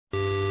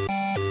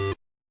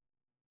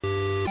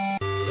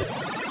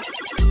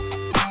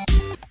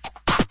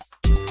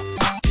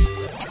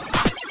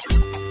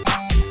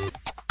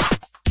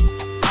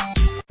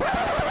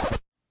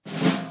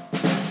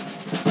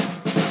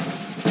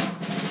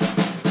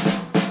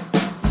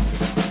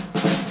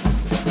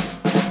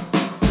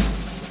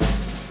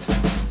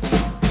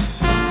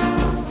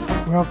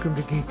welcome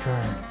to Geek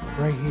Card,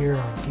 right here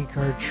on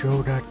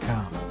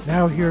geekcardshow.com.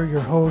 Now here are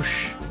your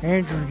hosts,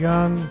 Andrew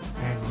Young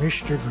and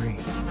Mr. Green.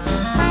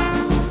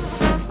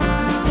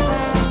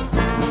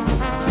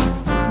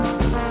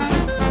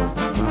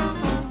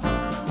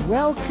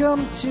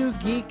 Welcome to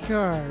Geek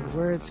Card,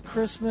 where it's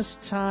Christmas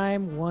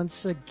time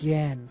once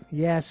again.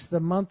 Yes, the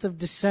month of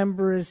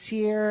December is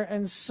here,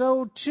 and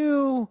so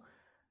too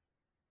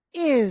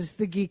is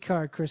the Geek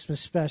Card Christmas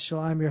special.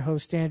 I'm your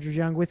host, Andrew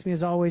Young. With me,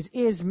 as always,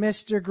 is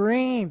Mr.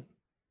 Green.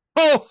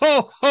 Ho,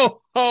 ho,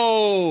 ho,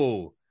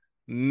 ho!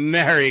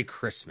 Merry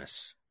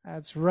Christmas.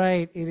 That's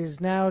right. It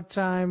is now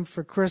time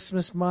for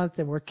Christmas month,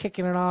 and we're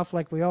kicking it off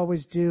like we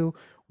always do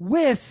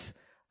with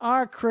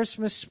our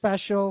Christmas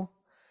special.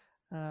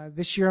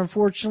 This year,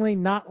 unfortunately,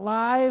 not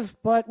live,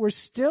 but we're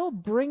still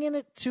bringing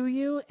it to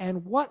you,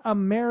 and what a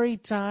merry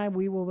time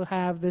we will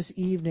have this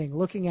evening,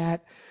 looking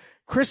at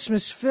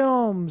Christmas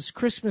films,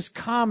 Christmas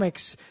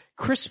comics,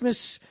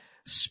 Christmas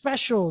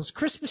specials,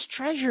 Christmas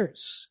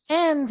treasures,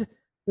 and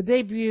the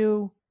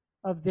debut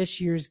of this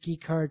year's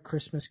Geek Card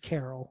Christmas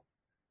Carol,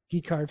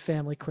 Geek Card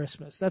Family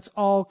Christmas. That's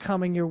all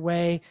coming your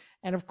way.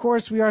 And of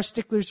course, we are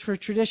sticklers for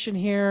tradition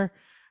here.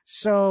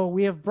 So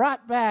we have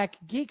brought back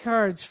Geek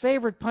Card's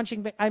favorite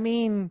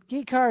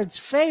Geek Card's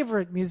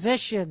favorite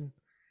musician,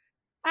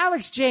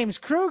 Alex James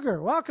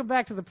Kruger. Welcome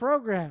back to the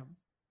program.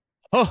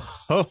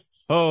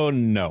 Oh,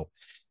 no.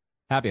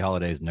 Happy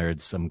holidays,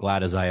 nerds. I'm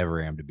glad as I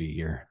ever am to be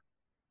here.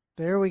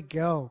 There we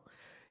go.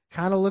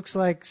 Kind of looks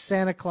like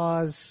Santa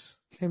Claus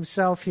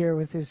himself here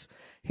with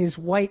his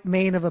white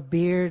mane of a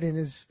beard and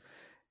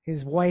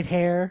his white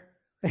hair.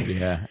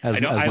 Yeah,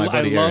 as my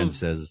buddy Aaron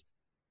says,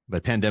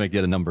 but pandemic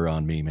did a number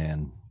on me,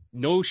 man.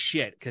 No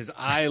shit, because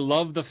I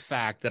love the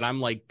fact that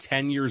I'm like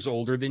 10 years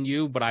older than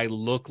you, but I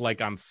look like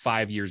I'm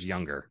 5 years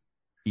younger.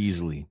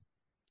 Easily.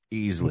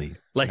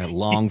 Like that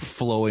long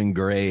flowing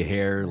gray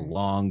hair,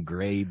 long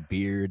gray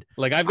beard.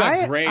 Like I've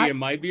got gray in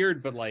my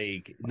beard, but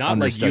like not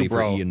like you,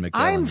 bro. Ian McKellen,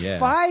 I'm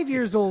 5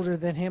 years older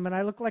than him, and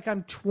I look like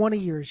I'm 20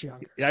 years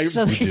younger. Yeah,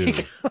 so you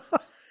do.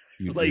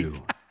 You do.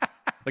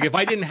 Like if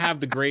I didn't have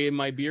the gray in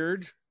my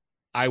beard,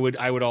 I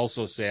would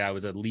also say I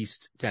was at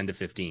least 10 to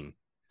 15.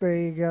 There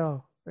you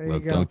go.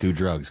 Look, don't do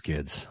drugs,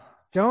 kids.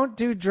 Don't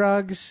do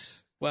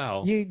drugs.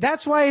 Well,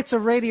 that's why it's a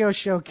radio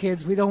show,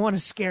 kids. We don't want to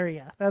scare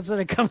you. That's what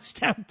it comes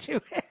down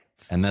to.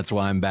 And that's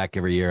why I'm back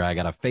every year. I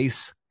got a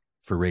face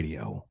for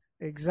radio.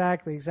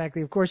 Exactly.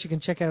 Of course, you can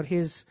check out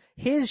his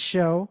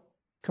show,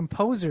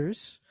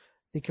 Composers,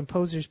 the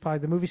Composers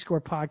Pod, the Movie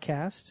Score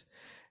podcast.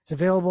 It's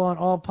available on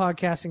all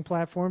podcasting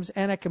platforms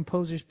and at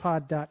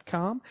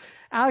composerspod.com.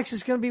 Alex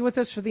is going to be with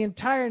us for the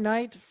entire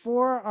night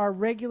for our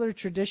regular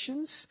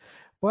traditions,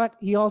 but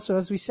he also,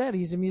 as we said,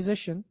 he's a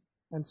musician.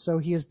 And so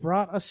he has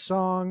brought a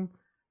song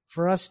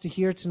for us to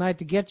hear tonight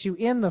to get you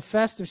in the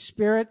festive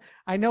spirit.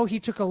 I know he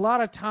took a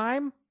lot of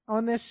time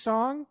on this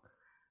song.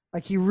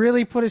 Like he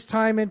really put his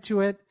time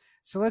into it.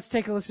 So let's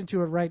take a listen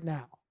to it right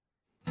now.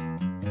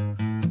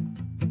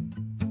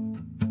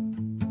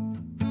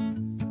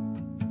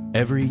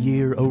 Every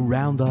year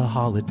around the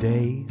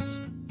holidays,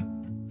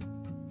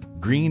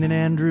 Green and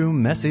Andrew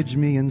message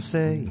me and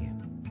say,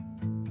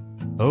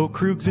 "Oh,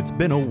 Krugs, it's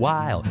been a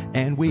while,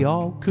 and we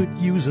all could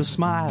use a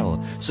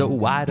smile. So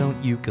why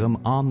don't you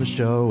come on the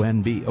show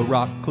and be a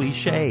rock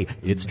cliche?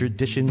 It's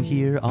tradition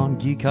here on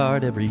Geek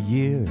Card every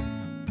year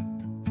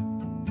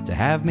to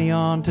have me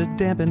on to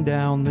dampen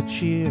down the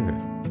cheer.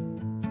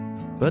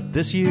 But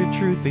this year,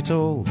 truth be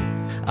told,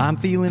 I'm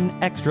feeling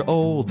extra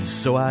old,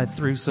 so I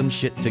threw some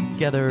shit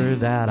together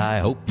that I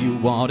hope you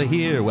want to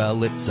hear.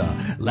 Well, it's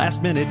a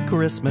last-minute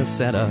Christmas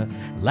and a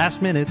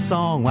last-minute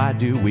song. Why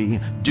do we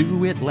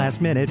do it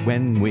last minute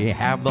when we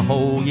have the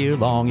whole year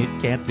long? It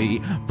can't be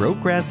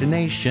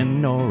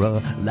procrastination or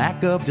a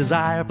lack of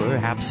desire.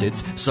 Perhaps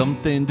it's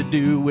something to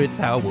do with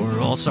how we're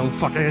all so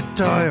fucking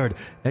tired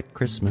at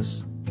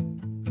Christmas.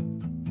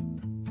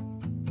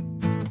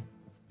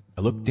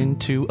 I looked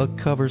into a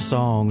cover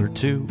song or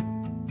two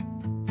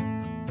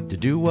to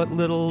do what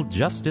little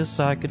justice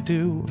I could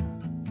do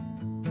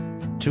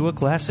to a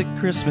classic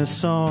Christmas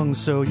song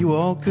so you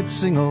all could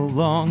sing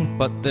along.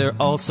 But they're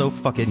all so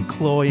fucking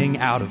cloying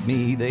out of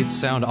me, they'd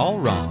sound all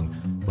wrong.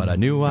 But I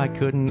knew I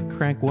couldn't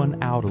crank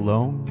one out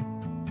alone,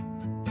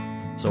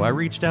 so I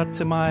reached out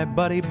to my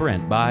buddy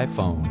Brent by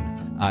phone.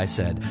 I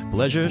said,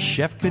 "Pleasure,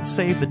 chef could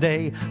save the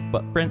day,"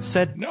 but Brent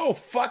said, "No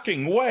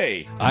fucking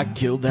way. I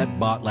killed that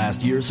bot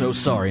last year, so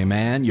sorry,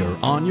 man, you're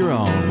on your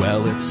own."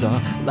 Well, it's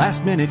a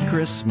last-minute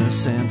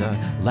Christmas and a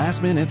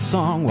last-minute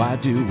song. Why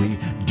do we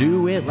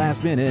do it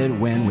last minute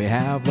when we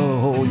have the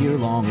whole year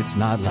long? It's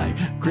not like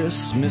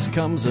Christmas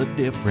comes a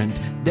different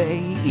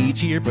day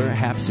each year.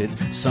 Perhaps it's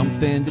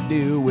something to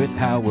do with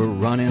how we're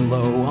running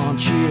low on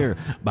cheer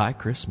by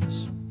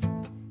Christmas.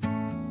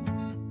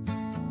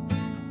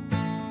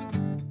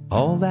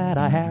 All that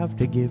I have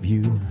to give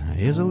you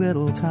is a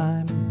little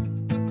time,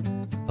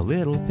 a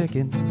little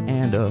picking,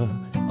 and a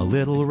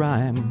little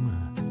rhyme,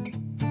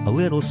 a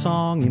little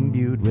song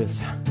imbued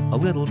with a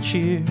little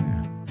cheer,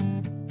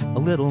 a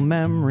little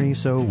memory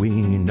so we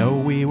know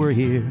we were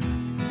here.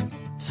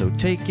 So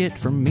take it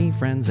from me,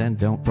 friends, and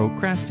don't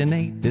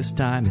procrastinate. This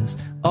time is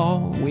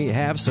all we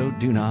have, so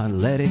do not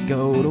let it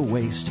go to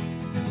waste.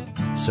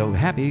 So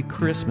happy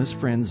Christmas,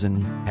 friends,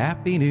 and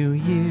Happy New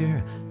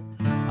Year.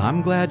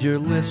 I'm glad you're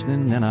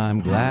listening, and I'm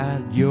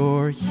glad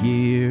you're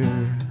here.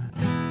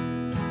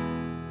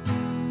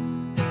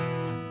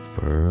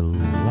 For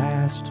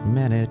last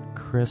minute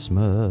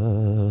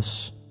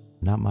Christmas.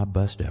 Not my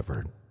best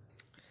effort.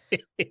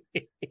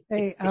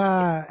 Hey,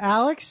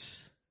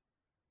 Alex?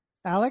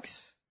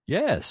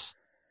 Yes.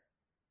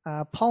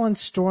 Paul and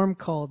Storm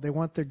called. They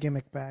want their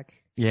gimmick back.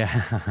 Yeah.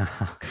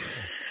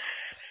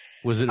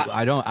 Was it?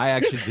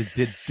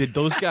 Did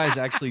those guys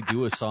actually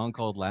do a song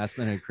called Last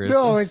Minute Christmas?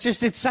 No,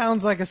 it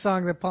sounds like a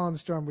song that Paul and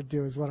Storm would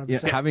do, is what I'm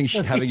saying.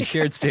 Having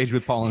shared stage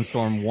with Paul and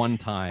Storm one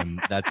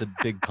time, that's a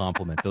big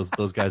compliment.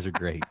 Those guys are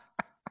great.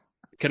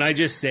 Can I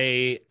just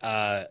say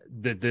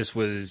that this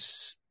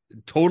was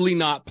totally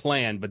not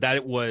planned, but that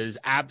it was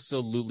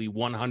absolutely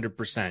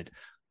 100%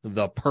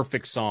 the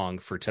perfect song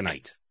for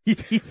tonight.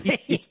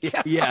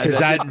 Yeah, because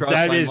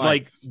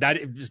that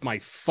is my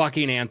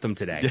fucking anthem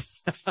today.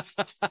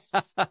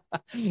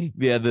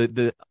 Yeah,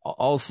 the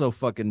also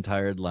fucking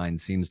tired line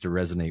seems to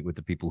resonate with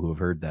the people who have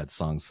heard that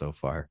song so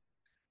far.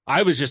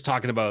 I was just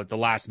talking about the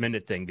last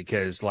minute thing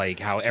because like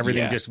how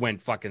everything just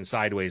went fucking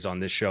sideways on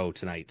this show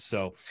tonight.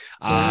 So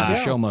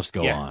the show must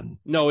go on.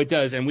 No, it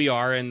does, and we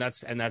are, and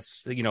that's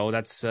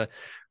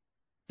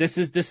this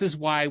is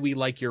why we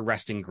like your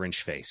resting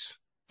Grinch face.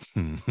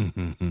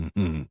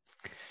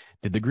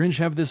 Did the Grinch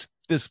have this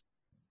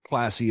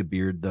classy a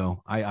beard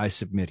though? I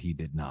submit he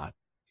did not.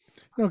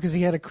 No, because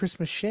he had a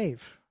Christmas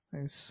shave.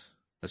 That's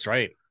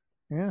right.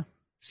 Yeah.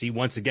 See,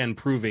 once again,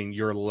 proving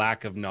your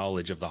lack of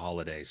knowledge of the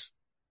holidays.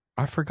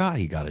 I forgot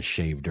he got a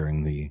shave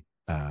during the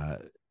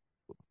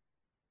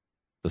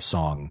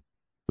song,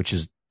 which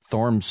is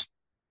Thorm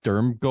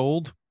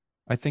Sturmgold.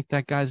 I think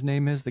that guy's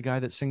name is the guy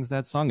that sings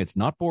that song. It's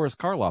not Boris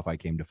Karloff. I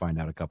came to find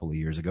out a couple of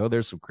years ago.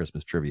 There's some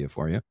Christmas trivia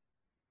for you.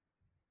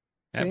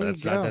 Yeah, but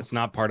that's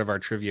not part of our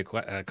trivia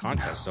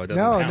contest, so it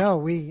doesn't count. No,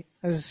 we,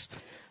 as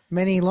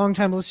many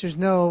longtime listeners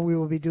know, we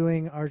will be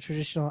doing our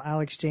traditional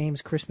Alex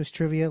James Christmas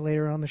trivia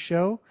later on the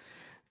show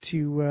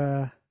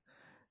to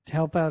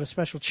help out a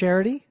special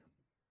charity,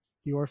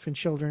 the Orphan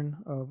Children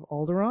of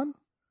Alderaan,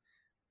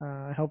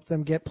 help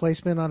them get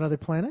placement on other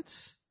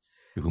planets.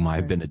 Whom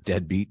I've been a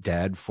deadbeat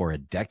dad for a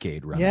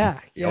decade running. Yeah.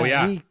 Oh,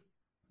 yeah.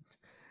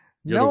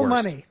 No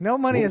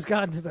money has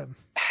gotten to them.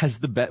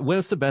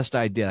 What's the best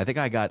I did? I think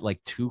I got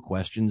like 2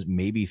 questions,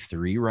 maybe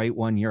 3 right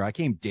one year. I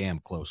came damn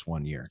close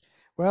one year.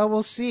 Well,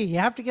 we'll see. You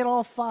have to get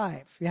all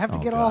 5. You have to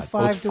get all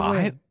 5 to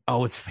win.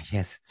 Oh, it's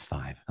 5.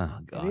 Oh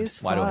God,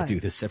 why do I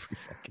do this every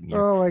fucking year?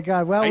 Oh my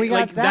God. Well, we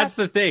got that. That's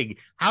the thing.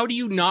 How do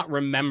you not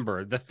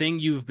remember the thing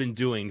you've been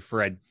doing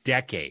for a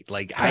decade?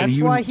 That's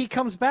why he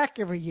comes back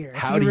every year.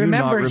 How do you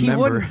remember? He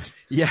wouldn't.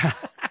 Yeah.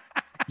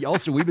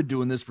 Also, we've been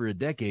doing this for a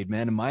decade,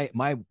 man, and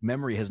my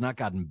memory has not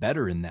gotten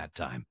better in that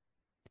time.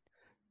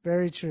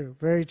 Very true.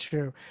 Very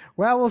true.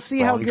 Well, we'll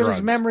see how good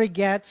his memory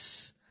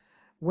gets.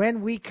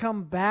 When we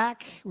come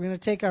back, we're going to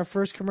take our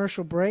first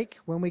commercial break.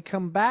 When we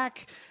come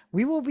back,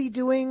 we will be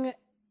doing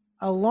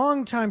a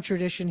long-time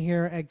tradition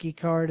here at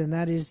Geek Hard, and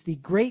that is the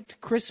Great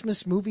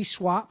Christmas Movie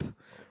Swap,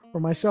 where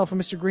myself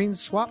and Mr. Green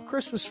swap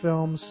Christmas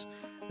films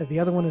that the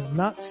other one has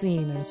not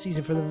seen and sees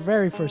it for the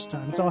very first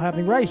time. It's all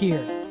happening right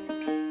here.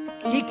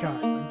 Geek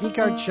Hard on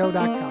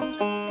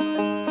geekhardshow.com.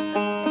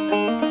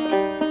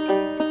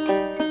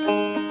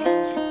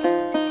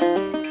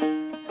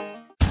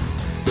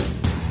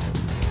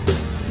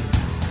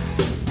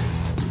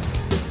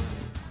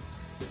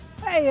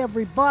 Hey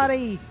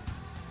everybody,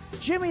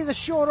 Jimmy the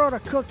Short Order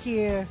Cook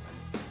here,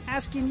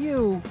 asking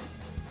you,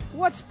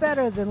 what's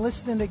better than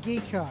listening to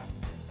Geek Hard?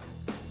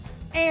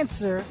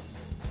 Answer,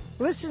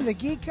 listen to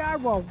Geek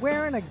Hard while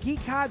wearing a Geek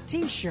Hard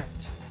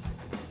t-shirt.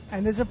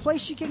 And there's a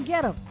place you can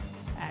get them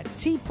at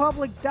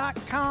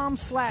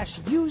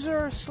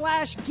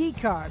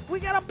tpublic.com/user/geekhard. We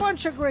got a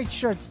bunch of great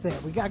shirts there.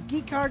 We got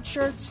Geek Hard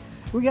shirts,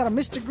 we got a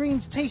Mr.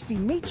 Green's Tasty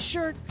Meat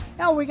shirt,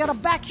 hell, we got a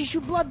Back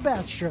Issue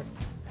Bloodbath shirt.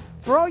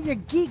 For all your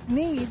geek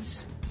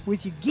needs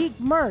with your geek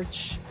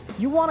merch,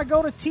 you want to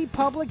go to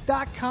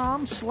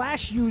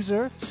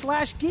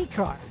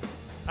tpublic.com/user/geekhard.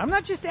 I'm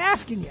not just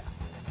asking you.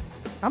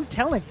 I'm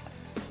telling you.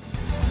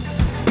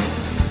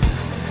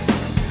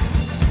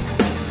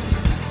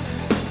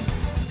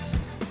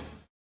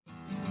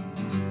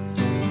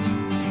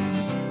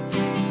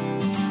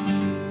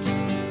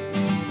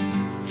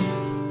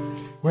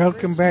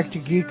 Welcome back to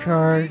Geek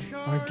Hard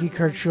on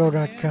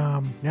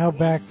geekhardshow.com. Now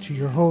back to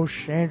your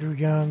hosts, Andrew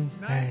Young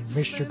and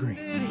Mr. Green.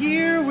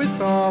 Here with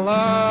all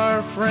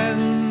our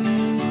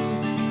friends.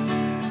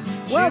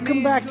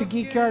 Welcome back to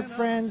Geek Hard,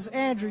 friends.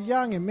 Andrew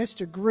Young and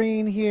Mr.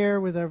 Green here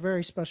with our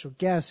very special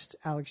guest,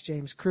 Alex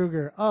James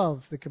Kruger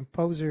of the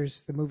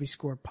Composers, the Movie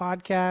Score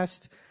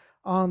podcast,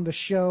 on the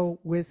show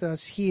with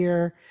us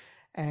here.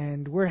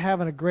 And we're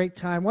having a great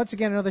time. Once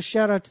again, another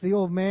shout out to the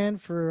old man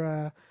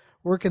for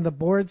working the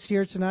boards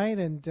here tonight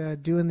and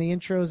doing the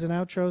intros and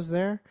outros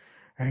there.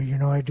 Hey,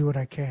 I do what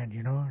I can,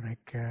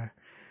 like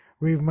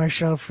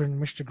myself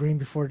and Mr. Green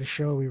before the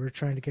show, we were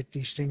trying to get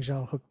these things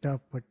all hooked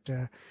up,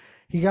 but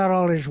he got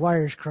all his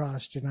wires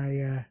crossed, and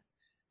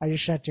I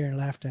just sat there and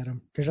laughed at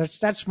him because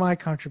that's my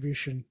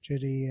contribution to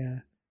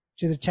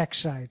the tech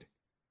side.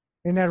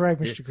 Isn't that right,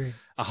 Mr. Green?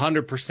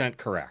 100%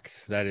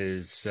 correct. That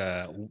is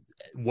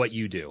what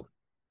you do.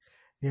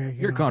 Yeah,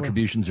 Your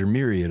contributions are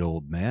myriad,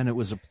 old man. It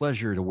was a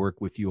pleasure to work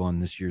with you on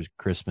this year's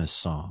Christmas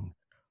song.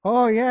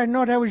 Oh yeah,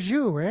 no, that was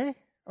you, eh?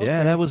 Okay.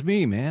 Yeah, that was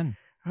me, man.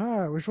 Oh,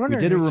 I was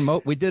wondering. We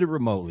did it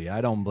remotely. I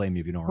don't blame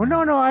you if you don't Well,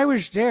 remember. no, I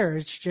was there.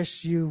 It's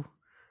just you.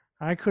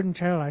 I couldn't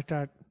tell. I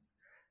thought,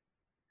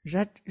 is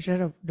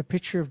that the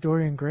picture of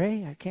Dorian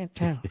Gray? I can't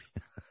tell.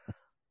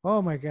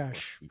 Oh my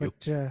gosh!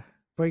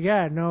 But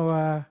yeah,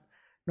 no,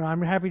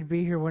 I'm happy to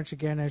be here once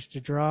again as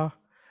the draw,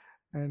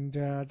 and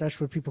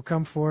that's what people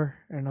come for.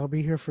 And I'll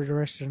be here for the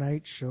rest of the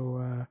night.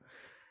 So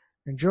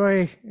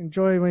enjoy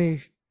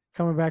me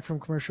coming back from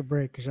commercial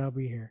break because I'll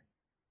be here.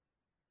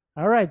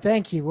 All right,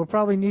 thank you. We'll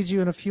probably need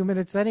you in a few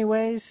minutes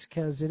anyways,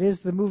 because it is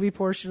the movie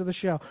portion of the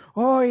show.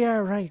 Oh, yeah,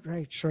 right.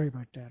 Sorry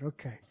about that.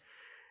 Okay.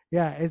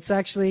 Yeah, it's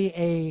actually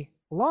a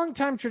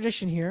long-time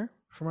tradition here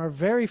from our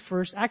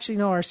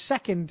our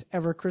second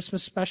ever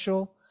Christmas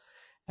special,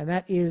 and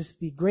that is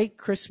the Great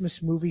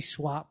Christmas Movie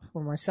Swap,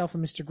 where myself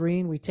and Mr.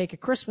 Green, we take a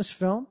Christmas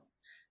film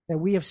that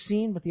we have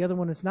seen, but the other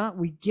one is not.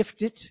 We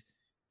gift it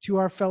to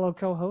our fellow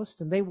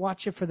co-host, and they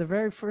watch it for the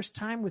very first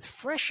time with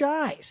fresh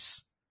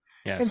eyes.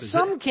 Yes, in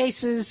some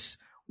cases,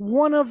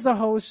 one of the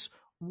hosts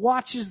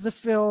watches the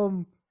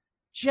film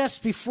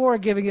just before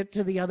giving it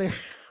to the other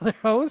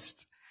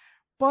host,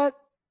 but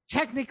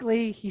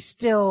technically he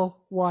still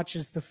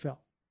watches the film.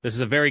 This is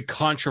a very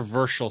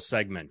controversial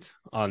segment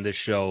on this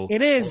show.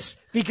 It is,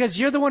 because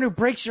you're the one who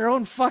breaks your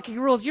own fucking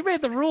rules. You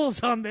made the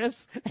rules on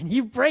this, and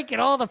you break it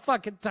all the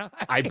fucking time.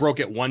 I broke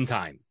it one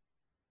time.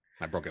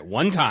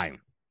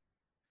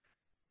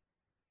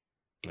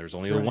 There's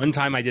only the one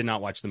time I did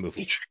not watch the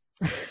movie.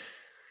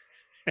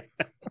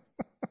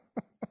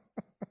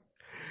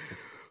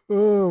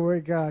 Oh my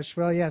gosh.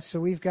 Well, yeah, so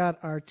we've got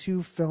our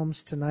two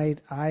films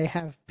tonight. I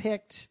have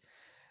picked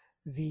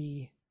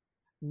the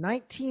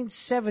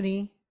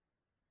 1970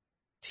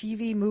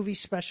 TV movie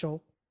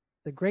special,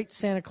 The Great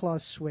Santa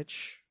Claus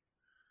Switch,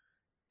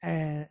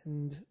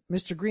 and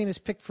Mr. Green has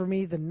picked for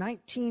me the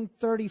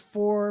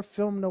 1934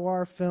 film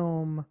noir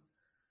film,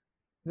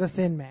 The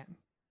Thin Man,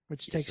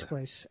 which takes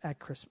place at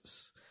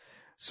Christmas.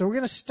 So we're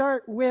going to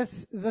start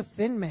with The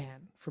Thin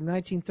Man from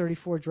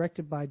 1934,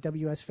 directed by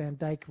W.S. Van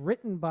Dyke,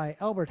 written by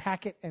Albert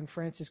Hackett and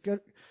Francis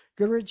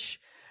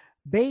Goodrich,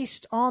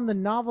 based on the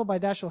novel by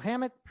Dashiell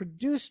Hammett,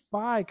 produced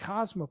by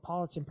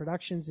Cosmopolitan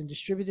Productions, and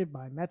distributed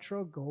by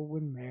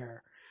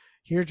Metro-Goldwyn-Mayer.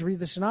 Here to read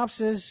the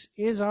synopsis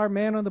is our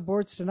man on the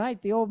boards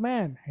tonight, the old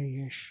man.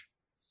 Hey, Ish.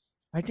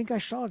 I think I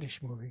saw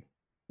this movie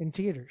in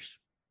theaters.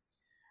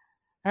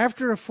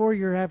 After a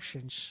 4-year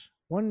absence,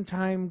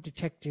 one-time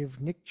detective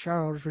Nick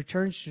Charles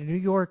returns to New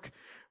York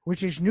with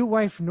his new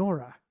wife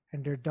Nora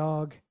and their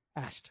dog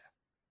Asta.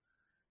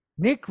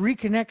 Nick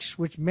reconnects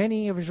with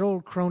many of his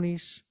old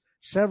cronies,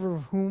 several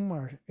of whom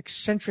are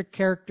eccentric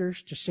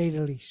characters to say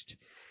the least.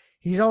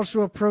 He's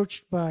also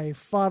approached by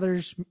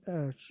Dorothy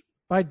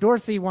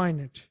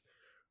Wynant,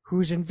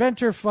 whose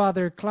inventor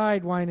father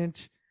Clyde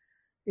Wynant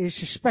is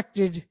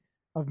suspected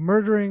of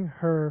murdering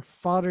her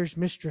father's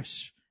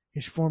mistress,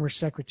 his former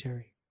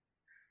secretary.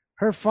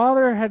 Her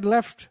father had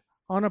left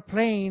on a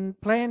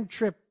planned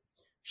trip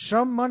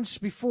some months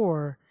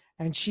before,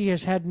 and she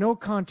has had no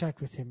contact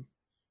with him.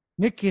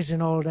 Nick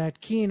isn't all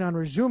that keen on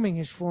resuming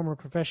his former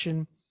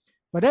profession,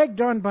 but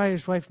egged on by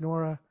his wife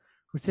Nora,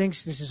 who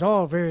thinks this is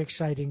all very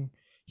exciting,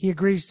 he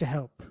agrees to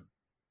help.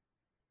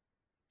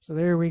 So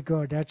there we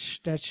go. That's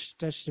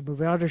the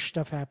movie. Other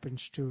stuff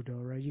happens too, though,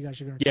 right? You guys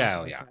are going to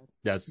talk about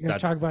that. You're going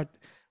to talk about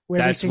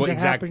everything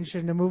that happens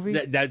in the movie.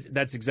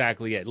 That's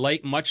exactly it.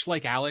 Much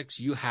like Alex,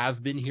 you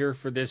have been here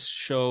for this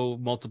show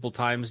multiple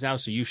times now,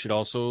 so you should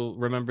also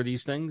remember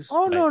these things.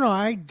 Oh, no,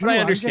 I do. But I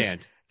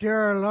understand. There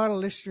are a lot of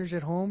listeners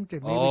at home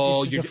that maybe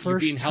this is the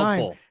first being time.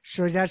 helpful.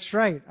 So that's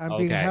right. I'm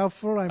being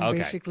helpful.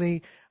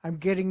 I'm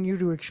getting you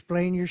to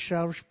explain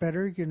yourselves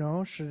better,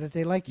 so that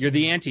they like you. You're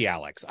the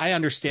anti-Alex. I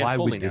understand Why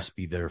fully would this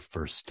be their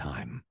first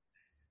time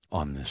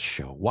on this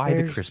show? Why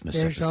the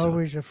Christmas There's episode?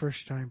 always a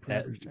first time for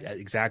everything.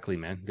 Exactly,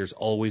 man. There's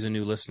always a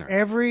new listener.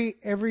 Every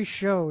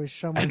show is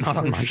someone's And not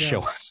on my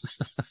show.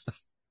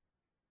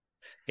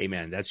 Hey,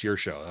 man, that's your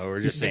show. We're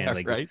just saying,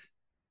 right?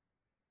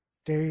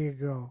 There you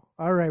go.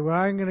 All right. Well,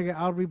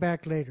 I'll be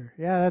back later.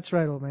 Yeah, that's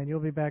right, old man. You'll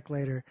be back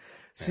later.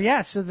 So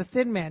The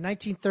Thin Man,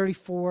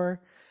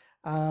 1934.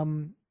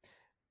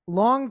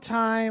 Long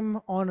time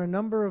on a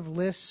number of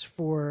lists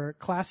for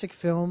classic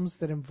films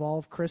that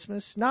involve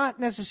Christmas. Not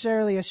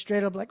necessarily a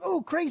straight up like,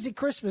 oh, crazy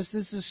Christmas.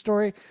 This is a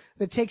story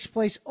that takes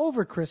place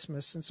over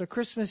Christmas. And so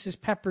Christmas is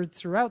peppered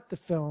throughout the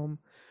film,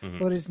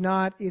 but is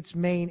not its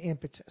main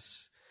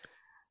impetus.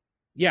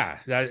 Yeah,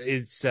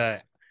 it's.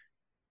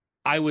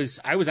 I was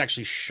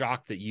actually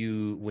shocked that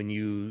when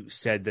you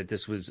said that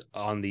this was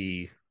on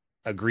the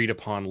agreed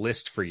upon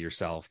list for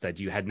yourself that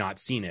you had not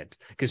seen it.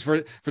 Because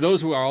for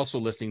those who are also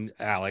listening,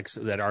 Alex,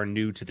 that are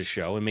new to the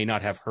show and may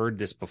not have heard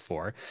this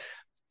before,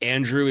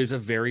 Andrew is a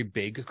very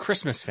big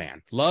Christmas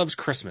fan, loves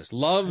Christmas,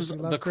 loves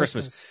the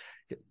Christmas.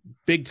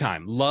 Big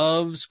time,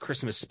 loves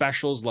Christmas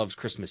specials, loves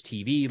Christmas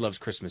TV, loves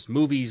Christmas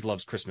movies,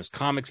 loves Christmas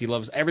comics. He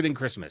loves everything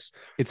Christmas.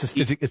 It's a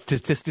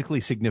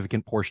statistically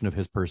significant portion of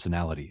his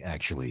personality,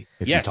 actually,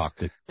 if you talk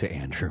to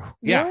Andrew.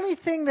 The only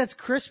thing that's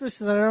Christmas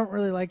that I don't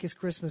really like is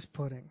Christmas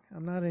pudding.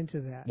 I'm not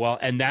into that. Well,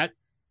 and that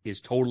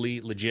is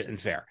totally legit and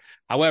fair.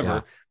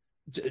 However,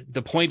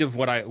 the point of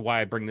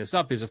why I bring this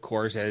up is, of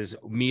course, as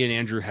me and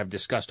Andrew have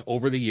discussed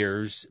over the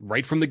years,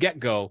 right from the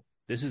get-go,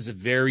 this is a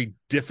very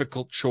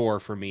difficult chore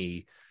for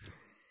me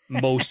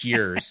most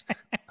years,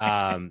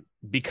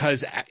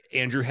 because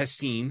Andrew has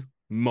seen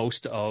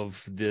most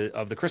of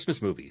the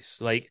Christmas movies.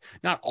 Like,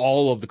 not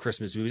all of the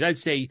Christmas movies. I'd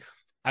say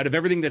out of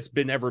everything that's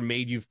been ever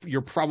made,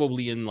 you're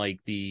probably in like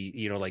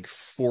the, like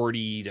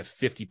 40 to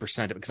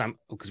 50% of it,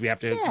 because we have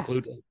to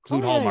include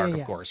Hallmark,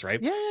 of course,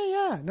 right?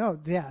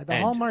 The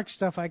Hallmark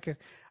stuff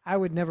I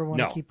would never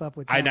want to keep up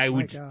with that. And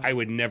I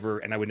would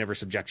never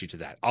subject you to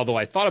that. Although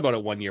I thought about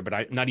it one year,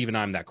 but not even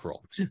I'm that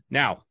cruel.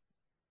 Now,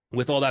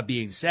 with all that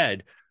being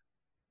said,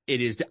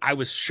 I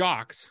was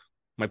shocked.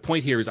 My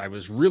point here is I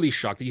was really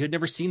shocked that you had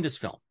never seen this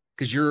film,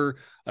 because you're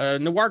a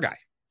noir guy.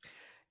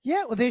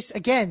 Yeah, well, do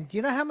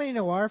you know how many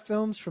noir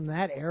films from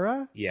that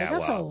era? Yeah,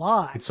 that's a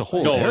lot. It's a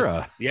whole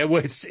era. Yeah,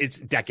 well, it's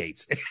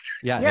decades.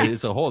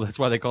 It's a whole. That's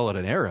why they call it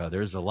an era.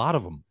 There's a lot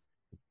of them.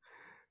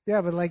 Yeah,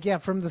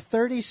 but from the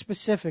 30s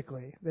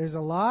specifically, there's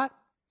a lot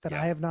that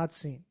I have not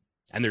seen.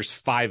 And there's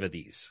 5 of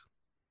these.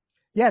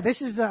 Yeah,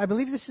 I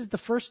believe this is the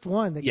first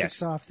one that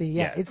kicks off the.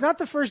 It's not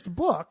the first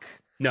book.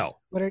 No,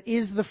 but it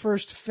is the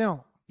first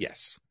film.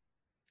 Yes.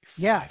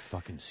 5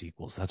 fucking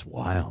sequels. That's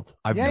wild.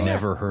 I've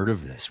never heard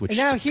of this, which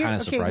kind of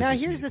surprises me. Now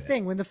here's the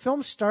thing: when the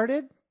film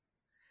started,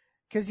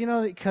 because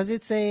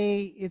it's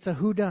a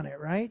whodunit,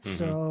 right? Mm-hmm.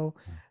 So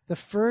the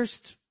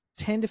first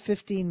 10 to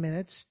 15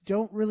 minutes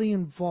don't really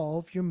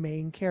involve your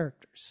main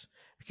characters,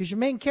 because your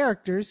main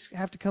characters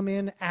have to come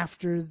in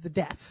after the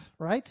death,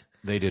 right?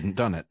 They didn't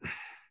done it.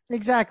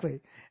 Exactly.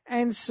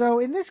 And so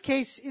in this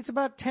case, it's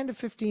about 10 to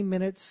 15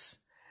 minutes.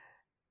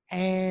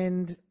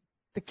 And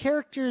the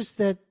characters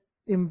that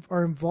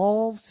are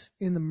involved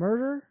in the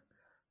murder,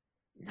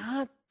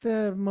 not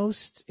the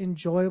most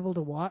enjoyable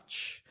to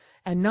watch.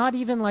 And not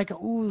even like,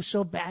 ooh,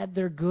 so bad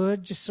they're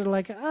good. Just sort of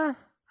like,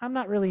 I'm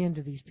not really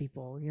into these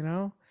people, you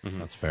know? Mm-hmm.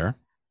 That's fair.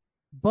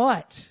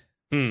 But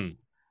when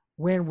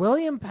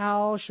William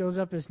Powell shows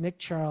up as Nick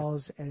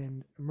Charles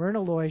and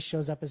Myrna Loy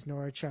shows up as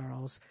Nora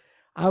Charles,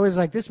 I was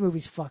like, this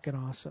movie's fucking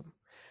awesome.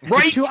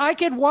 Right. I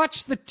could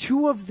watch the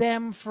two of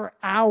them for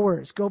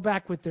hours, go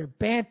back with their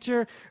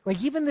banter,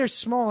 like even their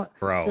small,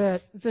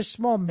 their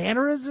small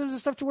mannerisms and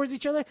stuff towards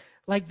each other.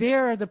 Like,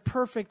 they're the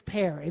perfect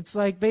pair. It's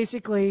like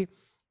basically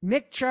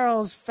Nick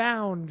Charles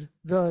found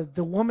the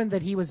woman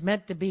that he was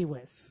meant to be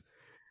with,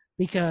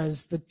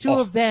 because the two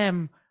of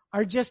them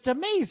are just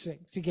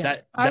amazing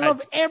together. I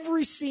love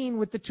every scene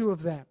with the two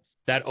of them.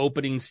 That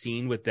opening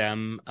scene with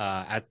them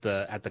at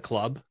the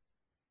club,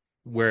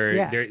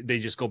 where they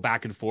just go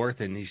back and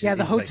forth, and he's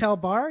the hotel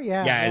bar,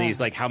 and he's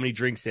like, how many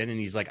drinks in? And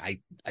he's like,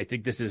 I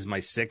think this is my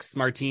 6th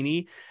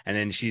martini. And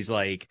then she's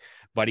like,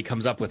 Buddy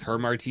comes up with her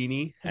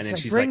martini, and then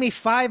she's bring me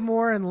 5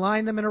 more and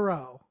line them in a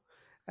row.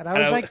 And I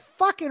was like,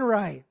 fucking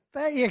right.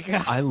 There you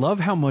go. I love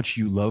how much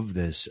you love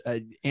this.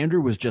 Andrew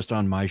was just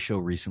on my show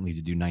recently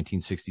to do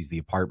 1960s The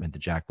Apartment, the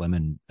Jack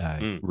Lemmon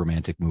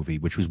romantic movie,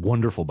 which was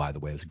wonderful, by the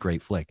way. It was a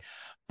great flick.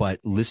 But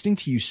listening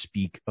to you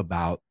speak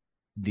about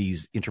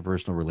these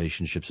interpersonal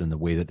relationships and the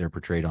way that they're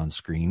portrayed on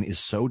screen is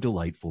so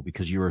delightful,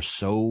 because you are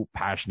so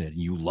passionate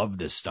and you love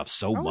this stuff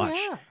so much.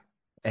 Yeah.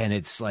 And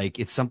it's like,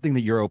 it's something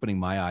that you're opening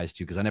my eyes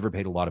to, because I never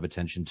paid a lot of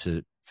attention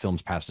to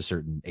films past a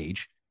certain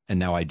age. And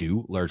now I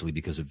do, largely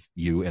because of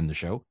you and the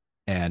show.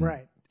 And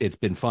it's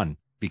been fun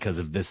because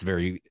of this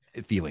very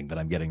feeling that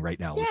I'm getting right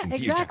now. Listening to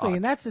exactly. You talk.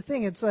 And that's the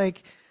thing. It's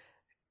like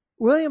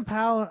William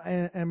Powell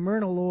and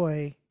Myrna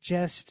Loy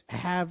just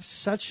have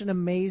such an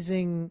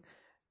amazing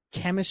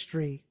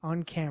chemistry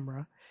on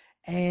camera,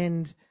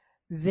 and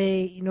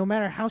they, no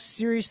matter how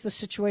serious the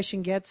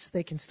situation gets,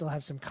 they can still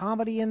have some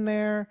comedy in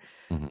there.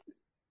 Mm-hmm.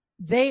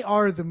 They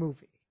are the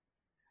movie.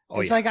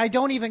 It's like, I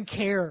don't even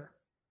care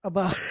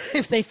about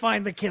if they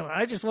find the killer.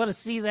 I just want to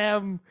see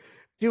them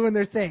doing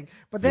their thing.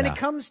 But then it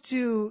comes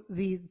to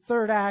the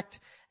third act,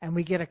 and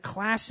we get a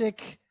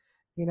classic,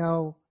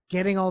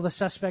 getting all the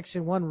suspects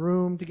in one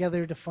room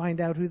together to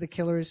find out who the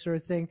killer is, sort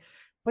of thing.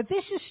 But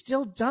this is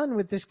still done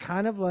with this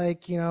kind of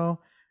like,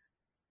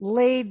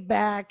 laid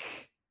back,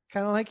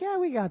 kind of like,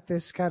 we got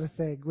this kind of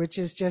thing, which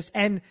is just,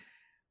 and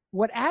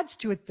what adds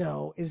to it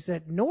though is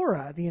that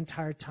Nora the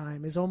entire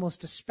time is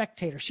almost a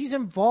spectator. She's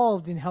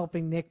involved in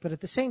helping Nick, but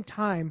at the same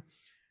time,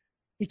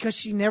 because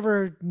she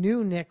never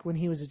knew Nick when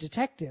he was a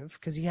detective,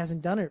 because he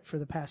hasn't done it for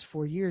the past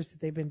 4 years that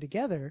they've been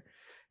together,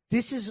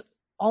 this is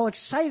all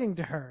exciting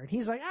to her. And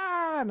he's like,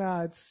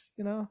 no, it's,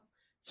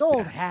 It's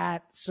old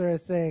hat sort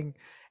of thing.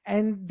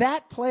 And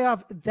that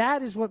playoff,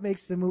 that is what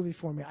makes the movie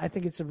for me. I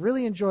think it's a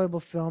really enjoyable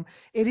film.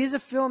 It is a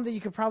film that you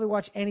could probably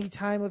watch any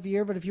time of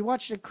year, but if you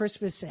watch it at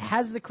Christmas, it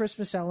has the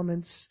Christmas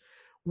elements,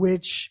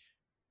 which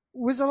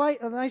was a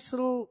nice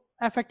little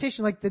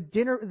affectation, like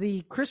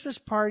the Christmas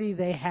party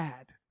they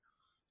had,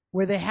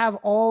 where they have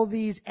all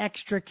these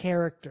extra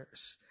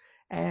characters.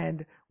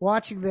 And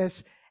watching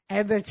this,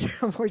 and then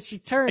where she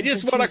turns, I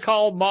just want to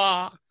call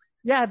Ma.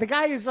 Yeah, the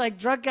guy who's like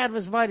drunk out of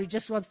his mind, who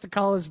just wants to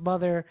call his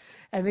mother,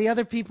 and the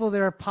other people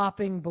that are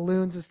popping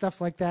balloons and stuff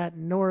like that.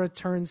 And Nora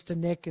turns to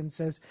Nick and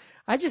says,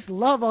 "I just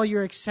love all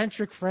your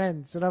eccentric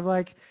friends." And I'm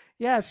like,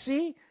 "Yeah,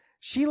 see,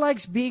 she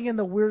likes being in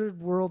the weird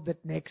world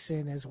that Nick's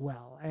in as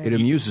well." And it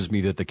amuses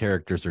me that the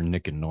characters are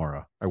Nick and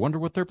Nora. I wonder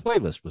what their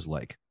playlist was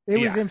like. It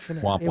was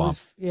infinite. Womp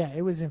womp.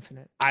 It was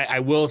infinite. I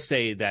will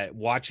say that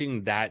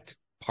watching that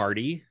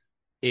party,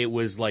 it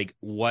was like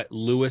what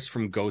Lewis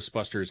from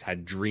Ghostbusters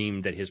had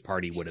dreamed that his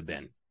party would have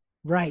been.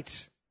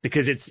 Right.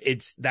 Because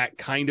it's that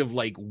kind of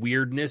like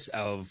weirdness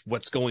of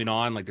what's going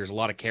on. Like there's a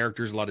lot of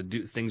characters, a lot of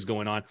things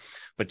going on.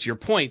 But to your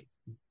point,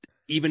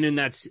 even in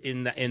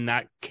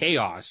that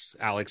chaos,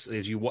 Alex,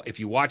 if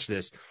you watch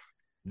this,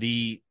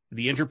 the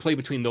interplay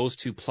between those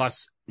two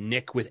plus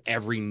Nick with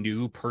every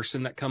new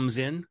person that comes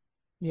in,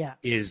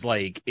 is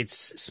like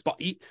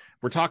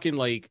we're talking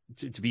like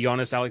to be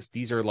honest, Alex,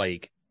 these are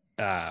like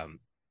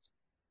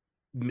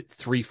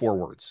 3-4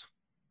 words.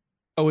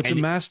 Oh,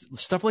 it's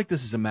stuff like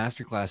this is a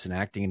masterclass in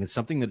acting, and it's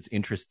something that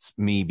interests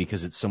me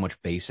because it's so much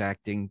face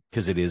acting.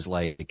 Because it is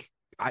like,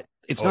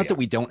 it's not that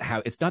we don't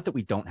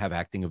have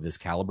acting of this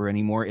caliber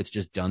anymore. It's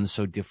just done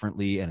so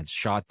differently, and it's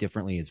shot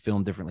differently, it's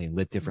filmed differently, and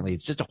lit differently.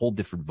 It's just a whole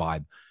different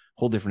vibe,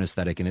 whole different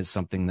aesthetic, and it's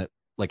something that,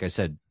 like I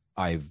said,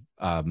 I've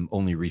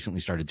only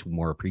recently started to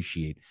more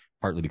appreciate,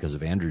 partly because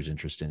of Andrew's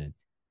interest in it.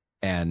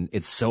 And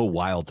it's so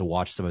wild to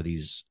watch some of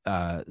these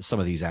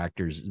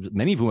actors,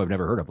 many of whom I've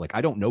never heard of. Like,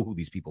 I don't know who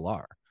these people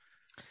are.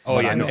 Oh,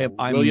 yeah.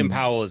 William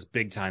Powell is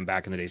big time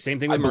back in the day. Same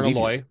thing with Myrna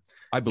Loy.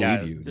 I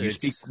believe you. You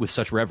speak with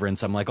such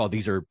reverence. I'm like, oh,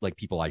 these are like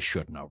people I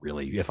should know,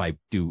 really, if I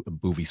do a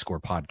movie score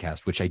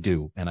podcast, which I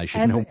do, and I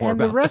should know more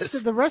about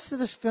this. The rest of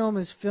this film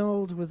is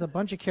filled with a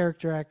bunch of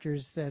character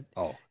actors that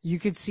you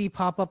could see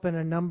pop up in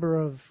a number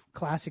of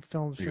classic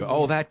films.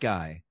 That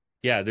guy.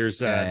 Yeah,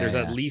 there's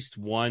at least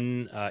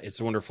one It's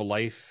a Wonderful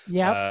Life.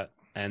 Yeah.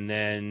 And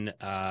then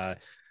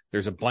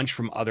there's a bunch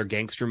from other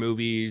gangster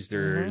movies.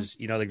 There's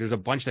there's a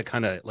bunch that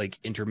kind of like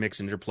intermix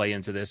and interplay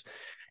into this.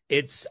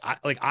 It's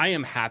I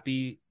am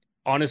happy,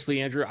 honestly,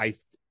 Andrew.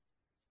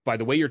 By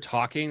the way you're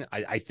talking,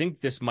 I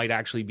think this might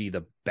actually be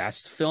the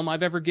best film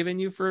I've ever given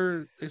you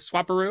for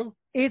Swaparoo.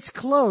 It's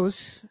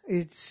close.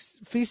 It's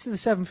Feast of the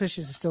Seven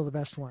Fishes is still the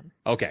best one.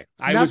 Okay,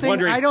 I was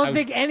wondering. I don't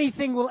think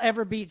anything will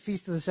ever beat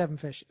Feast of the Seven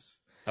Fishes.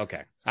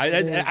 Okay.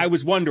 I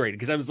was wondering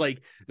because I was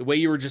like, the way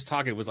you were just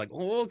talking was like,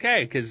 oh,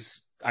 okay.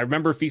 Because I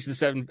remember Feast of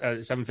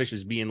the Seven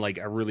Fishes being like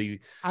a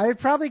really. I would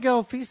probably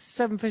go Feast of the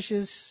Seven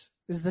Fishes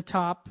is the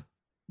top.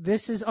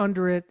 This is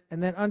under it.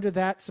 And then under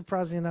that,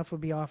 surprisingly enough,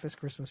 would be Office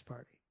Christmas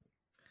Party.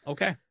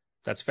 Okay.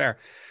 That's fair.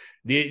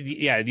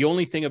 The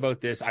only thing about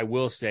this I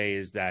will say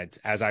is that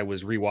as I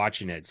was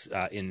rewatching it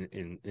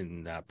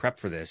in prep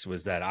for this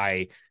was that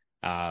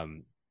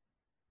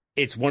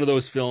it's one of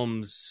those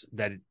films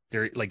that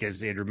there, like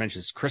as Andrew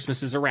mentions,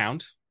 Christmas is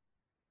around,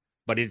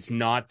 but it's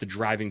not the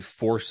driving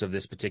force of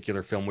this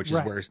particular film, which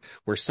is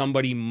where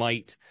somebody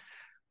might,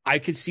 I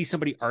could see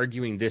somebody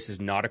arguing this is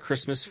not a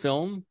Christmas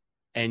film,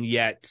 and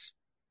yet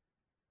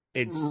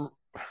it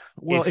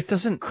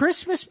doesn't.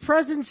 Christmas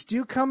presents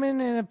do come in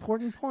at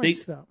important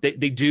points, though. They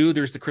do.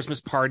 There's the Christmas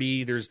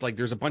party. There's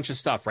a bunch of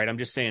stuff, right? I'm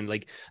just saying,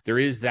 like, there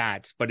is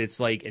that, but it's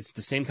like it's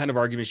the same kind of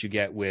arguments you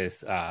get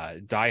with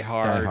Die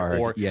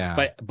Hard,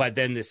 but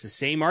then it's the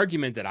same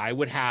argument that I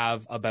would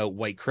have about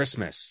White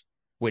Christmas,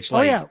 which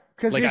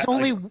because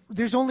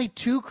there's only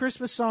 2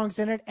 Christmas songs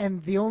in it,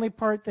 and the only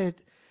part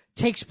that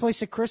takes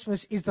place at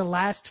Christmas is the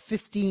last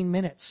 15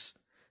 minutes.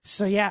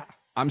 So yeah.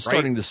 I'm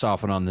starting to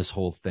soften on this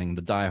whole thing,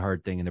 the Die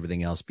Hard thing and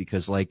everything else,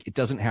 because like it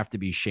doesn't have to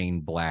be Shane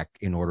Black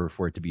in order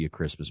for it to be a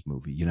Christmas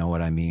movie. You know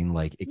what I mean?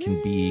 Like it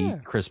can be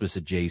Christmas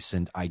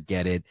adjacent. I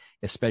get it,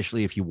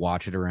 especially if you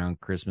watch it around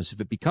Christmas. If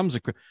it becomes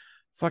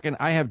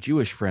I have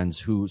Jewish friends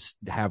who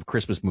have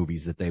Christmas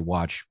movies that they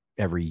watch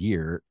every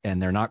year,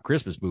 and they're not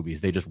Christmas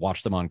movies. They just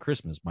watch them on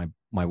Christmas.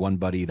 My one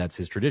buddy, that's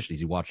his tradition.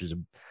 He watches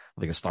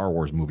like a Star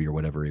Wars movie or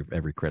whatever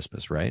every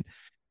Christmas, right?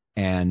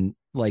 And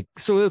like,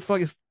 so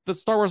if the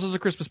Star Wars is a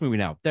Christmas movie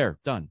now, there,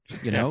 done,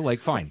 like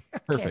fine,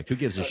 perfect. Who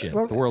gives a shit?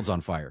 The world's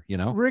on fire, Be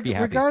happy.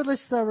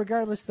 Regardless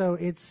though,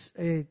 it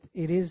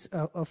is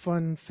a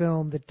fun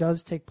film that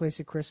does take place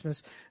at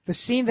Christmas. The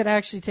scene that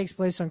actually takes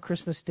place on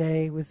Christmas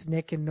Day with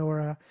Nick and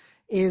Nora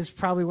is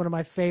probably one of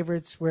my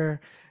favorites,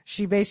 where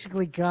she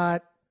basically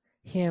got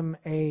him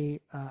a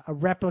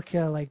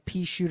replica like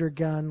pea shooter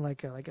gun,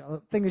 like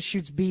a thing that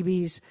shoots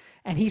BBs,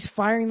 and he's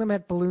firing them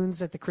at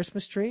balloons at the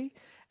Christmas tree.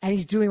 And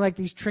he's doing like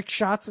these trick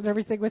shots and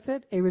everything with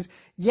it.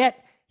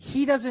 Yet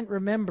he doesn't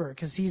remember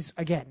because he's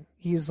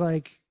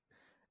like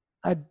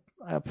a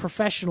a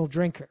professional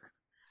drinker.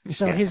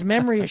 So his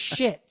memory is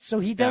shit. So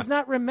he does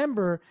not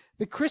remember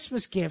the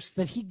Christmas gifts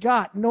that he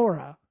got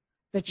Nora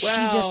that she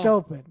just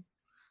opened.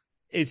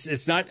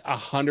 It's not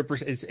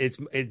 100%.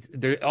 It's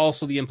there.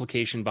 Also, the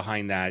implication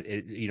behind that,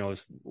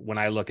 when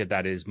I look at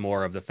that, is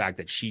more of the fact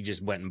that she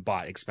just went and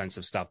bought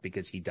expensive stuff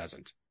because he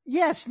doesn't.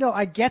 Yes, no,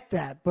 I get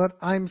that, but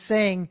I'm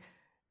saying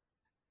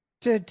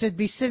to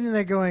be sitting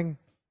there going,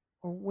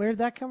 "Where'd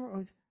that come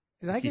from?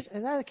 Did I get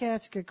that? Okay,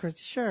 that's a good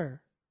Christmas.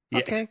 Sure,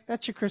 okay,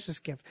 that's your Christmas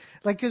gift."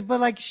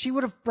 But she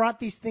would have brought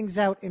these things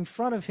out in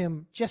front of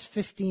him just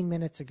 15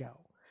 minutes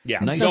ago. Yeah,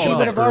 and nice so job he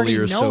would have already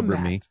earlier, known sober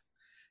that. me.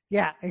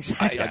 Yeah,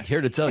 exactly. I'm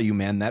here to tell you,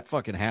 man, that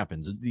fucking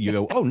happens. You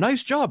go, "Oh,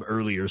 nice job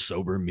earlier,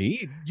 sober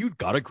me. You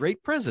got a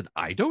great present.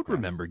 I don't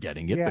remember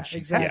getting it, but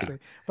exactly.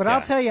 But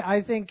I'll tell you,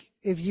 I think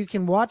if you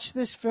can watch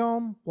this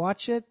film,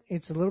 watch it.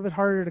 It's a little bit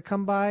harder to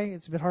come by.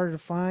 It's a bit harder to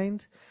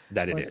find.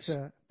 It is.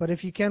 But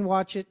if you can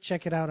watch it,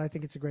 check it out. I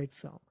think it's a great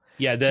film.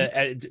 Yeah.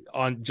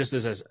 Just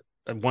as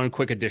one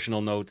quick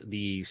additional note,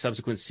 the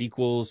subsequent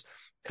sequels,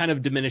 kind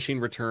of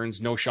diminishing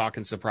returns. No shock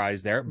and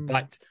surprise there.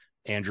 But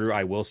Andrew,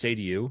 I will say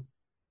to you,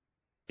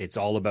 it's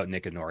all about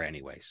Nick and Nora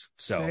anyways.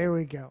 So there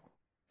we go.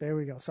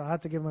 So I have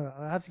to give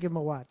him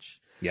a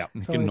watch. Yeah.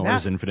 Nick and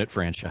Nora's Infinite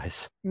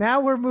franchise. Now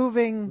we're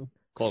moving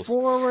close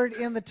forward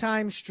in the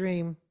time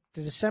stream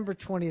to December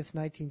 20th,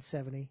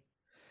 1970.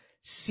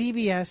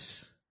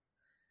 CBS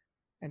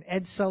and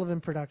Ed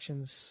Sullivan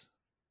Productions.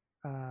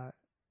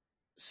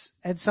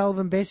 Ed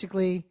Sullivan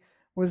basically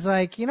was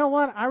like, you know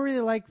what? I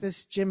really like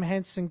this Jim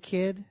Henson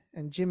kid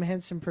and Jim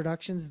Henson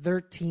Productions,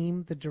 their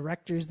team, the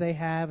directors they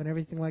have and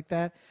everything like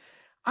that.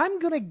 I'm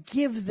going to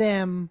give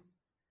them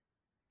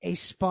a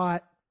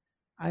spot.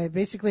 I'm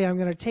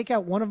going to take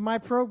out one of my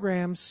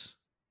programs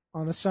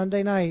on a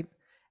Sunday night,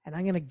 and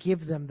I'm going to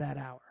give them that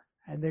hour,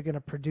 and they're going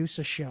to produce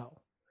a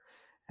show.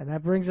 And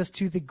that brings us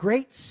to The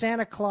Great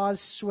Santa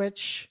Claus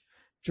Switch,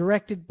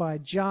 directed by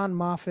John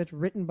Moffat,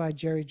 written by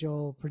Jerry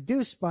Joel,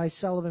 produced by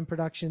Sullivan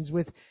Productions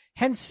with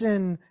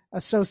Henson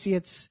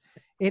Associates.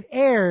 It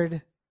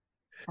aired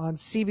on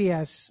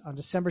CBS on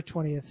December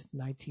 20th,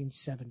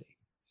 1970.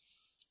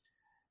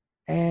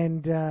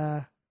 And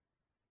we're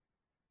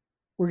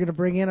going to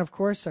bring in, of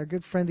course, our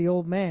good friend, the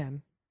old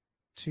man,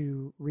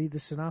 to read the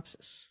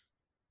synopsis.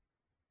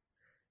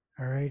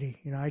 All righty.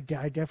 I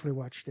definitely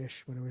watched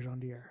this when it was on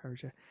the air.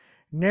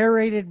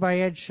 Narrated by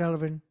Ed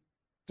Sullivan,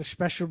 the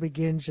special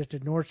begins at the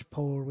North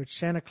Pole with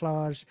Santa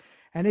Claus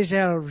and his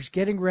elves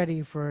getting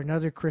ready for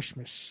another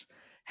Christmas.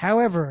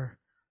 However,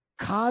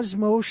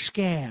 Cosmo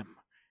Scam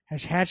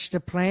has hatched a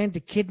plan to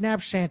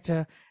kidnap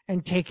Santa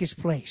and take his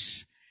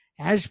place.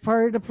 As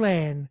part of the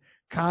plan,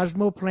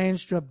 Cosmo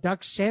plans to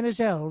abduct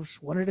Santa's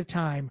elves one at a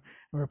time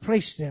and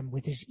replace them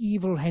with his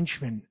evil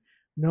henchmen,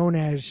 known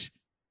as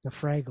the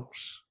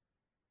Fraggles.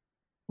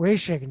 Wait a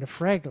second, the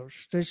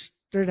Fraggles.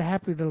 They're the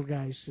happy little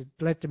guys that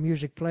let the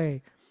music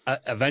play.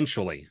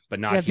 Eventually, but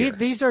not here.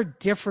 These are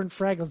different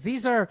Fraggles.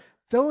 These are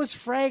those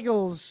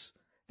Fraggles.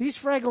 These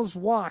Fraggles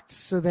walked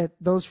so that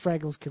those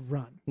Fraggles could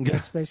run.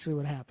 That's basically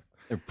what happened.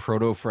 They're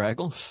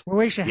proto-Fraggles? Well,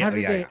 wait a second.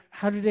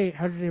 How did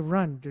they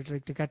run?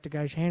 They got the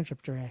guy's hands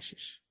up their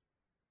asses.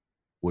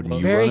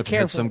 Wouldn't you run if you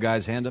had some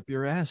guy's hand up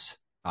your ass?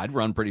 I'd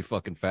run pretty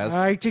fucking fast.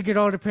 I think it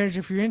all depends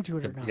if you're into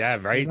it or not. Yeah,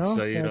 right.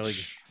 So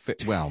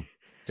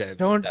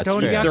don't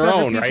yuck other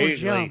own,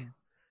 people's right? yum.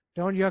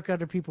 Don't yuck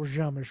other people's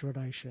yum is what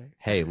I say.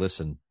 Hey,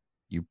 listen,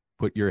 you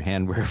put your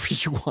hand wherever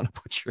you want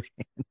to put your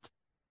hand.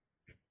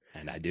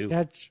 And I do.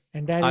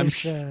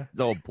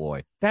 Oh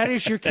boy, that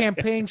is your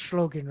campaign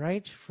slogan,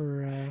 right?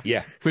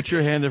 Put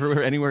your hand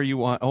everywhere, anywhere you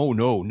want. Oh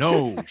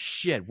no,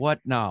 shit!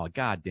 What? No,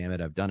 god damn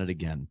it! I've done it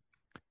again.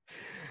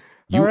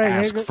 You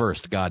ask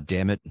first, god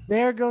damn it.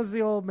 There goes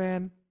the old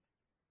man.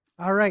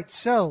 All right,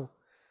 so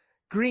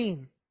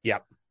Green.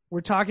 Yep.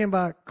 We're talking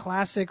about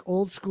classic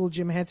old school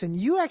Jim Henson.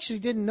 You actually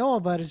didn't know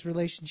about his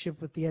relationship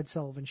with the Ed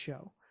Sullivan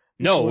Show.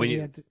 No,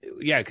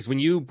 because when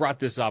you brought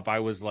this up, I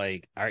was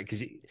like, all right,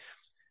 because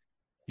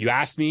you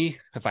asked me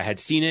if I had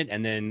seen it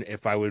and then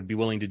if I would be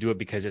willing to do it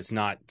because it's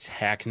not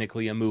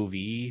technically a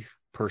movie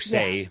per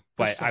se,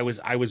 but I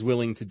was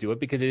willing to do it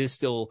because it is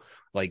still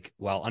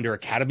under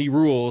Academy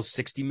rules,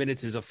 60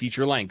 minutes is a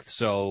feature length,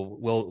 so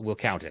we'll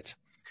count it.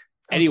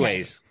 Okay.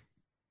 Anyways,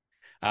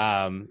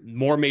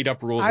 more made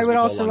up rules. I would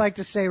also like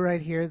to say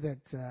right here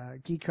that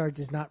Geekart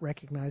does not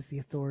recognize the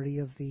authority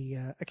of the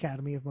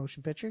Academy of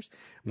Motion Pictures,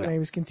 but I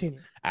was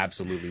continuing.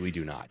 Absolutely, we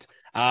do not.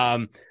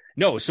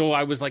 No, so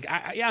I was like,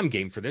 I'm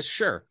game for this,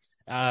 sure.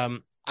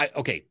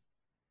 Okay.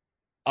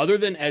 Other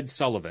than Ed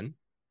Sullivan,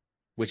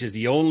 which is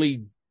the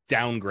only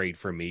downgrade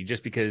for me,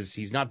 just because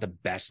he's not the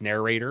best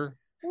narrator.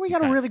 We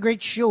got a really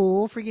great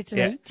show for you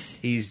tonight.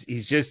 Yeah,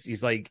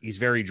 he's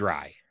very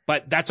dry,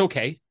 but that's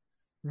okay.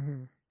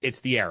 Mm-hmm. It's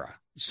the era.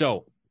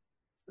 So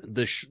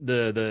the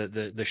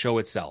show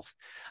itself,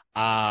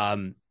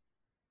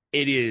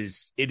 it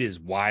is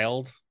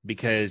wild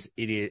because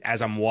it is,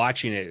 as I'm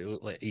watching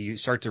it, you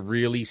start to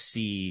really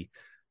see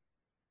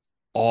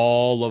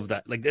all of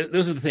that. Like,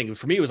 those are the things.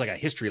 For me, it was like a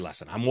history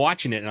lesson. I'm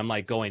watching it and I'm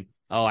like going,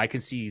 oh, I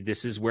can see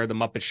this is where the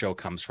Muppet Show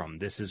comes from.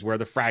 This is where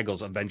the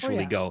Fraggles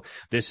eventually go.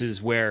 This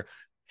is where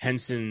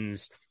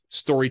Henson's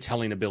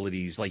storytelling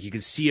abilities, like you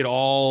can see it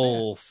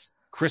all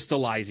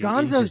crystallizing.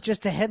 Gonzo's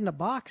just a head in a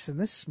box in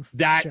this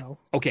show.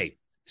 Okay.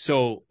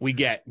 So we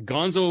get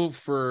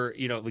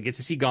Gonzo we get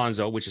to see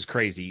Gonzo, which is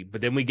crazy.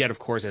 But then we get, of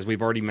course, as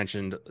we've already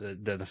mentioned,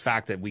 the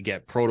fact that we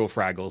get proto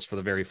Fraggles for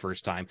the very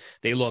first time.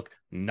 They look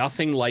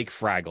nothing like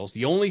Fraggles.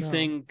 The only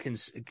thing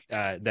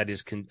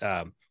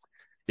that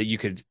you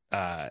could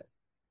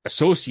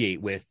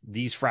associate with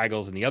these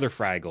Fraggles and the other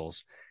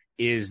Fraggles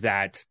is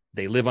that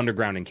they live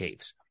underground in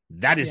caves.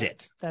 That is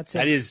it. That's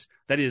it.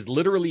 That is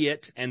literally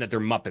it. And that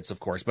they're Muppets, of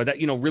course. But that,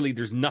 really,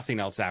 there's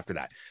nothing else after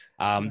that.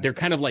 They're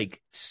kind of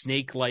like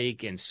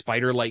snake-like and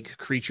spider-like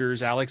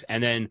creatures, Alex.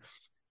 And then,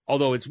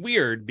 although it's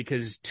weird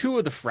because two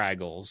of the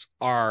Fraggles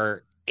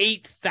are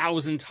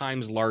 8,000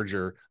 times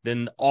larger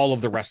than all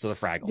of the rest of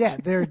the Fraggles. Yeah,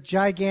 they're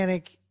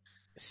gigantic,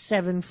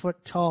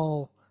 7-foot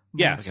tall.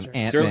 Yeah, monsters. Like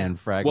an Ant-Man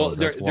Fraggles. Well,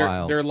 That's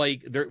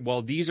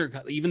wild. these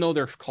are, even though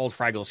they're called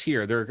Fraggles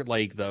here, they're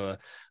like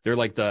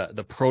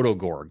the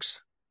proto-Gorgs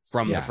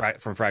from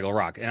from Fraggle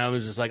Rock. And I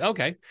was just like,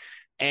 okay.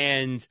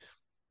 And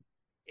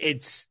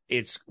it's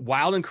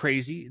wild and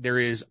crazy.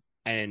 There's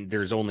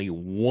only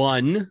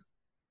one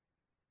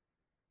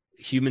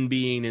human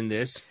being in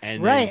this.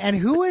 And and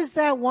who is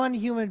that one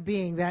human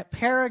being, that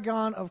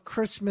paragon of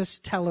Christmas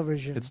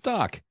television? It's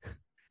Doc.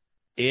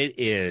 It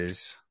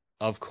is,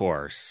 of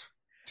course,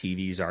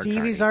 TV's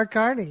Art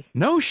Carney.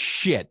 No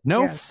shit.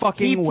 No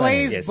fucking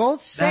way. He plays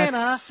both Santa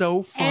That's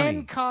so funny.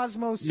 and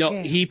Cosmo Scam.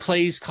 No, he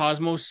plays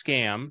Cosmo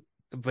Scam,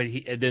 but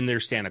then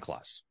there's Santa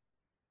Claus.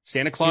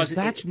 Santa Claus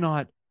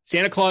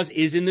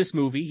is in this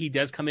movie. He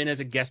does come in as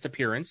a guest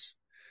appearance.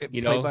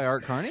 Played by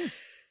Art Carney?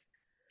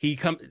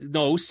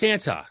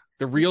 Santa.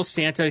 The real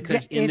Santa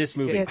in this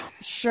movie.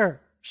 Sure.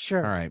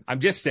 All right. I'm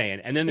just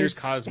saying. And then there's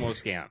Cosmo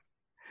Scam.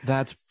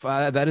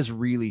 That is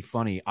really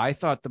funny. I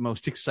thought the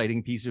most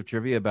exciting piece of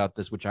trivia about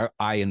this, which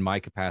I in my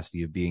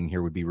capacity of being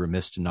here would be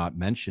remiss to not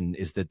mention,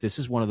 is that this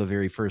is one of the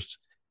very first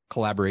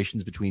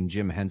collaborations between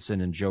Jim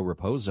Henson and Joe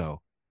Raposo,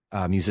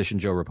 musician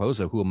Joe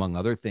Raposo, who, among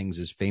other things,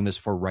 is famous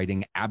for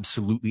writing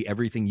absolutely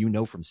everything you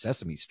know from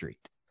Sesame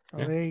Street. Oh,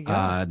 there you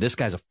go. This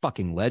guy's a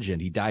fucking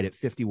legend. He died at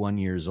 51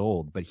 years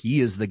old, but he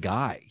is the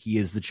guy. He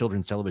is the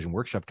Children's Television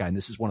Workshop guy. And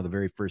this is one of the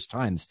very first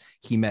times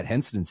he met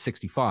Henson in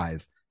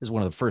 1965. This is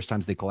one of the first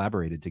times they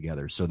collaborated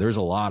together. So there's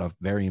a lot of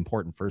very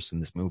important firsts in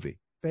this movie.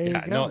 There you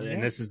go.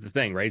 And this is the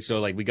thing, right? So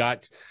like we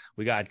got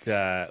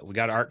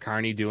Art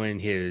Carney doing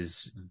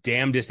his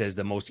damnedest as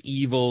the most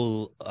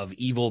evil of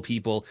evil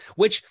people,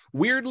 which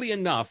weirdly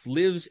enough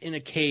lives in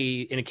a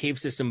cave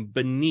system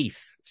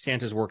beneath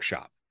Santa's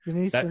workshop.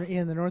 Beneath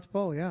in the North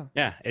Pole, yeah.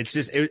 Yeah, it's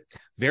just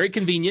very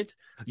convenient.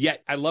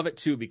 Yet I love it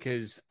too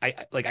because I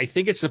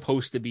think it's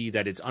supposed to be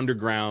that it's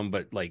underground,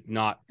 but like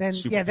not. Then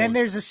super then close.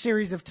 there's a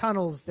series of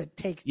tunnels that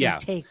they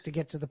take to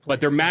get to the place.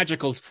 But they're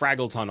magical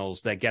Fraggle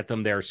tunnels that get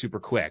them there super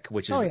quick,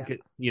 which is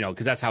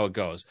because that's how it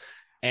goes.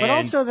 And, but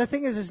also the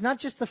thing is, it's not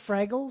just the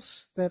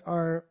Fraggles that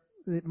are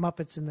the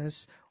Muppets in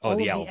this. All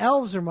the of elves. the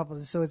elves are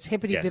Muppets. So it's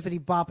Hippity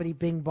Bippity Boppity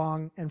Bing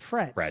Bong and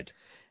Fred.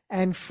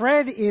 And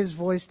Fred is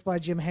voiced by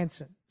Jim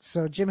Henson.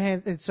 So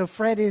so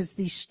Fred is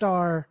the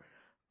star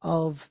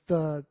of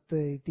the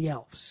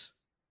elves.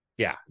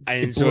 Yeah.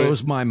 And it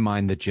blows my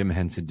mind that Jim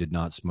Henson did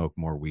not smoke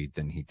more weed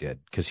than he did,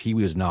 because he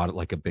was not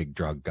like a big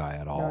drug guy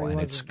at all. And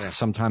it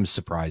sometimes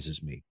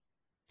surprises me.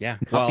 Yeah.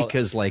 Not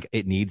because like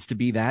it needs to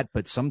be that,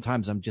 but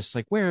sometimes I'm just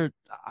like, where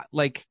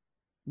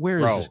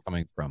is this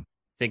coming from?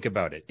 Think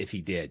about it. If he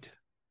did,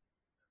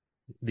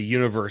 the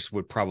universe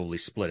would probably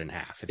split in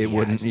half. It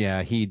wouldn't.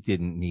 Yeah, he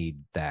didn't need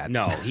that.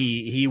 No,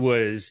 he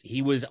was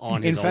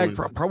on his own. In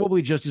fact,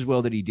 probably just as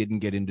well that he didn't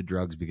get into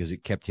drugs, because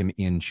it kept him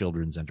in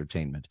children's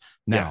entertainment.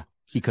 Now,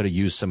 he could have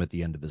used some at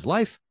the end of his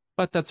life,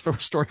 but that's for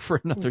a story for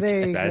another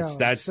day.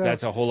 That's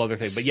a whole other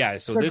thing. But yeah,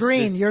 so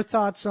your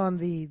thoughts on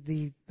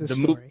the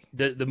story?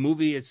 The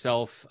movie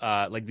itself,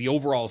 like the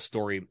overall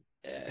story.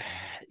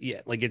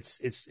 Like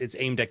it's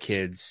aimed at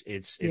kids.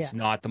 It's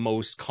not the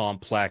most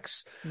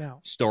complex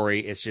story.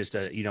 It's just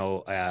a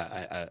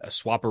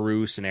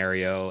swapperoo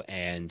scenario,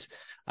 and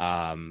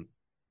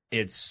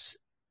it's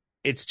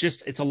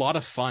a lot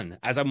of fun.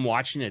 As I'm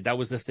watching it, that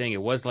was the thing.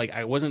 It was like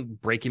I wasn't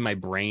breaking my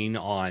brain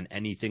on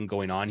anything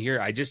going on here.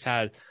 I just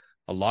had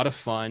a lot of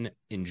fun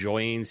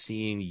enjoying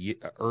seeing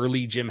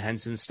early Jim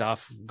Henson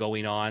stuff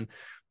going on.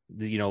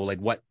 Like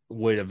what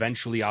would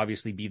eventually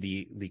obviously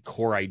be the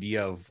core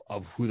idea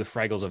of who the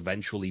Fraggles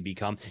eventually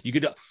become. You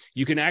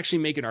can actually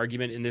make an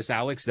argument in this,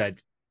 Alex,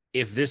 that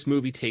if this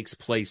movie takes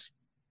place,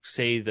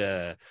 say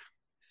the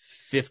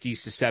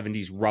 50s to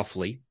 70s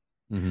roughly,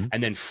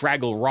 and then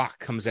Fraggle Rock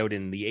comes out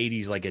in the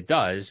 80s like it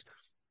does,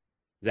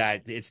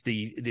 that they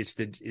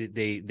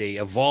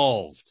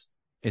evolved.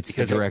 It's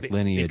the direct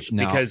lineage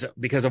now.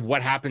 Because of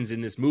what happens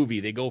in this movie.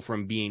 They go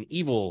from being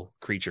evil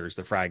creatures,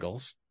 the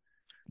Fraggles,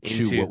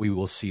 to what we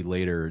will see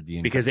later.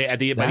 Because by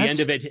the end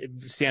of it,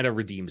 Santa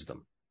redeems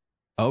them.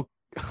 Oh,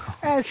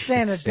 As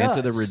Santa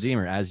Santa does. the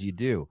Redeemer, as you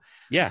do.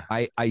 Yeah.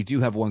 I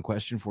do have one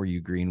question for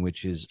you, Green,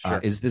 which is,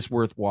 is this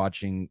worth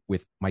watching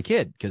with my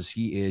kid? Because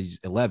he is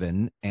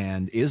 11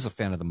 and is a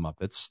fan of the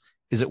Muppets.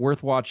 Is it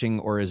worth watching,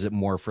 or is it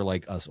more for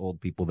like us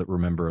old people that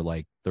remember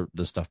like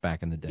the stuff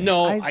back in the day?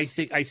 No, I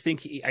think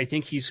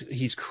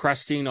he's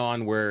cresting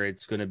on where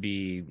it's going to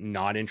be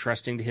not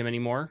interesting to him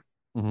anymore.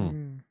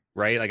 Mm-hmm.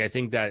 Right? Like, I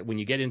think that when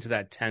you get into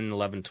that 10,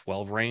 11,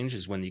 12 range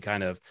is when you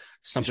kind of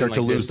start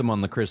to lose them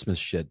on the Christmas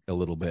shit a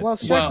little bit. Well,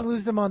 start to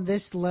lose them on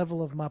this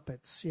level of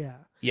Muppets. Yeah.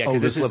 Yeah. Oh,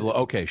 this level.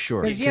 Okay,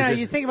 sure. Because,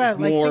 you think about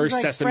it, like more things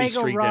like Sesame Fraggle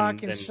Street Rock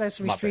than and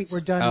Sesame Muppets. Street were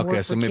done more Okay,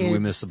 for so maybe kids. we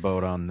missed the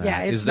boat on that.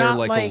 Yeah, it's is there not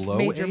like a low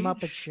Major age?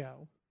 Muppet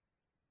Show.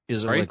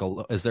 Is there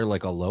is there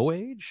like a low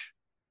age?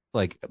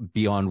 Like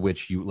beyond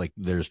which you like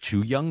there's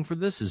too young for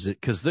this? Is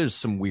it because there's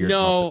some weird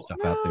Muppet stuff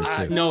out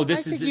there too? No, I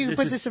think you could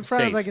put this in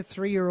front of like a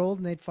 3-year-old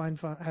and they'd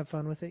have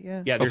fun with it.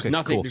 Yeah. Yeah. There's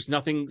nothing. Cool. There's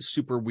nothing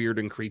super weird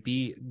and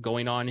creepy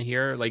going on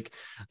here. Like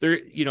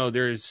there's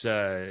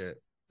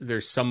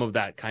some of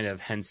that kind of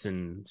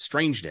Henson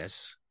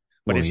strangeness,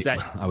 but it's that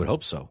I would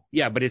hope so.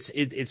 Yeah, but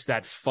it's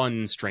that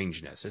fun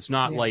strangeness. It's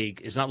not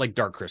like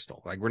Dark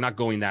Crystal. Like, we're not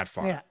going that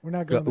far. Yeah, we're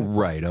not going that far.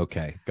 Right.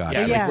 Okay. Got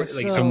it. Yeah,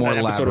 so more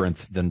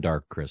Labyrinth than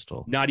Dark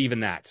Crystal. Not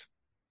even that.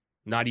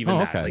 Not even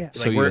that. Okay. Like,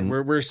 so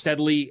we're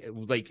steadily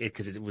like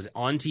because it was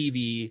on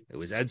TV. It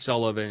was Ed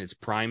Sullivan. It's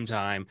prime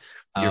time.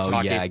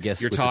 I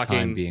guess you're with talking the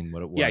time being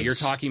what it was. Yeah, you're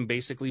talking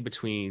basically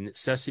between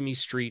Sesame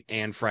Street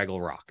and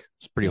Fraggle Rock.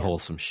 It's pretty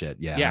wholesome shit.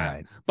 Yeah. Yeah,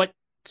 right. but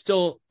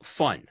still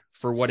fun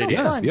for what it is.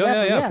 Fun,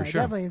 yeah, for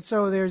sure. Definitely. And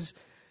so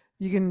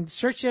you can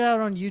search it out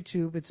on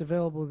YouTube. It's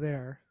available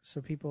there,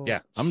 so people. Yeah,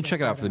 I'm gonna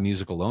check it out for the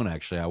music alone.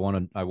 Actually, I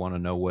want to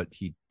know what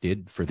he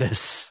did for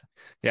this.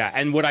 Yeah,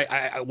 and what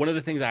I one of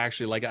the things I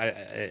actually like,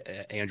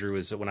 Andrew,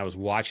 is when I was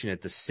watching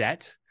it, the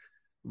set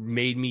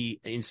made me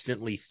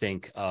instantly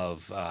think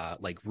of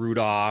like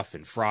Rudolph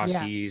and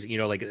Frosty's,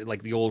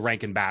 like the old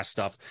Rankin Bass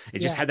stuff. It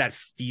just had that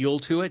feel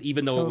to it,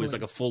 even though it was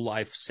like a full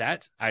life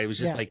set. I was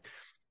just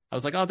I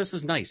was like, oh, this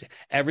is nice.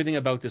 Everything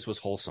about this was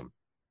wholesome.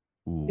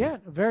 Ooh. Yeah,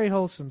 very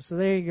wholesome. So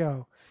there you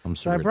go.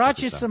 So I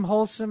brought you some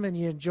wholesome, and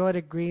you enjoyed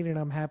it, Green, and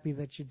I'm happy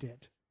that you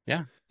did.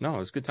 Yeah, no, it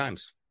was good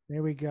times.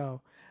 There we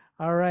go.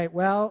 All right.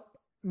 Well,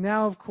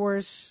 now, of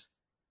course,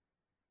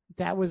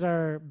 that was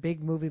our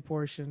big movie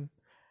portion.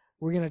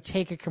 We're going to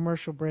take a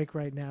commercial break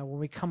right now. When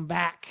we come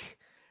back,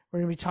 we're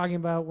going to be talking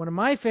about one of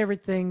my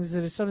favorite things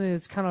that is something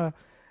that's kind of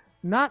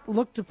not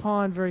looked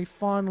upon very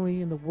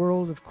fondly in the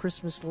world of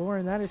Christmas lore,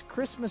 and that is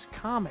Christmas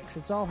comics.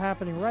 It's all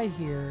happening right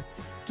here.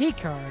 Geek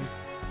Card,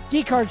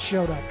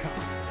 geekcardshow.com.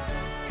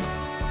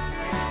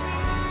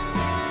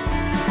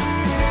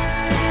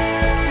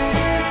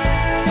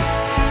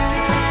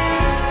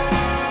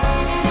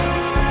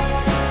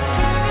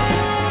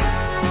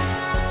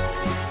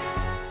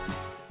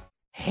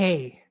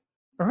 Hey,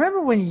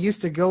 remember when you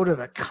used to go to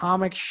the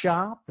comic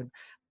shop and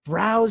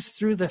browse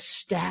through the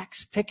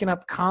stacks, picking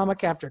up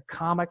comic after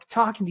comic,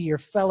 talking to your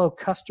fellow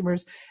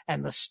customers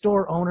and the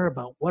store owner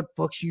about what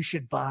books you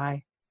should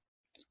buy?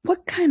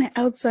 What kind of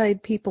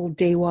outside people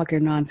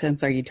daywalker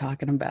nonsense are you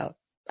talking about?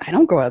 I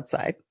don't go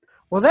outside.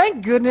 Well,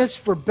 thank goodness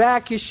for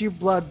Back Issue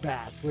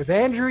Bloodbath with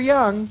Andrew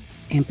Young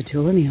and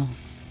Petula Neal,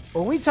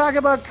 where we talk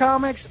about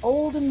comics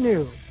old and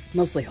new.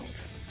 Mostly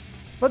old.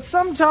 But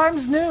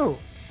sometimes new.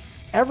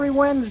 Every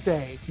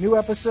Wednesday, new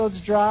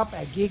episodes drop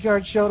at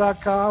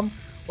geekcardshow.com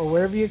or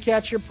wherever you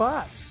catch your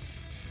pods.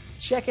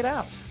 Check it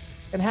out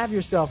and have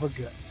yourself a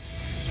good.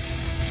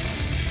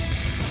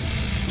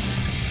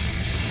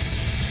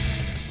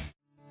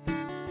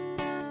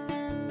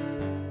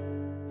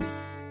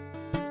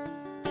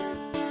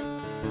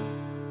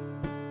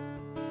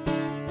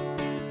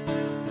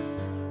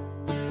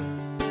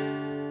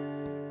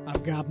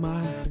 I've got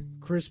my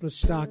Christmas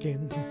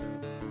stocking.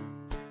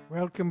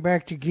 Welcome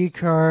back to Geek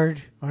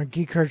Card on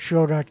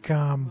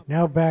geekcardshow.com.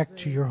 Now back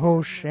to your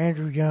hosts,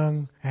 Andrew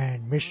Young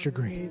and Mr.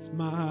 Green. It's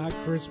my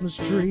Christmas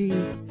tree.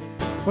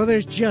 Well,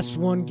 there's just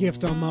one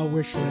gift on my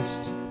wish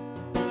list.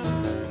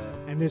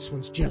 And this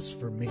one's just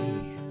for me.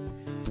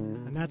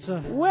 And that's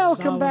a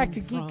welcome back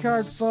to Geek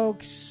Card,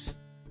 folks.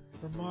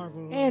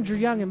 Andrew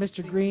Young and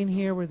Mr. Green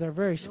here with our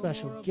very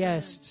special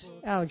guest,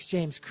 Alex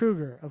James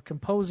Kruger of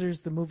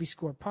Composers, the Movie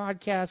Score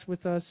podcast,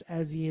 with us,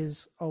 as he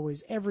is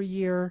always every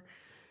year.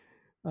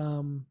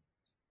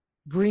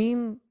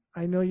 Green,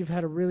 I know you've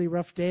had a really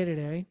rough day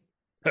today,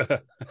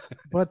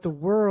 but the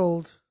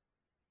world,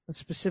 and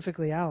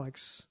specifically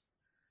Alex,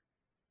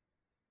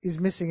 is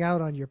missing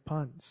out on your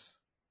puns.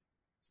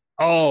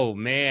 Oh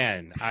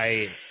man,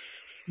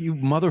 you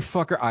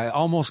motherfucker, I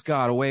almost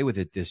got away with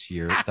it this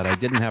year that I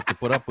didn't have to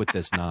put up with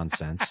this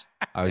nonsense.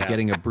 I was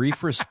getting a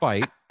brief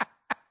respite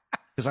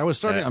because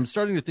I'm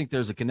starting to think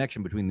there's a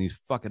connection between these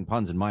fucking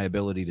puns and my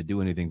ability to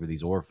do anything for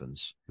these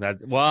orphans.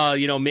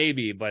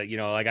 Maybe, but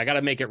like I got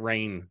to make it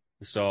rain,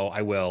 so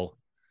I will.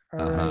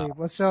 All right.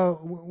 Well, so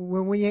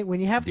when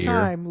you have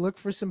time, look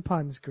for some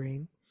puns,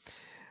 Green.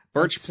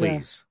 Birch,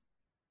 please.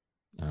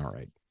 All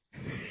right.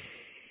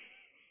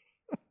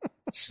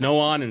 Snow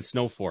on and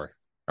snow forth.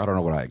 I don't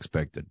know what I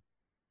expected.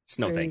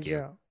 Snow, There thank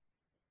you.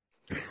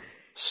 go.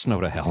 Snow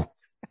to hell.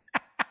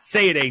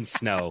 Say it ain't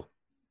snow.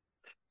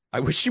 I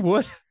wish you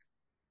would.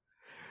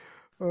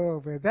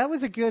 Oh man, that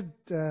was a good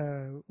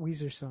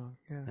Weezer song.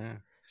 Yeah.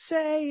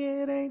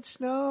 Say it ain't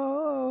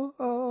snow.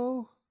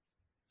 Oh,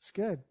 it's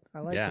good. I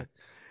like it.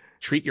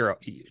 Treat your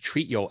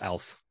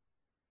elf.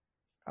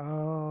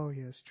 Oh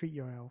yes, treat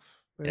your elf.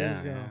 There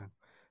you go. Yeah.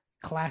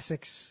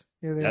 Classics.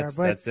 Here they That's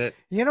are. But that's it.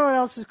 you know what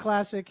else is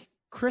classic?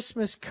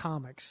 Christmas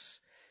comics.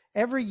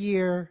 Every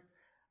year,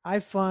 I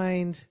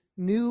find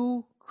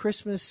new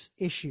Christmas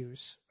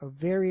issues of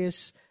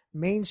various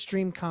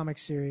mainstream comic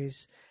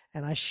series,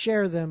 and I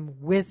share them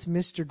with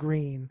Mr.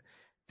 Green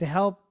to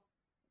help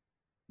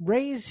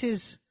raise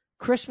his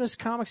Christmas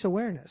comics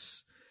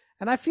awareness.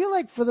 And I feel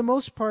like for the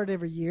most part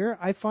every year,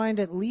 I find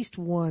at least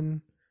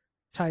one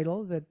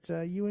title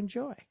that you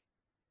enjoy.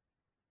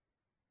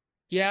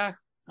 Yeah.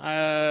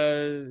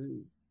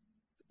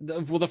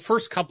 The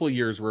first couple of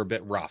years were a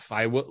bit rough.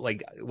 I would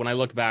like when I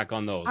look back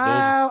on those.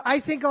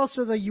 I think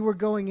also that you were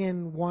going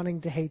in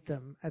wanting to hate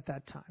them at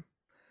that time.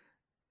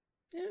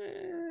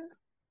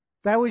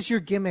 That was your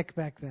gimmick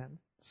back then.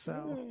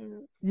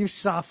 So you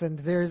softened.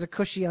 There is a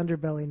cushy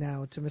underbelly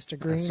now to Mr.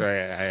 Green. That's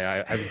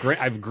right.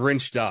 I've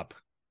grinched up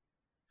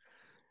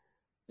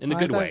in the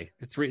good way.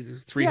 Three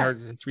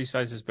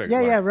sizes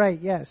bigger. Yeah, right.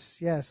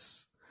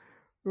 Yes.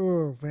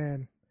 Oh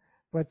man.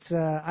 But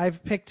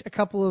I've picked a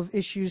couple of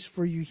issues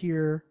for you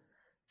here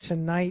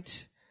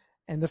tonight.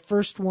 And the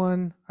first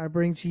one I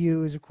bring to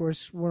you is, of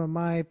course, one of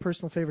my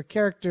personal favorite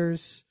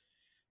characters,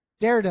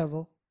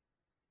 Daredevil.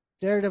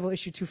 Daredevil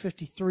issue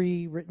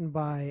 253, written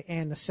by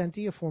Ann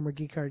Nocenti, a former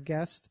Geek Card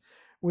guest,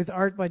 with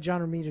art by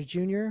John Romita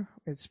Jr.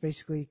 It's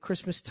basically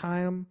Christmas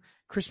time,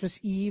 Christmas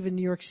Eve in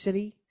New York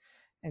City.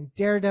 And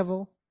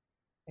Daredevil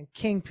and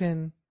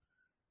Kingpin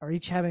are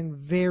each having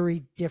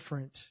very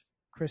different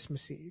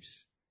Christmas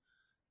Eves.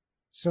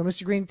 So,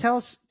 Mr. Green, tell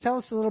us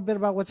a little bit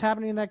about what's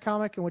happening in that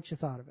comic and what you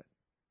thought of it.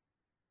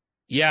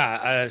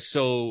 Yeah.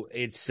 So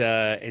it's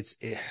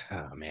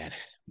oh man.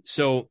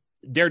 So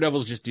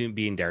Daredevil's just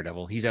being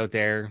Daredevil. He's out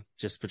there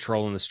just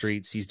patrolling the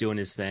streets. He's doing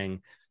his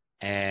thing.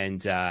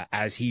 And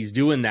as he's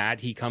doing that,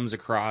 he comes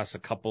across a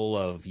couple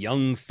of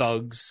young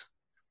thugs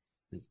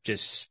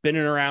just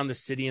spinning around the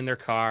city in their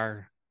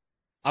car,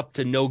 up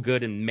to no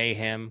good and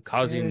mayhem,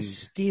 causing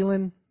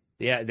stealing.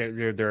 Yeah,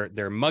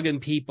 they're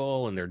mugging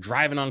people and they're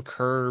driving on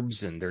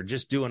curbs and they're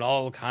just doing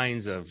all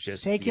kinds of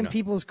just taking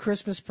people's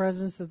Christmas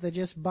presents that they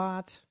just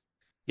bought.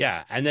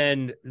 Yeah, and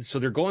then so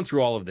they're going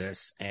through all of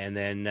this, and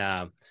then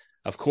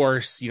of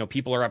course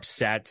people are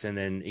upset, and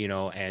then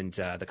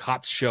the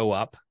cops show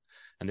up,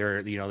 and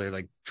they're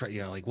like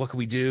like what can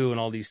we do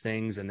and all these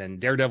things, and then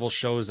Daredevil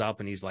shows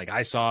up and he's like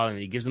I saw them,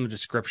 and he gives them a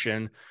description,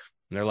 and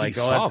they're like he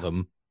saw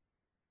them.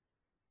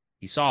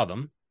 He saw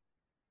them.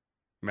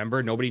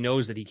 Remember, nobody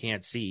knows that he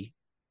can't see.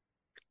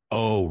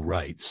 Oh,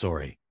 right.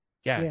 Sorry.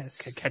 Yeah.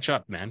 Yes. Catch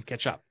up, man.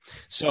 Catch up.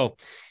 So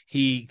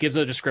he gives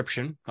a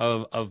description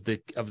of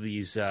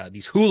these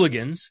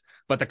hooligans,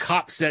 but the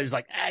cop says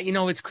like,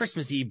 it's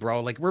Christmas Eve,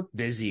 bro. Like we're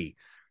busy.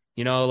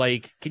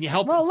 Like, can you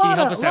help? Well, a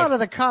lot of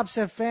the cops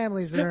have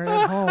families that are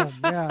at home.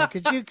 Yeah.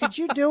 Could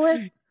you do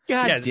it?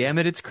 God damn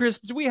it. It's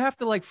Christmas. Do we have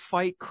to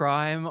fight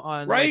crime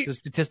on the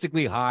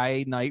statistically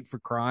high night for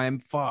crime?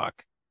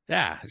 Fuck.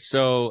 Yeah,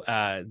 so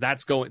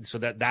that's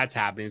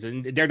happening.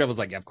 So Daredevil's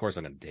like, yeah, of course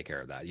I'm going to take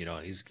care of that.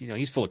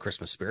 He's full of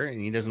Christmas spirit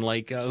and he doesn't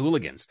like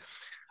hooligans.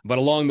 But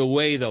along the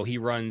way, though, he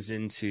runs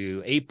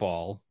into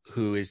 8-Ball,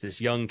 who is this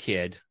young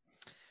kid.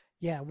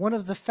 Yeah, one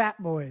of the Fat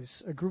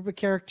Boys, a group of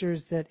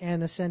characters that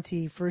Ann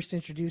Nocenti first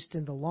introduced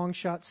in the Long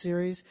Shot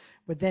series,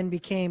 but then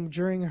became,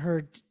 during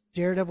her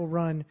Daredevil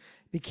run,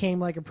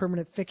 became like a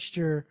permanent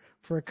fixture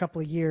for a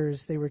couple of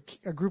years. They were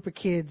a group of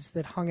kids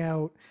that hung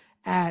out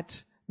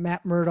at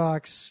Matt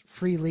Murdock's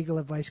free legal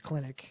advice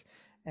clinic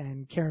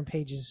and Karen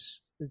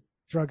Page's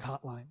drug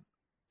hotline.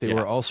 They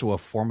were also a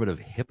formative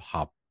hip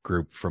hop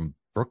group from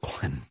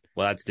Brooklyn.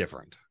 Well, that's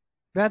different.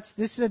 This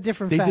is a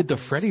different. They Fat did the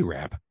Boys. Freddie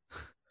rap.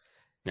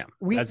 Yeah,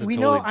 we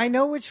know. I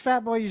know which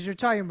Fat Boys you're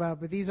talking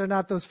about, but these are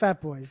not those Fat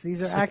Boys.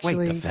 These are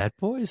actually the Fat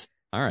Boys.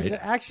 All right, these are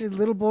actually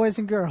little boys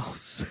and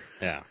girls.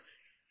 Yeah.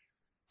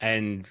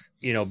 And,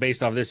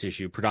 based off this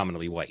issue,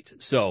 predominantly white.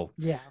 So,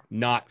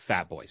 not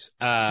Fat Boys.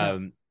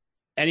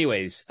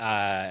 Anyways,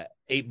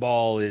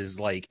 8-Ball is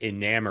like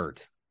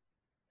enamored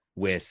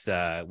with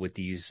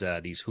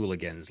these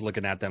hooligans,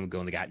 looking at them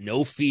going, they got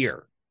no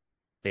fear.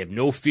 They have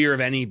no fear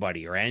of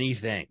anybody or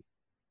anything,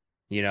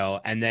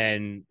 and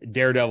then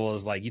Daredevil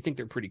is like, you think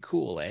they're pretty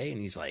cool, eh? And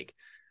he's like,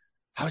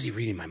 how is he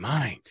reading my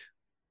mind?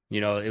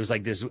 It was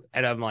like this.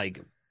 And I'm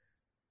like,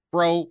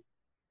 bro,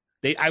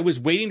 I was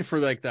waiting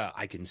for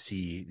I can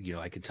see,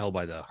 I can tell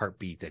by the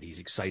heartbeat that he's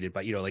excited,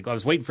 but I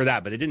was waiting for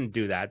that, but they didn't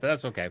do that, but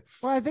that's okay.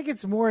 Well, I think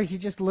it's more, he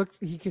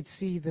could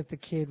see that the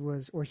kid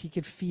was, or he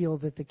could feel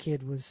that the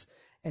kid was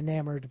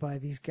enamored by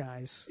these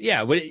guys.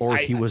 Yeah,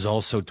 but he was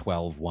also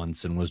 12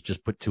 once and was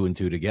just put 2 and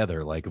 2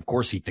 together. Like, of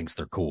course he thinks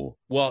they're cool.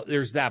 Well,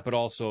 there's that, but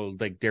also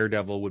like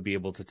Daredevil would be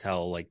able to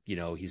tell, like, you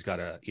know, he's got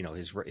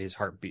his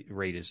heartbeat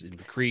rate is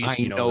increased.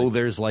 I know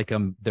there's like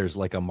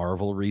a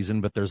Marvel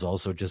reason, but there's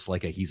also just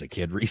like he's a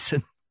kid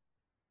reason.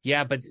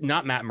 Yeah, but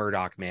not Matt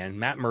Murdock, man.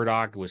 Matt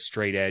Murdock was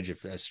straight edge,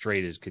 if as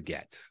straight as could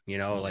get. You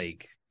know,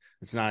 like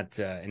it's not,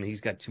 and he's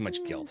got too much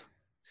guilt.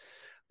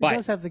 He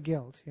does have the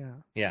guilt, yeah.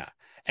 Yeah.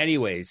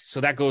 Anyways,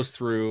 so that goes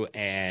through,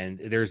 and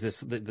there's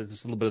this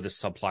little bit of this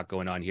subplot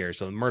going on here.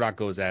 So Murdoch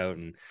goes out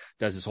and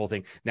does this whole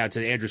thing. Now,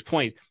 to Andrew's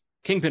point,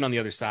 Kingpin on the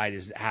other side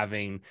is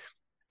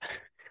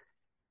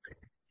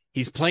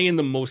he's playing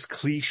the most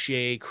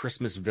cliche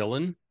Christmas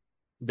villain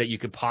that you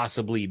could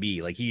possibly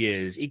be. Like, he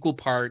is equal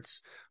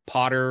parts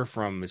Potter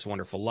from It's a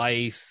Wonderful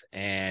Life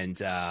and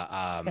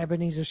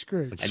Ebenezer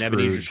Scrooge. And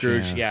Ebenezer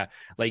Scrooge, yeah.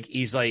 Like,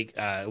 he's like,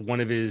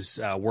 one of his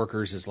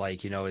workers is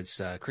like, you know,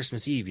 it's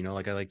Christmas Eve, you know,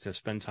 like, I like to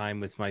spend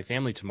time with my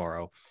family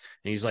tomorrow.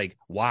 And he's like,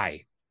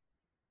 why?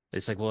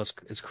 It's like, well,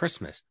 it's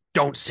Christmas.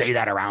 Don't say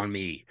that around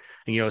me.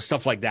 And, you know,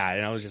 stuff like that.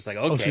 And I was just like,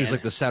 okay. Oh, so he's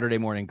like the Saturday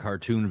morning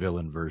cartoon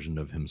villain version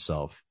of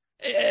himself.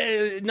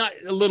 Not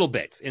a little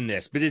bit in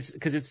this, but it's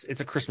because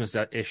it's a Christmas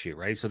issue,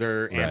 right? So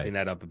they're amping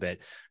that up a bit.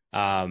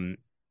 And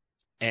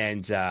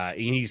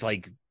he's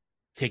like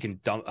taking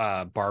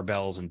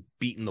barbells and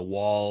beating the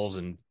walls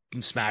and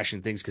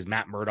smashing things because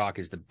Matt Murdock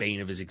is the bane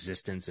of his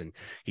existence, and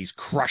he's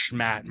crushed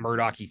Matt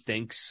Murdock, he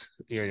thinks,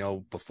 you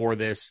know, before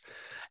this,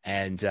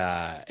 and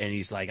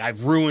he's like,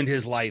 I've ruined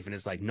his life, and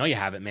it's like, no, you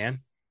haven't,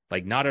 man.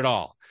 Like, not at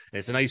all. And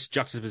it's a nice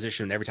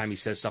juxtaposition every time he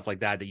says stuff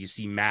like that you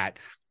see Matt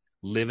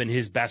living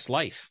his best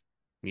life.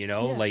 You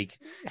know, like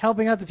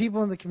helping out the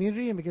people in the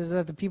community, and because of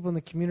that, the people in the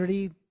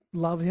community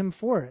love him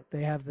for it.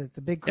 They have the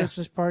big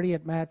Christmas party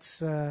at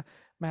Matt's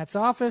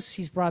office.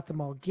 He's brought them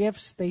all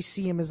gifts. They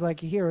see him as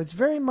like a hero. It's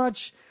very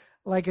much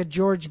like a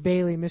George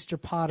Bailey, Mr.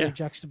 Potter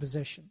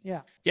juxtaposition.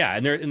 Yeah. Yeah.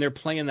 And they're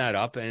playing that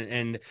up,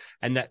 and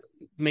that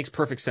makes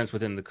perfect sense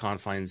within the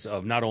confines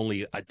of not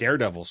only a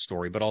Daredevil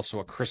story, but also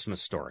a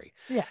Christmas story.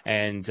 Yeah.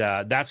 And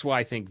that's why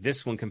I think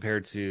this one,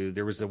 compared to,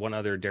 there was the one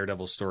other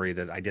Daredevil story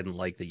that I didn't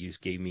like that you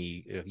gave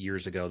me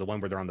years ago, the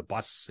one where they're on the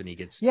bus and he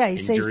gets he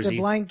saves Jersey. The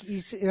blind,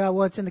 it's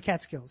in the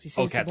Catskills. He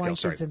saves the blind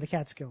kids in the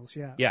Catskills.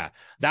 Yeah. Yeah.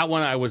 That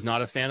one I was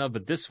not a fan of,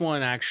 but this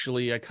one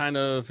actually I kind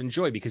of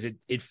enjoy because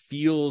it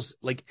feels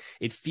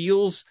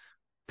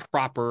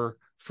proper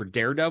for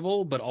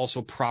Daredevil, but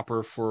also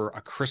proper for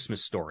a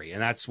Christmas story.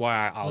 And that's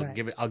why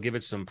I'll give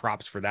it some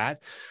props for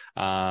that.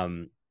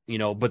 You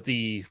know, but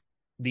the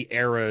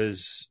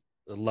era's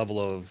level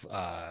of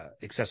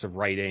excessive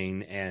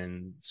writing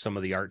and some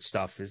of the art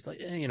stuff is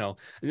like, you know,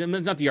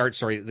 not the art,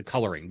 sorry, the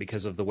coloring,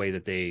 because of the way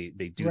that they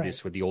do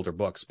this with the older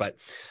books. But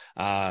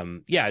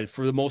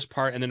for the most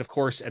part. And then of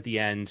course at the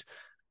end,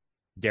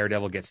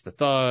 Daredevil gets the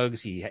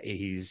thugs.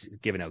 He's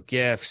giving out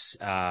gifts.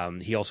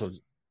 He also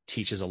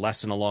teaches a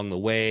lesson along the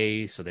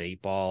way, so that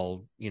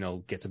 8-Ball, you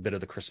know, gets a bit of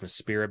the Christmas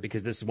spirit,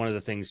 because this is one of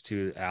the things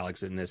too,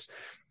 Alex, in this,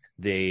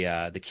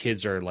 the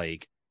kids are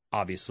like,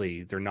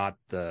 obviously they're not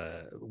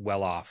the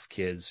well-off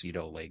kids, you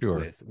know, like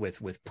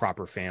with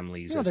proper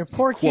families. They're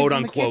poor kids, quote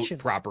unquote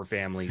proper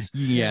families.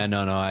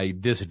 I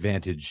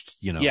disadvantaged,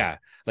 you know. Yeah,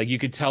 like you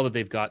could tell that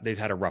they've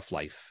had a rough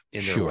life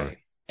in their way,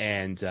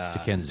 and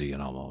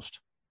Dickensian almost.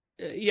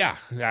 Yeah,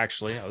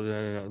 actually,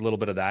 a little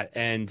bit of that,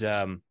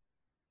 and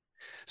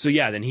so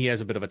then he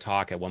has a bit of a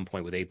talk at one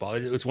point with 8-Ball.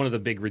 It was one of the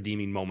big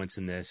redeeming moments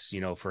in this, you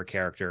know, for a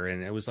character,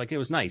 and it was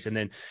nice.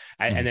 And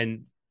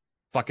then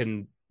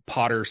fucking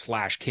Potter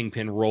 /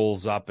 Kingpin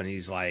rolls up, and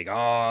he's like,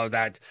 oh,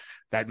 that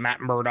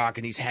Matt Murdock,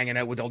 and he's hanging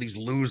out with all these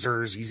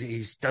losers.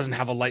 He's doesn't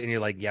have a light, and you're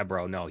like, yeah,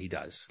 bro, no, he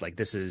does. Like,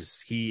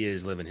 he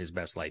is living his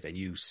best life, and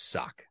you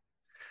suck.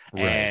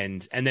 Right.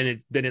 And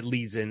then it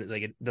leads in,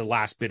 like, the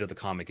last bit of the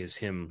comic is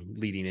him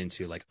leading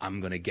into, like,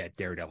 I'm going to get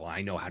Daredevil.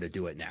 I know how to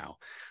do it now,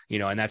 you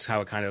know, and that's how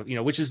it kind of, you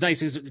know, which is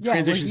nice, is it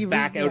transitions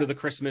back out of the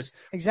Christmas.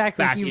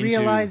 Exactly. He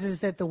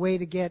realizes that the way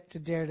to get to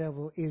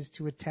Daredevil is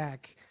to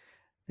attack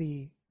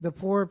the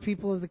poor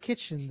people of the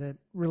kitchen that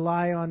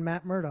rely on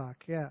Matt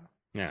Murdock. Yeah.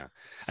 Yeah.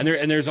 And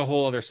there's a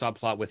whole other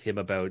subplot with him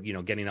about, you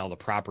know, getting all the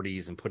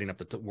properties and putting up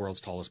the world's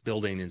tallest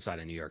building inside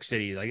of New York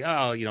City. Like,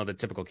 oh, you know, the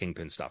typical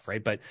Kingpin stuff,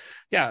 right? But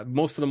yeah,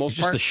 for the most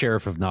part, just the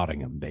sheriff of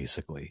Nottingham,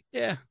 basically.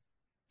 Yeah.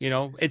 You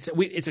know, it's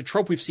a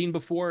trope we've seen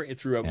before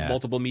through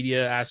multiple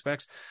media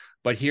aspects.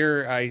 But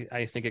here,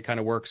 I think it kind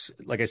of works,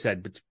 like I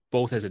said,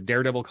 both as a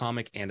Daredevil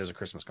comic and as a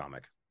Christmas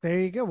comic. There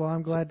you go. Well,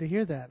 I'm glad to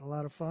hear that. A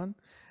lot of fun.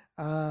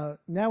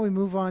 Now we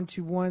move on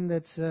to one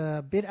that's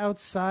a bit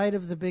outside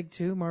of the big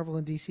two, Marvel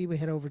and DC. We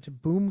head over to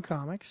Boom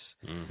Comics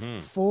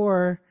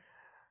for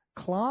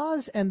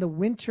Claus and the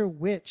Winter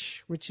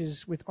Witch, which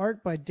is with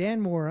art by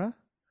Dan Mora,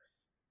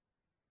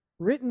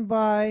 written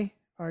by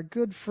our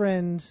good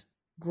friend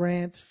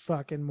Grant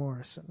fucking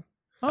Morrison.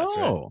 That's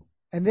right.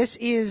 And this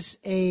is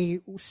a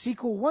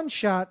sequel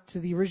one-shot to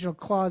the original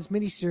Claus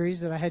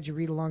miniseries that I had you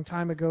read a long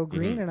time ago,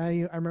 Green, and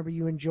I remember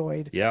you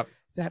enjoyed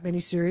that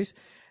miniseries.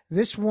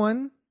 This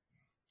one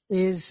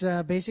is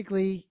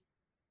basically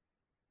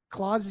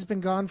Claus has been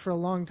gone for a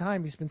long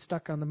time. He's been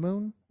stuck on the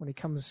moon. When he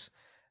comes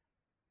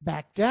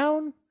back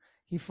down,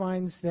 he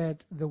finds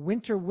that the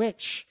Winter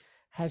Witch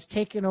has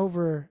taken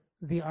over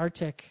the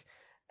Arctic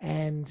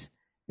and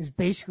is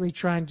basically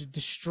trying to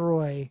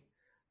destroy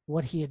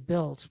what he had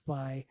built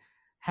by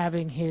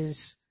having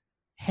his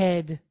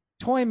head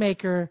toy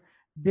maker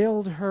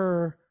build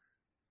her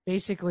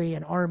basically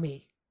an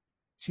army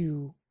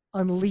to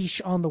unleash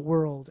on the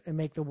world and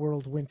make the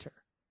world winter.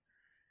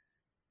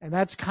 And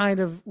that's kind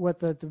of what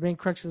the main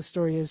crux of the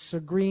story is. So,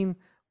 Green,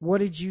 what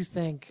did you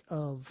think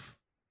of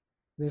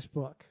this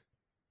book?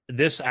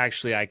 This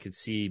actually I could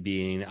see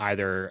being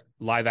either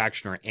live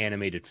action or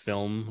animated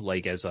film,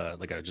 like as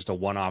just a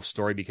one-off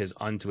story, because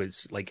unto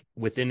its like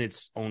within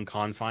its own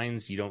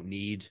confines, you don't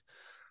need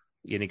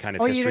any kind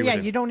of history.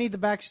 You don't need the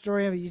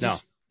backstory of it. You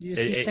just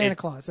see Santa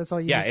Claus. That's all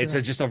you need. Yeah, it's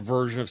just a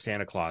version of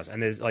Santa Claus.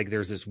 And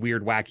there's this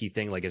weird wacky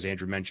thing, like as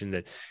Andrew mentioned,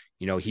 that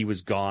he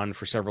was gone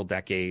for several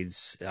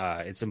decades.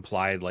 It's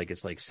implied like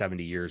it's like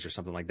 70 years or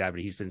something like that,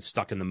 but he's been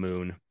stuck in the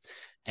moon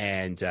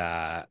and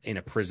in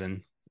a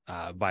prison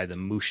by the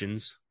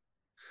Mooshans.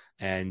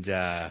 And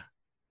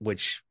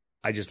which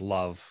I just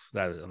love.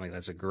 That I'm like,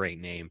 that's a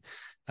great name.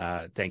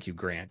 Thank you,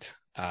 Grant.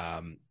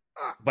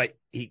 But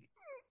he's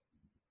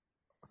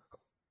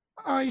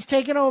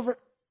taking over.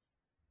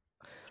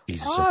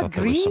 Jesus, I thought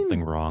there was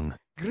something wrong.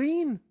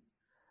 Green,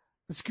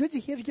 it's good to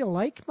hear you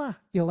like my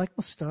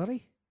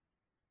story.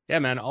 Yeah,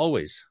 man,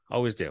 always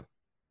do.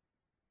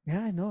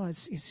 Yeah, I know.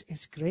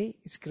 It's great.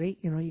 It's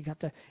great. You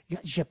got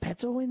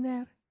Geppetto in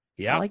there.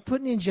 Yeah. I like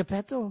putting in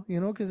Geppetto,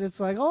 because it's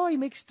like, he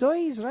makes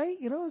toys, right?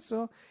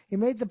 So he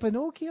made the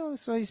Pinocchio,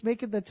 so he's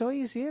making the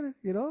toys here,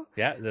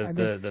 Yeah,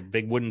 the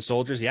big wooden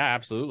soldiers. Yeah,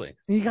 absolutely.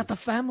 And you got the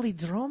family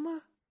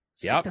drama.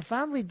 Yep. The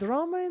family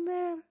drama in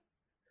there.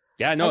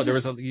 Yeah, no,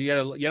 you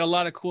had a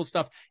lot of cool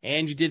stuff,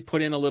 and you did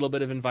put in a little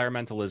bit of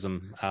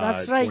environmentalism.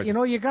 That's right.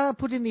 You gotta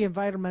put in the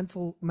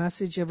environmental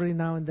message every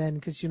now and then,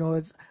 because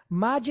it's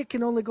magic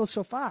can only go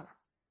so far.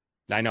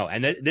 I know,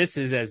 and this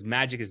is as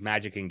magic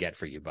can get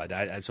for you, bud.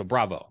 So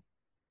bravo.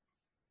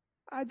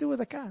 I do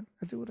what I can.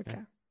 Well,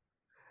 nice.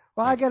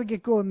 I got to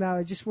get going now.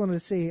 I just wanted to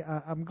say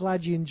I'm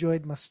glad you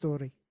enjoyed my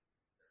story.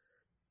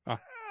 Oh.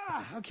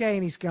 Okay,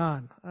 and he's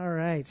gone. All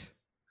right.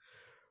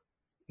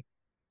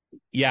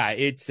 Yeah,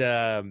 it's...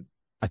 I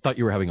thought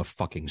you were having a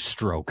fucking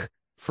stroke.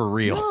 For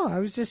real. No, I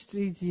was just,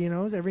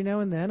 every now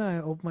and then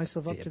I open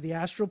myself up to the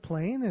astral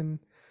plane and,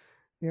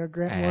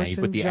 Grant Morrison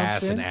you put the jumps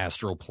ass in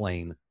astral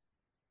plane.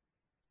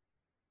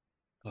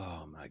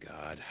 Oh, my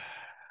God.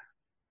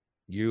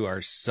 You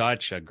are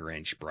such a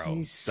Grinch, bro.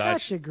 He's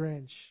such a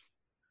Grinch.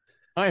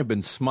 I have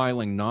been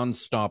smiling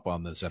nonstop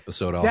on this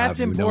episode. That's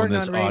have you important known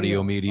this on radio.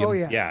 Audio medium. Oh,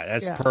 yeah. Yeah,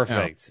 that's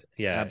perfect.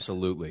 Yeah,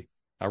 absolutely.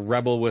 A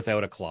rebel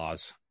without a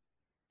clause.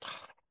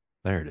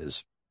 There it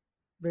is.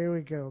 There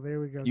we go.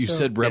 You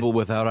said rebel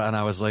without it, and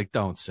I was like,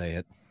 don't say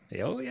it.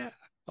 Oh, yeah.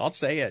 I'll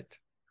say it.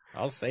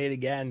 I'll say it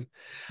again.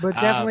 But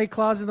definitely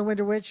Claus and the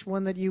Winter Witch,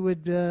 one that you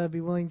would be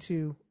willing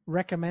to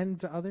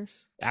recommend to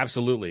others?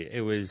 Absolutely.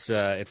 It was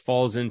it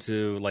falls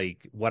into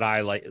like what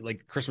I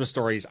like Christmas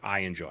stories I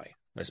enjoy,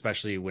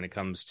 especially when it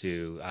comes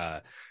to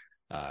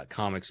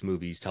comics,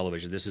 movies,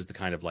 television. This is the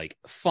kind of like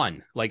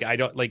fun. Like I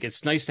don't like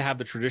it's nice to have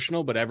the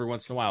traditional, but every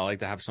once in a while I like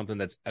to have something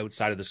that's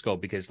outside of the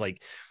scope, because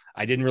like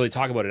I didn't really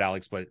talk about it,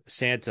 Alex, but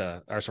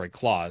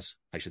Claus,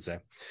 I should say,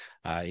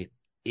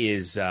 he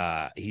is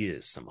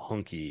some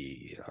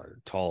hunky or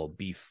tall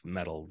beef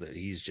metal that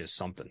he's just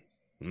something.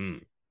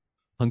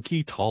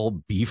 Hunky tall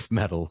beef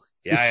metal.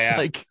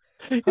 Yeah,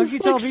 Hunky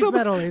tall beef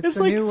metal. It's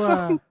a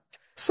new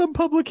some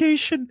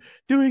publication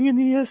doing an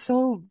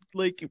ESL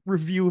like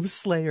review of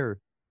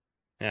Slayer.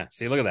 Yeah,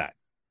 see, look at that.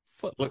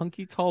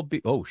 Hunky tall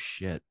beef. Oh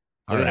shit!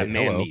 Look at that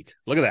man meat.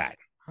 Look at that.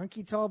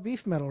 Hunky tall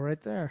beef metal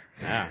right there.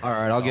 Yeah. All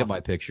right, I'll get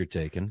my picture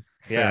taken.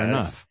 Fair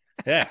enough.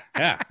 Yeah.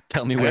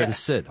 Tell me where to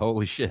sit.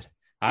 Holy shit!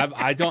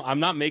 I'm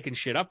not making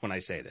shit up when I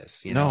say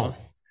this. You know.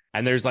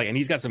 And there's and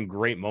he's got some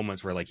great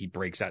moments where he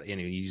breaks out and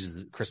he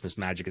uses Christmas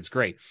magic. It's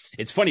great.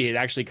 It's funny. It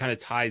actually kind of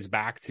ties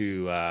back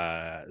to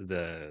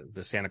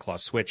the Santa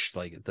Claus switch,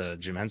 like the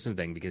Jim Henson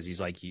thing, because he's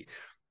like,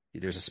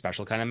 there's a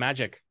special kind of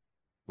magic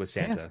with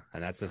Santa,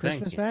 and that's the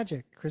Christmas thing.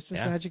 Magic. Christmas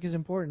magic is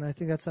important. I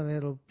think that's something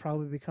that'll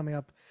probably be coming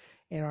up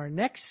in our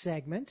next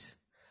segment,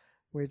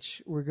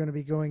 which we're going to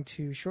be going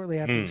to shortly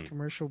after this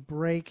commercial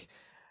break.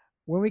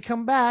 When we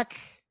come back,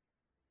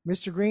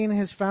 Mr. Green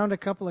has found a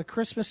couple of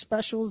Christmas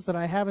specials that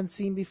I haven't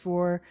seen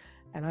before,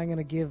 and I'm going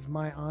to give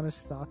my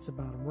honest thoughts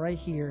about them right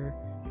here,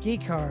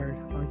 Geek Hard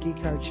on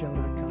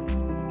geekhardshow.com.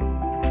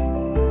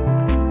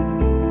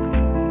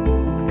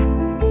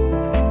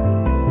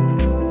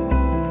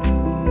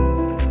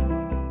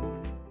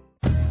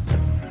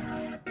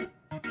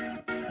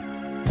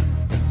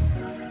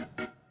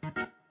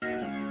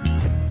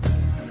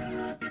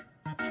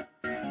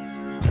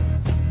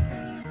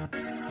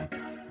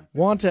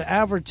 Want to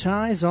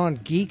advertise on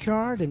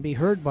Geekard and be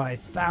heard by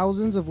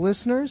thousands of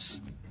listeners?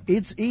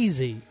 It's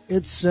easy,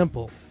 it's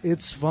simple,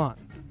 it's fun.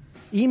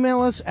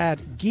 Email us at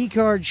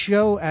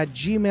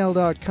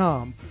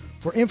geekardshow@gmail.com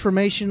for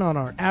information on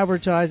our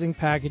advertising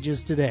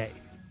packages today.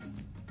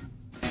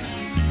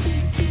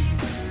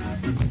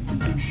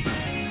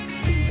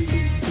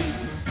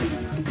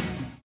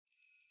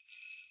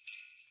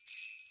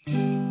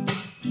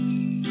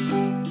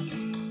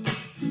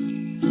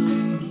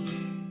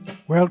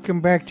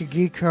 Welcome back to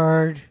Geek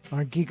Hard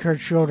on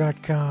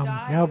geekhardshow.com.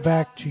 Now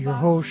back to your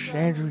hosts,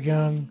 Andrew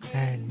Young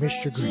and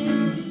Mr.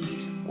 Green.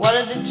 What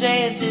are the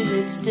chances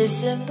it's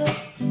December?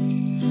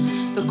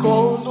 The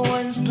cold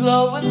wind's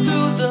blowing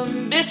through the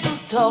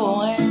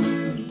mistletoe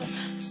and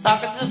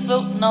stockings are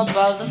floating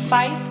above the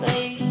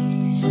fireplace.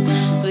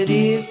 But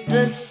here's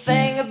the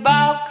thing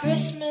about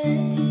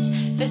Christmas.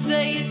 They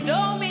say it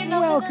don't mean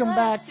nothing. Welcome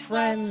back,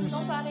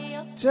 friends,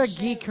 to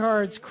Geek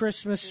Hard's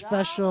Christmas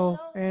special.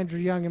 Andrew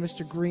Young and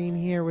Mr. Green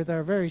here with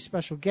our very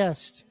special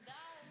guest,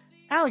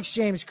 Alex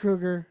James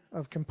Kruger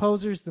of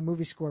Composers, the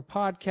Movie Score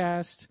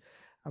podcast,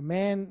 a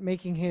man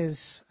making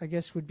his, I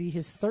guess would be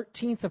his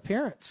 13th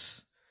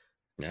appearance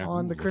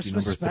on the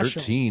Christmas number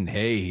special. 13.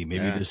 Hey,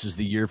 maybe this is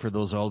the year for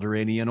those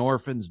Alderanian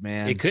orphans,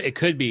 man. It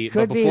could be.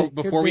 Could but be,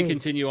 before we be.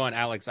 continue on,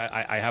 Alex,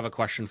 I have a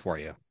question for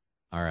you.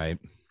 All right.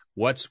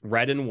 What's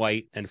red and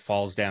white and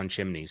falls down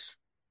chimneys?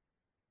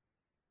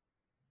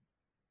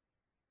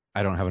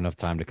 I don't have enough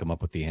time to come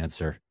up with the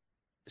answer.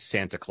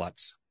 Santa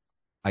Klutz.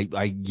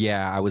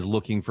 I was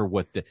looking for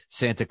what the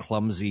Santa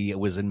Clumsy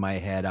was in my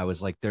head. I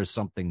was like, there's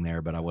something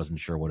there, but I wasn't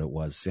sure what it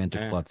was.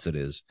 Santa Klutz it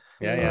is.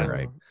 Yeah. All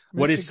right.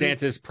 What Mr. is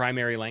Santa's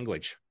primary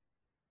language?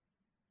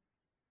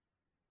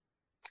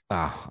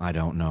 I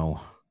don't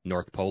know.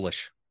 North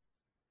Polish.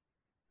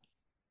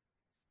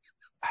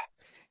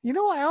 You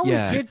know, I always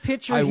Yeah, did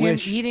picture I him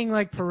wish- eating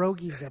like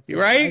pierogies up there.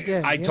 Right?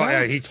 I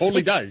did. He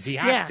totally does. He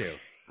has Yeah. to.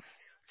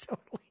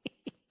 Totally.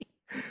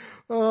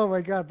 Oh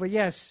my God. But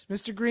yes,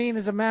 Mr. Green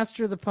is a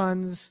master of the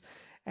puns,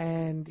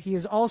 and he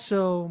is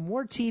also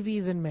more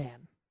TV than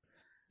man.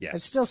 Yes.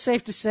 It's still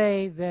safe to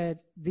say that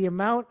the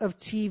amount of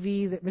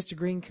TV that Mr.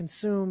 Green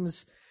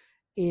consumes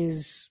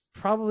is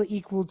probably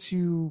equal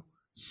to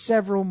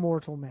several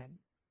mortal men.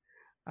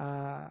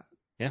 I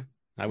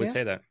would yeah.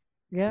 say that.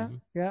 Yeah,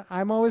 Mhm. yeah.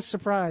 I'm always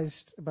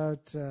surprised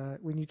about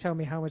when you tell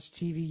me how much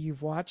TV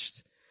you've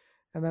watched,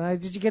 and then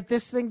did you get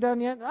this thing done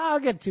yet? I'll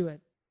get to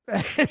it.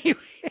 Anyways.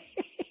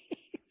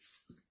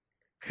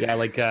 Yeah,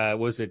 like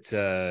was it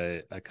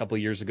a couple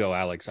of years ago,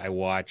 Alex? I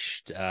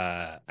watched.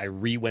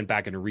 Went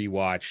back and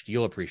rewatched.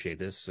 You'll appreciate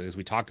this, as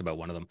we talked about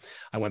one of them.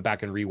 I went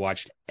back and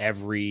rewatched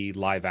every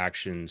live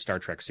action Star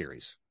Trek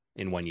series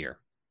in 1 year.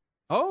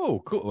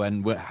 Oh, cool.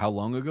 And how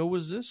long ago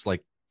was this?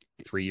 Like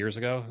 3 years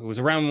ago. It was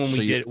around when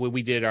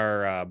we did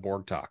our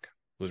Borg talk.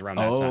 It was around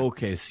that time.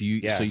 Okay. So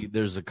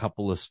there's a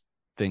couple of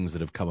things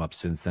that have come up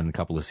since then, a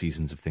couple of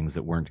seasons of things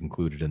that weren't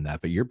included in that,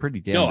 but you're pretty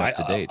damn up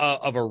to date.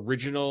 Of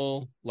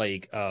original,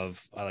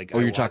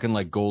 you're talking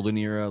like Golden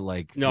Era,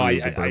 like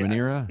the Berman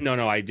era?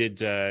 No, I did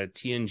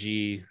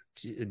TNG,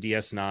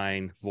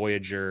 DS9,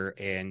 Voyager,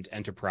 and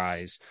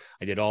Enterprise.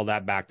 I did all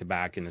that back to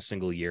back in a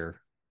single year.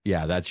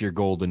 Yeah, that's your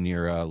Golden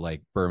Era,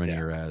 like Berman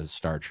era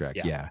Star Trek.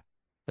 Yeah.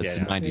 That's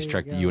the 90s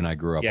Trek that you and I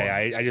grew up on.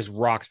 Yeah, I just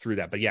rocked through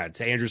that. But yeah,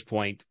 to Andrew's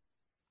point,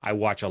 I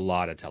watch a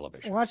lot of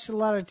television. Watched a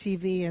lot of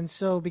TV, and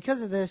so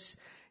because of this,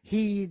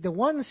 the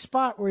one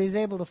spot where he's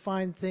able to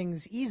find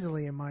things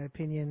easily, in my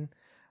opinion,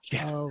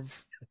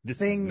 of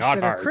things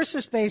that are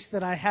Christmas based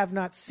that I have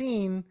not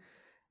seen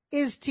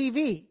is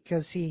TV,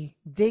 because he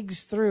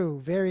digs through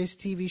various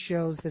TV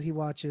shows that he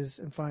watches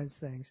and finds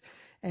things.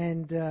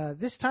 And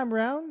this time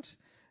around,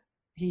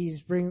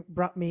 he's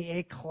brought me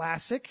a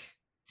classic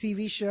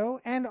TV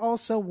show and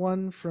also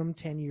one from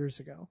 10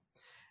 years ago.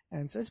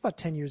 And so it's about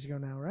 10 years ago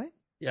now, right?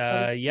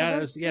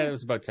 It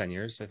was about 10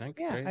 years, I think.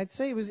 Yeah, right? I'd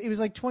say it was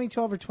like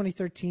 2012 or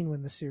 2013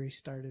 when the series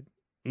started.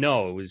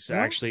 No, it was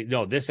actually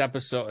this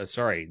episode.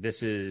 Sorry,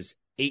 this is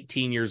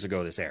 18 years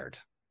ago. This aired.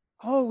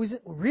 Oh, was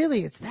it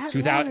really? It's that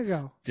long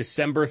ago.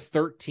 December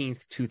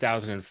 13th,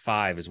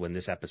 2005 is when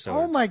this episode.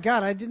 Oh my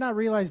God, I did not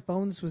realize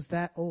Bones was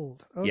that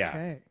old. Okay.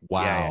 Yeah.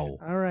 Wow.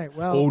 All right.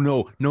 Well. Oh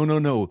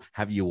no.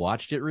 Have you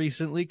watched it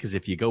recently? Because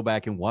if you go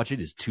back and watch it,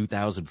 it's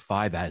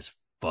 2005 as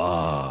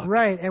fuck.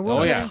 Right, and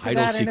we'll get into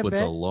title that in a sequence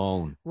bit.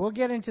 alone. We'll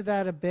get into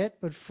that a bit,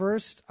 but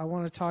first, I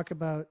want to talk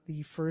about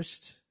the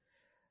first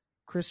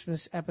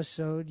Christmas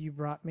episode you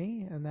brought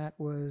me, and that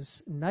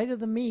was Night of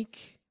the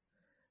Meek,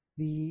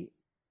 the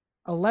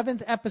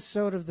 11th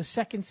episode of the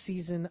second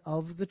season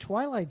of The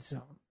Twilight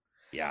Zone.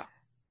 Yeah.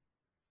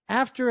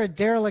 After a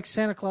derelict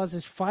Santa Claus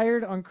is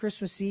fired on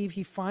Christmas Eve,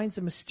 he finds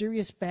a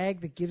mysterious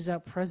bag that gives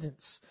out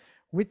presents.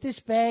 With this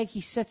bag,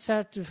 he sets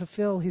out to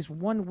fulfill his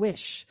one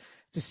wish,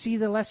 to see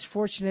the less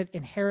fortunate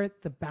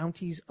inherit the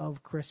bounties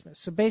of Christmas.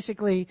 So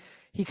basically,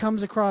 he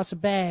comes across a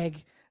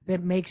bag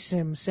that makes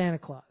him Santa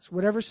Claus.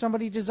 Whatever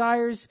somebody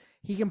desires,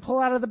 he can pull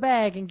out of the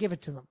bag and give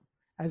it to them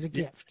as a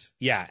gift.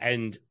 Yeah,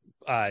 and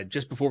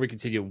just before we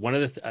continue, one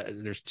of the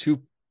there's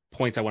 2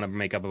 points I want to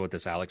make up about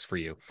this, Alex, for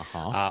you.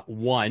 Uh-huh.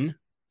 One,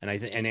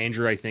 And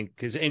Andrew, I think,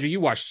 because Andrew, you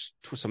watched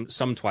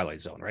some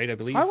Twilight Zone, right? I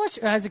believe. I watched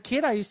as a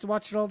kid. I used to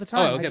watch it all the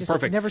time. Oh, okay, I just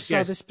perfect. never saw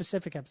Yes. this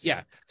specific episode.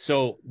 Yeah.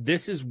 So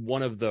this is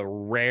one of the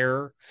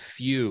rare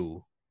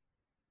few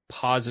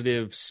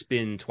positive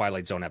spin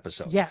Twilight Zone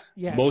episodes. Yeah.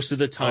 Yes. Most of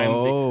the time,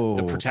 the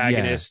Oh,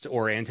 protagonist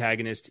or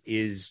antagonist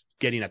is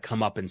getting a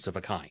comeuppance of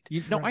a kind.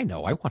 No, I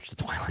know. I watched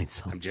the Twilight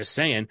Zone. I'm just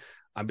saying,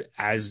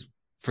 as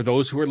for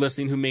those who are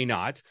listening who may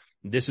not,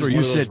 this is Or one you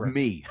of those said rare-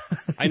 me.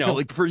 I know.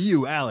 Like for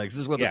you, Alex,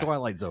 this is what Yeah. the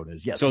Twilight Zone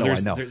is. Yes, So no, there's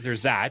I know.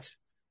 there's that,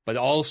 but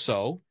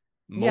also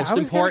Yeah, most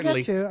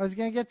importantly, I was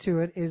going to get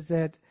to it. Is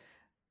that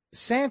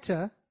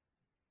Santa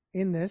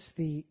in this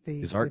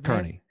Is Art the man-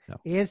 Carney? No.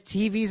 is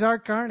TV's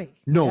Art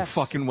Carney? No Yes.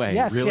 fucking way.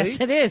 Yes, Really? yes,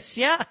 it is.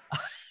 Yeah.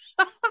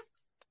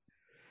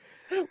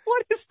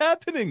 What is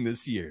happening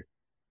this year?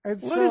 And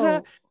What so is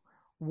that?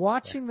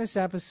 watching this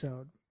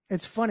episode,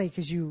 it's funny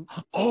because you,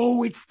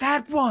 Oh, it's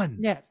that one.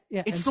 yeah.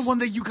 It's and the one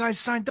that you guys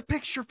signed the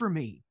picture for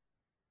me,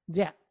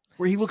 Yeah.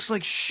 where he looks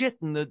like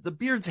shit and the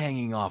beard's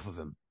hanging off of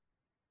him.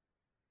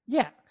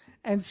 Yeah.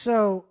 And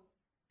so,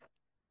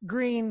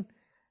 Green,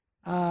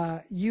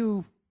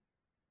 you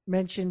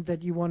mentioned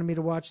that you wanted me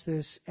to watch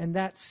this, and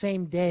that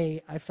same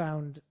day I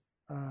found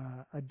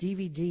a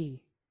DVD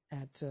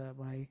at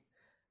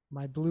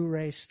my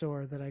Blu-ray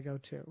store that I go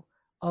to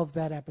of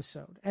that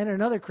episode, and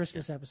another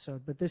Christmas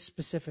episode, but this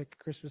specific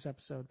Christmas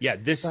episode. yeah,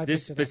 this So I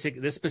this picked it up.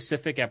 specific this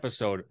specific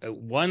episode.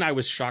 One, I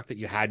was shocked that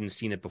you hadn't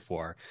seen it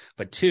before,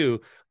 but two,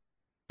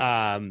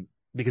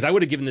 because I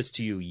would have given this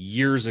to you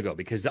years ago.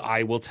 Because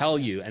I will tell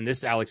you, and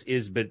this, Alex,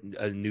 is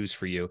news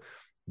for you.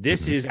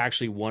 This is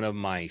actually one of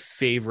my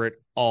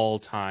favorite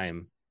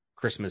all-time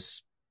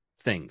Christmas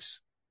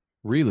things.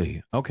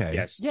 Really? Okay.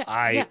 Yes, Yeah,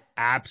 I yeah.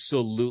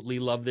 absolutely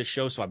love this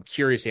show. So I'm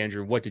curious,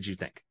 Andrew, what did you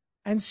think?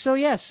 And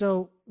so,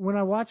 so when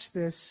I watched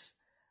this,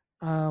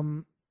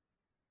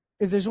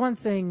 if there's one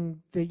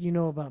thing that you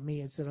know about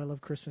me, it's that I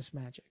love Christmas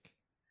magic,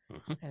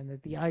 Mhm. and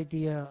that the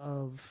idea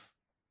of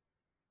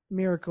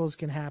miracles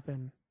can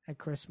happen at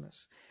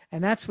Christmas.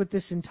 And that's what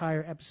this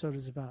entire episode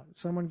is about.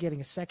 Someone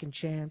getting a second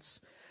chance,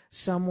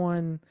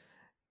 someone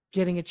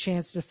getting a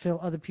chance to fill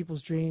other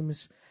people's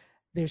dreams.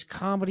 There's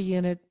comedy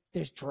in it.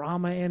 There's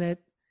drama in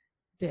it.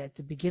 At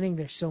the beginning,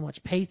 there's so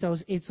much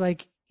pathos. It's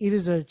like, it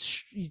is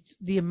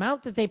the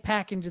amount that they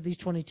pack into these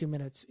 22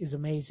 minutes is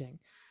amazing.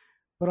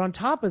 But on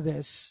top of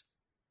this,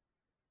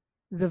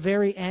 the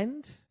very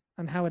end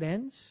and how it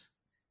ends,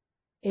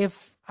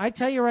 if I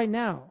tell you right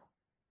now,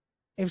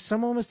 if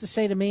someone was to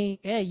say to me,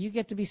 hey, you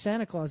get to be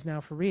Santa Claus now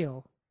for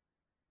real,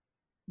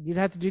 you'd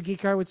have to do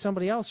Geek Art with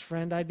somebody else,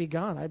 friend. I'd be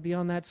gone. I'd be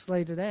on that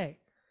sleigh today.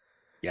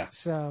 Yeah.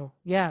 So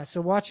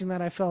watching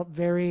that, it felt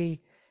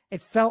very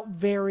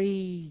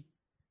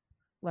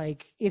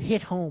like it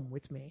hit home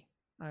with me.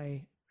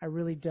 I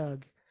really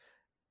dug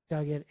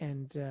it,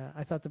 and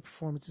I thought the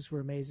performances were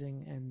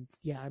amazing. And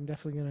yeah, I'm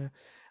definitely gonna,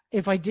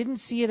 if I didn't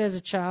see it as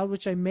a child,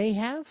 which I may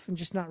have and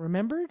just not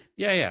remembered,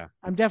 Yeah.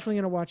 I'm definitely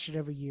gonna watch it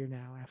every year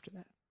now after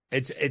that.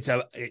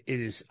 It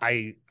is.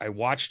 I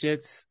watched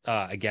it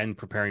again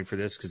preparing for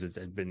this because it's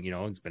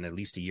been at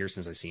least a year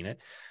since I've seen it,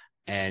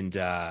 and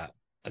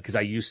because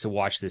I used to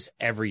watch this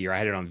every year. I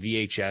had it on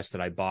VHS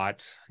that I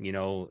bought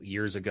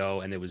years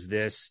ago, and it was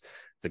this,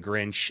 The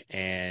Grinch,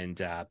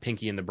 and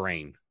Pinky and the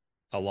Brain.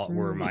 A lot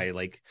were my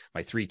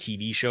three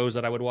TV shows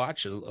that I would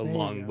watch,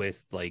 along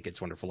with like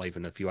It's Wonderful Life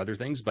and a few other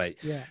things. But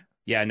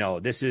no,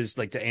 this is,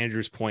 like, to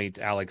Andrew's point,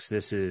 Alex.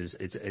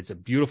 It's a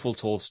beautiful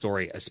told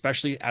story,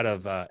 especially out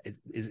of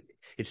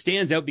it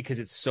stands out because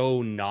it's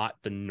so not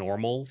the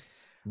normal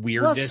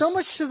weirdness. Well, so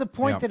much to the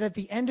point that at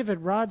the end of it,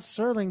 Rod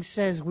Serling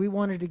says, we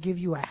wanted to give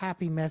you a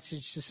happy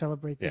message to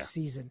celebrate this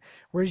season.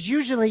 Whereas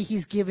usually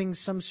he's giving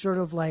some sort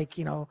of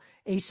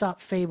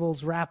Aesop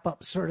Fables wrap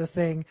up sort of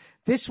thing.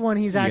 This one,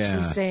 he's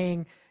actually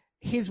saying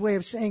his way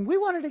of saying, we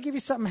wanted to give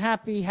you something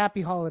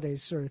happy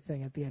holidays sort of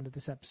thing at the end of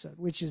this episode,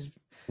 which is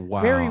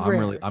very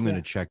rare. I'm going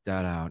to check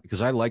that out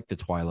because I like the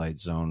Twilight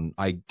Zone.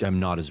 I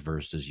am not as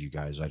versed as you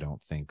guys, I don't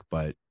think,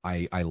 but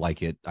I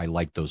like it. I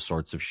like those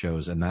sorts of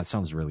shows, and that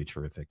sounds really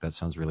terrific. That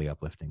sounds really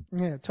uplifting.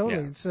 Yeah, totally. Yeah.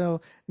 And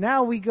so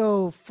now we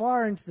go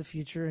far into the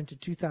future, into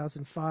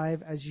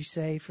 2005, as you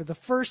say, for the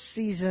first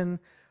season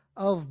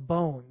of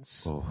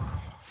Bones,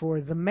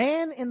 for the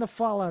man in the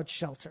fallout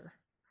shelter.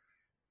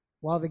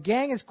 While the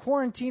gang is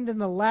quarantined in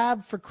the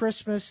lab for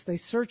Christmas, they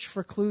search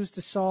for clues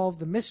to solve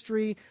the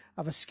mystery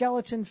of a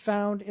skeleton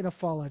found in a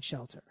fallout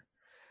shelter.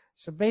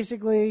 So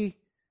basically,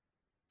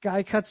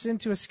 guy cuts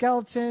into a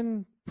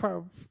skeleton,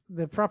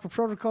 the proper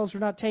protocols were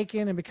not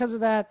taken, and because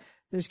of that,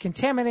 there's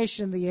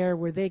contamination in the air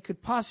where they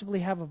could possibly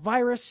have a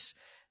virus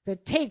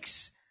that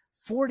takes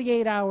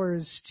 48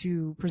 hours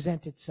to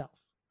present itself.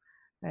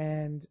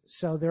 And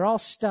so they're all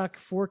stuck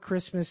for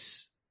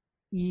Christmas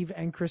Eve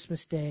and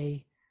Christmas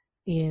Day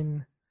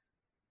in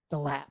the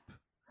lab.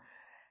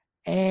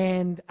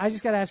 And I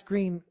just got to ask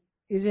Green,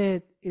 was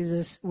it a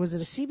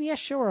CBS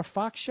show or a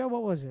Fox show?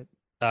 What was it?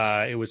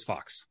 It was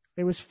Fox.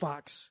 It was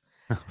Fox.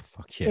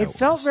 Fuck yeah. It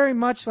felt very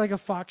much like a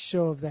Fox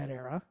show of that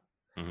era.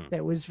 Mhm.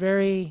 That was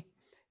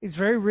it's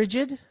very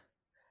rigid,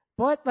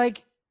 but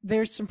like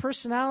there's some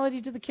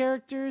personality to the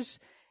characters,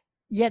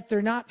 yet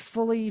they're not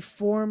fully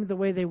formed the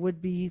way they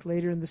would be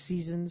later in the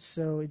seasons.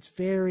 So it's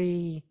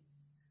very,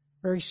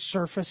 very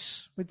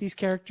surface with these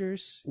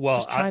characters. Well,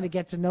 just trying to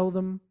get to know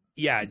them.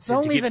 Yeah, it's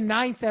only the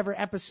 9th ever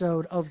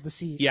episode of the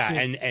season. Yeah,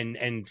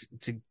 and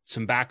to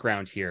some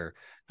background here,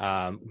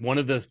 one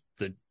of the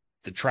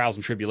trials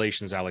and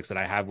tribulations, Alex, that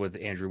I have with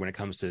Andrew when it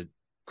comes to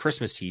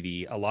Christmas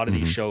TV, a lot of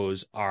these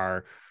shows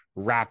are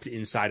wrapped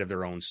inside of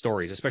their own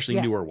stories,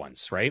 especially newer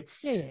ones, right?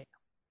 Yeah.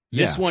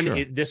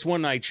 This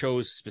one I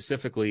chose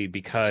specifically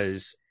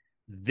because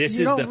this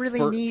you is don't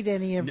really need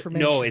any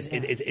information. No,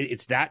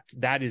 it's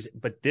that is.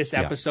 But this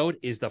episode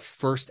is the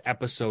first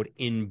episode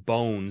in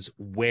Bones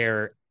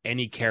where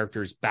any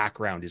character's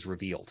background is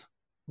revealed.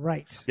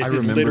 Right. This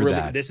is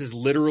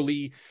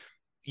literally.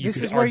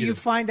 This is where you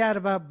find out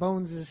about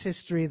Bones'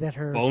 history,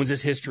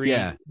 Bones' history,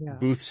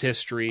 Booth's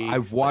history.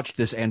 I've watched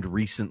this and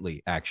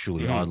recently,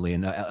 actually, oddly,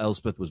 and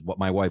Elspeth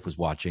my wife was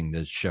watching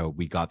this show.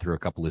 We got through a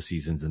couple of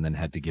seasons and then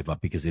had to give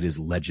up because it is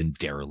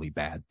legendarily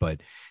bad.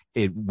 But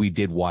we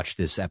did watch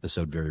this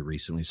episode very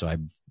recently, so I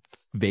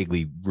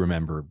vaguely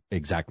remember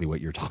exactly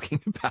what you're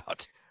talking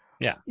about.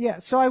 Yeah. Yeah.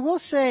 So I will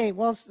say,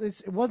 well,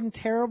 it wasn't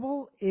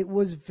terrible. It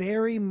was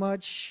very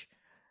much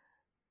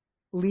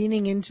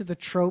leaning into the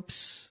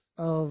tropes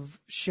of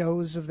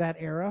shows of that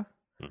era.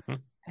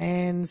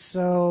 And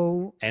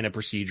so. And a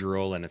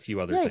procedural and a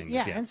few other things.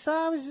 Yeah. And so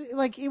I was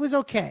like, it was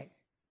okay.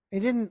 I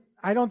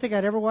don't think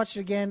I'd ever watch it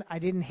again. I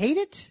didn't hate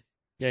it.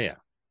 Yeah.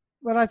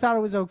 But I thought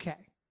it was okay.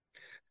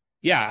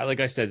 Yeah.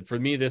 Like I said, for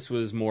me, this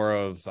was more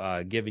of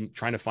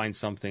trying to find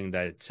something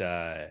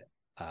that,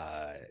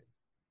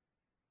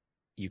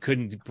 you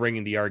couldn't bring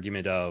in the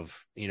argument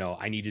of,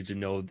 I needed to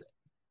know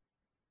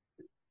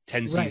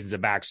 10 seasons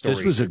of backstory.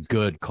 This was a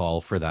good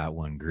call for that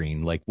one,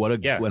 Green. Like what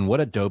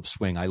a dope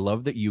swing. I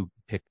love that you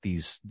picked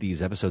these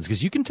episodes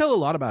because you can tell a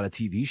lot about a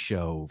TV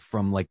show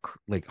from like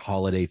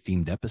holiday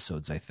themed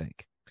episodes, I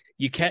think.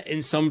 You can,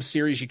 in some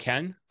series you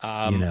can,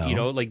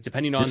 like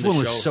depending on this the one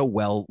show. Was so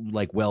well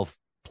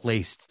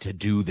placed to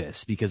do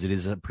this because it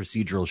is a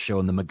procedural show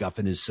and the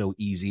MacGuffin is so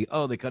easy.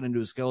 Oh, they cut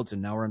into a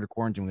skeleton. Now we're under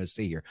quarantine. We're going to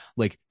stay here.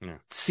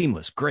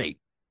 Seamless. Great.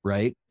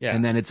 Right. Yeah.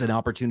 And then it's an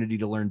opportunity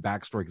to learn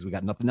backstory because we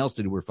got nothing else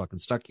to do. We're fucking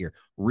stuck here.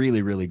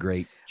 Really, really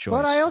great choice.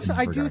 But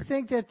I do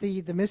think that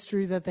the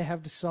mystery that they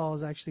have to solve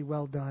is actually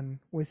well done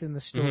within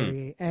the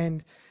story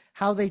and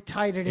how they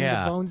tied it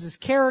into Bones'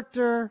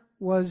 character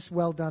was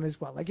well done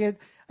as well. Like it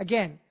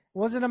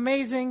wasn't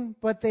amazing,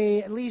 but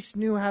they at least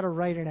knew how to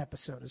write an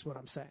episode is what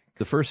I'm saying.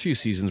 The first few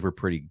seasons were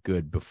pretty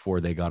good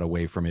before they got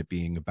away from it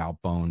being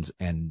about Bones,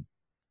 and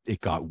it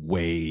got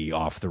way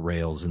off the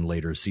rails in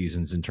later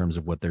seasons in terms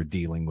of what they're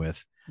dealing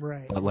with.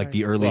 Right. But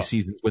the early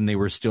seasons when they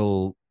were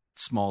still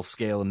small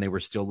scale and they were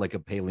still like a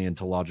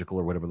paleontological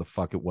or whatever the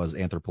fuck it was,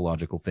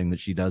 anthropological thing that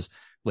she does.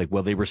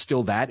 They were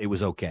still that, it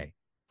was okay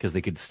because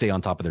they could stay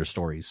on top of their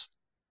stories.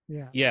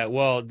 Yeah. Yeah.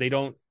 Well, they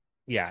don't.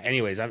 Yeah.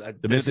 Anyways, the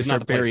minute they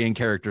start burying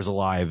characters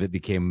alive, it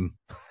became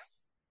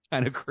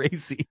kind of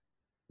crazy.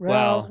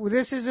 Well,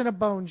 this isn't a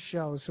Bones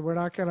show, so we're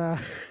not gonna.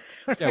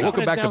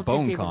 Welcome back to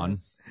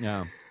BoneCon.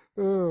 Yeah.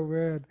 Oh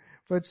man.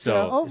 But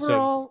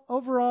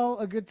overall,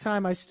 a good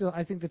time. I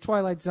think the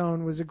Twilight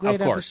Zone was a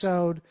great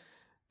episode.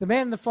 The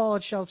Man in the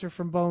Fallout Shelter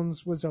from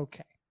Bones was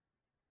okay.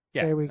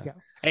 Yeah. There we go.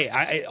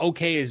 Hey,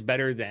 okay is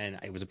better than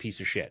it was a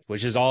piece of shit,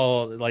 which is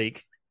all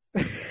like.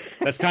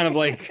 That's kind of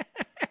like.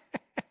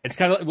 It's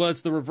kind of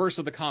it's the reverse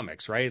of the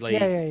comics, right? Like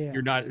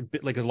you're not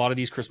like a lot of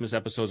these Christmas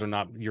episodes are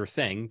not your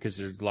thing because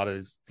there's a lot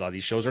of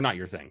these shows are not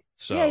your thing.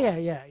 So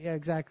yeah,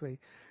 exactly.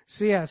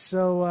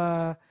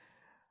 So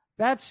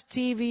that's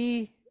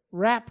TV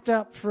wrapped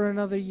up for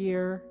another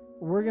year.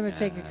 We're gonna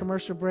take a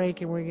commercial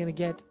break and we're gonna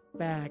get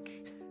back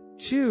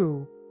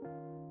to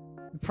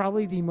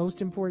probably the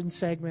most important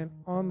segment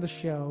on the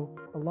show,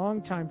 a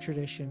long-time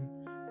tradition.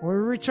 When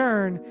we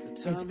return,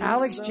 it's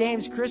Alex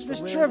James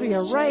Christmas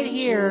Trivia right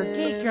here,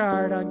 Geek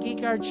Card on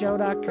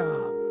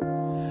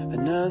GeekCardShow.com.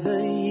 Another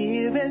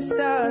year been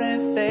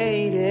starting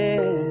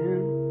fading,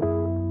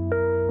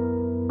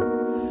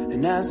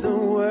 and as the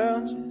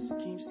world just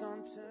keeps on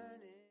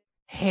turning.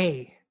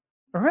 Hey,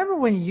 remember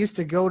when you used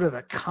to go to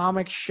the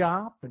comic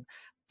shop and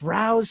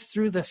browse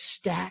through the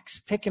stacks,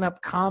 picking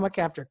up comic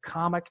after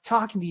comic,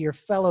 talking to your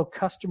fellow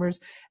customers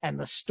and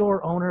the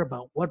store owner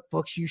about what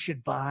books you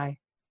should buy?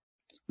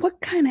 What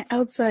kind of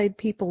outside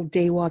people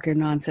daywalker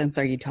nonsense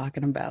are you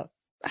talking about?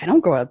 I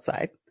don't go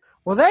outside.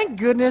 Well, thank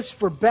goodness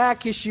for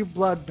Back Issue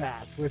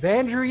Bloodbath with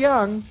Andrew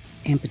Young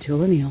and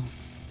Petula Neal.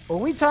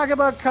 When we talk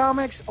about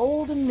comics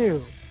old and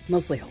new.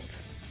 Mostly old.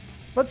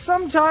 But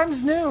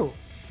sometimes new.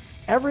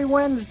 Every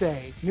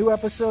Wednesday, new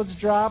episodes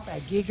drop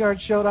at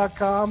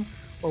GeekArtShow.com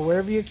or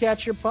wherever you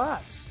catch your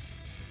pods.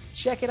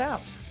 Check it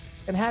out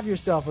and have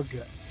yourself a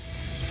good.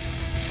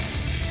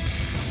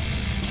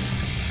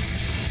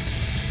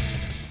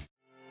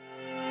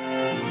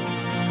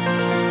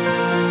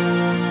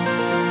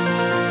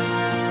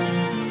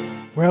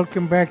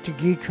 Welcome back to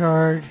Geek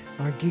Card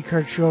on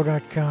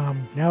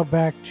GeekCardShow.com. Now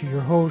back to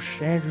your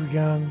hosts, Andrew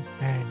Young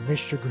and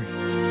Mr. Green.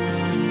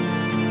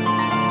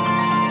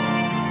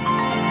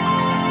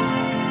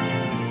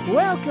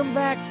 Welcome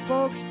back,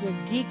 folks, to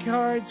Geek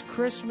Hard's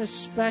Christmas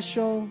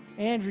special.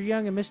 Andrew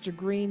Young and Mr.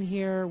 Green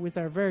here with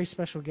our very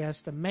special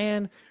guest, a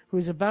man who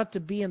is about to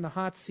be in the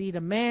hot seat,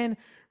 a man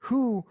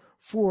who,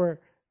 for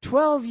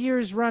 12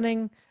 years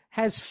running,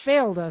 has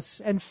failed us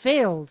and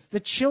failed the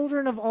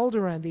children of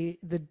Alderaan,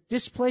 the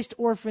displaced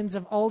orphans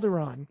of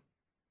Alderaan,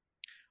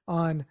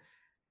 on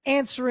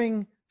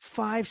answering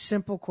 5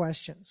 simple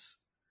questions.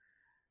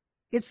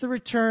 It's the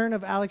return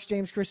of Alex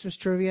James Christmas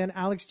Trivia, and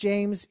Alex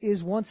James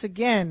is once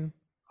again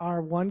our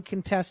one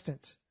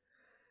contestant.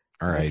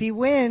 All right. If he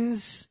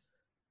wins,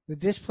 the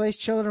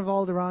displaced children of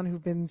Alderaan,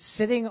 who've been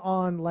sitting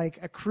on like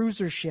a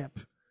cruiser ship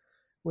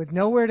with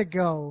nowhere to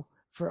go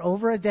for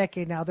over a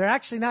decade now, they're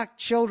actually not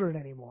children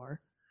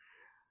anymore.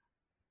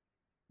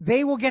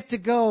 They will get to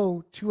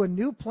go to a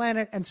new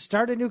planet and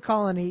start a new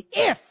colony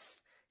if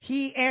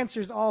he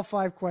answers all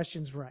 5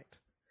 questions right.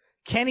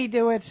 Can he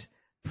do it?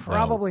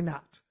 Probably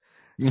not.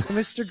 So,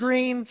 Mr.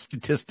 Green.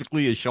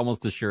 Statistically, it's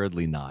almost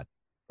assuredly not.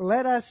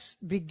 Let us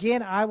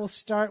begin. I will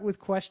start with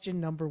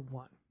question number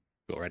 1.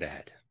 Go right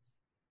ahead.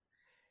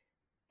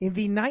 In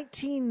the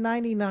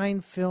 1999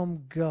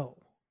 film Go,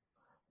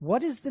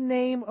 what is the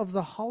name of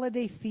the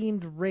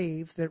holiday-themed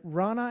rave that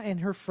Rana and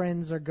her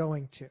friends are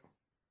going to?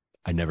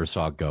 I never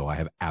saw Go. I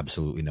have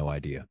absolutely no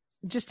idea.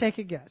 Just take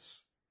a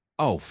guess.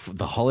 Oh,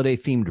 the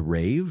holiday-themed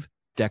rave?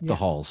 Deck the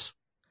halls.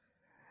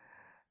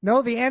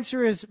 No, the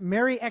answer is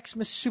Merry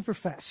Xmas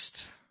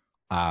Superfest.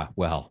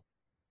 Well,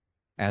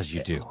 as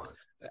you do.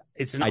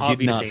 It's an I obvious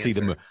did not answer. see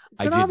the movie.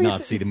 I did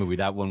not see the movie.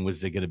 That one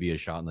was going to be a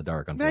shot in the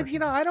dark. Unfortunately,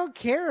 Man, I don't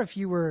care if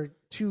you were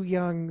too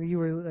young. You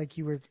were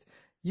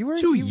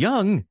too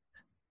young.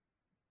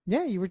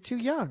 Yeah, you were too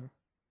young.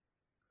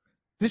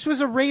 This was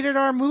a rated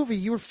R movie.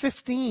 You were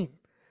 15.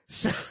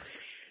 So,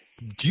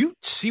 do you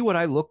see what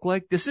I look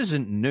like? This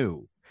isn't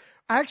new.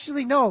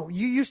 Actually, no.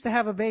 You used to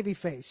have a baby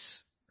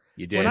face.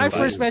 You did. When I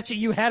first met you,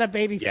 you had a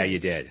baby face. Yeah, you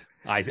did.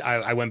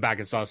 I went back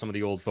and saw some of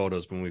the old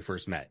photos when we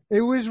first met.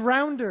 It was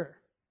rounder.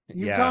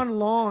 You've gone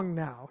long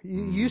now.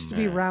 You used to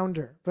be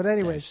rounder. But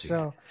anyways,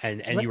 so.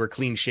 And you were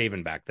clean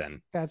shaven back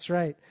then. That's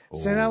right.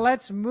 So now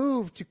let's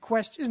move to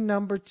question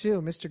number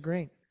 2, Mr.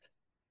 Green.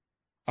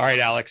 All right,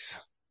 Alex.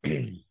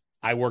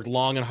 I worked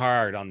long and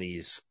hard on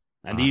these.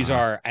 And these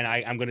are, and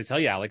I'm going to tell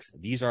you, Alex,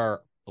 these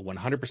are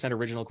 100%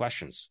 original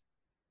questions.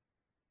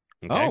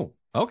 Okay? Oh,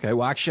 okay.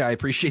 Well, actually, I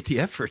appreciate the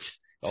effort.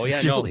 Oh, yeah,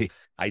 Sincerely.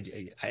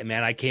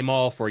 no. I came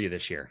all for you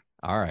this year.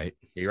 All right.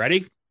 You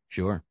ready?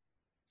 Sure.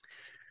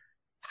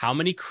 How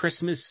many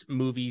Christmas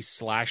movies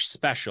 /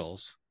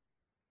 specials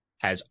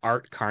has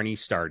Art Carney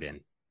starred in?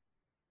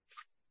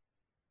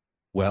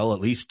 Well, at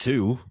least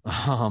 2.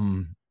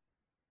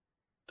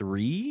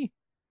 3?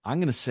 I'm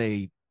going to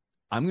say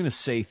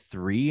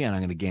 3, and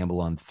I'm going to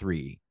gamble on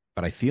 3.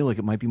 But I feel like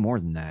it might be more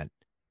than that.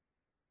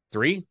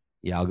 3?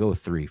 Yeah, I'll go with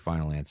 3.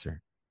 Final answer.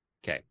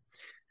 Okay.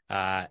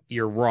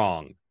 You're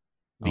wrong.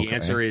 The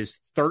answer is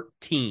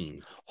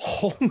 13.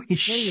 Holy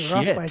shit. You're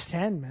off by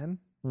 10, man.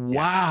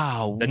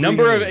 Wow. The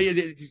number of,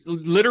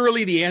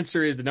 literally the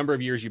answer is the number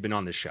of years you've been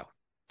on this show.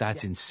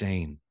 That's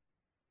insane.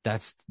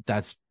 That's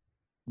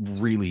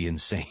really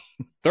insane.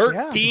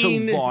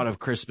 13. It's a lot of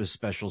Christmas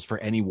specials for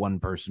any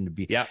one person to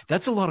be. Yeah.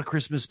 That's a lot of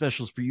Christmas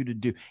specials for you to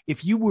do.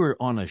 If you were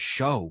on a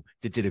show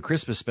that did a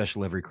Christmas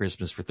special every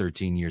Christmas for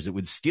 13 years, it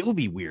would still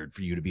be weird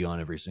for you to be on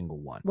every single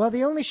one. Well,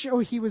 the only show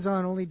he was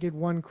on only did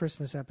 1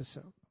 Christmas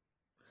episode.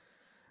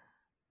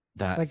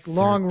 That like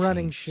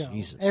long-running show.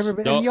 Jesus.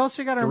 Everybody, No, and you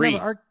also got to 3.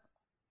 remember,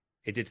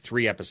 It did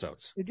 3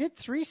 episodes. it did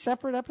 3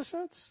 separate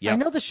episodes? Yep. I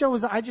know the show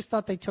was, I just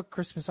thought they took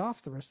Christmas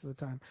off the rest of the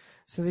time.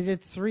 So they did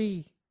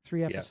 3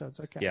 episodes.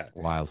 Okay. Yeah.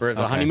 Wild. For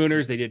the Okay.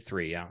 honeymooners, they did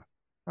 3. Yeah.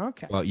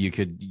 Okay. Well,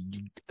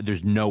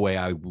 there's no way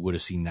I would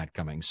have seen that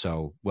coming.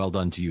 So well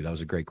done to you. That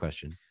was a great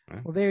question.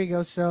 Well, there you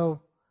go.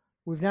 So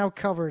we've now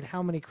covered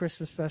how many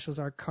Christmas specials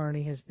Art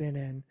Carney has been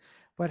in.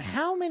 But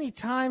how many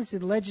times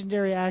did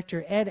legendary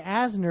actor Ed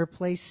Asner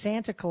play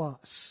Santa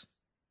Claus?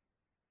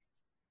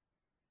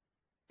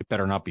 It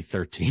better not be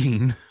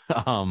 13.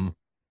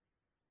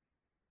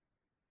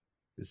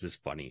 This is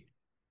funny.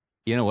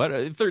 You know what?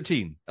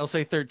 13. I'll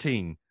say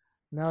 13.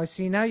 No,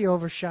 see, now you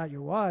overshot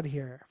your wad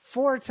here.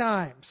 4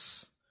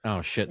 times.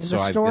 Oh, shit. In So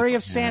the story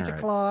of yeah, Santa all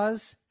right.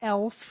 Claus,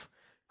 Elf,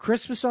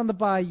 Christmas on the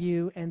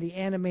Bayou, and the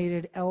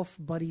animated Elf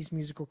Buddies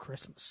musical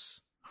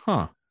Christmas.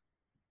 Huh.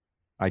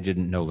 I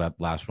didn't know that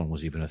last one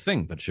was even a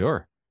thing, but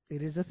sure.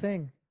 It is a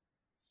thing.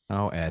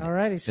 Oh, Ed. All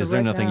righty. So Is there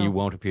right nothing now- you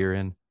won't appear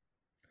in?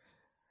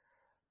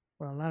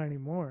 Well, not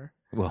anymore.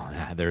 Well,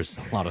 there's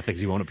a lot of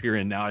things you won't appear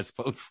in now, I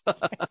suppose.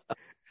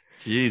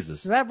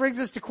 Jesus. So that brings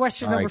us to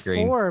question All right, number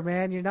Green. 4,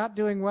 man. You're not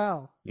doing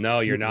well. No,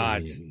 you're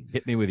not.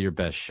 Hit me with your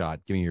best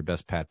shot. Give me your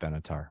best Pat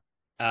Benatar.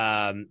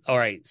 All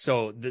right.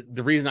 So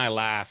the reason I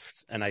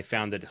laughed and I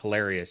found it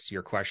hilarious,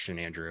 your question,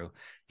 Andrew,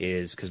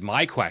 is because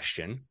my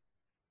question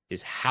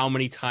is how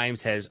many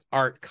times has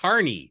Art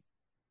Carney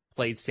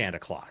played Santa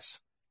Claus?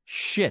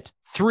 Shit.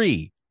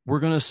 3. We're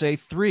going to say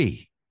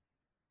 3.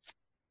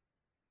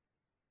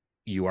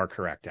 You are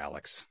correct,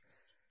 Alex.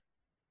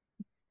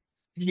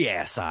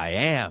 Yes, I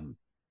am.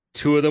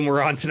 2 of them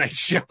were on tonight's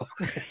show.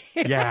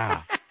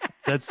 Yeah.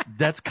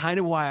 That's kind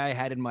of why I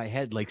had in my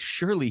head, like,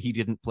 surely he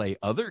didn't play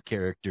other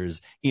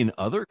characters in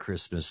other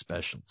Christmas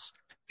specials.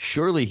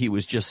 Surely he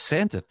was just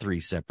Santa 3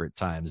 separate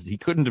times. He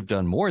couldn't have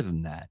done more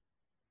than that.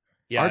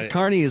 Yeah, Art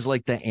Carney is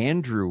like the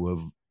Andrew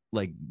of,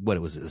 like, what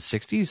was it, the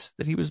 60s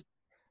that he was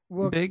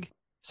big?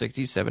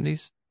 60s,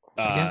 70s?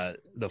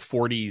 The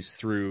 40s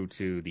through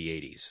to the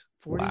 80s.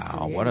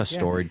 Wow, what a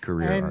storied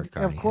career and Art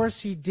Carney of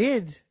course, he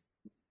did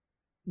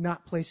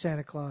not play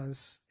Santa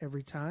Claus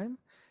every time.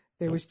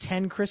 There was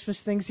 10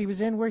 Christmas things he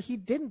was in where he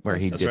didn't play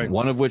Santa Right. Claus.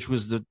 One of which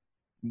was the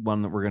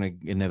one that we're going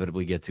to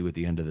inevitably get to at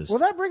the end of this. Well,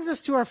 that brings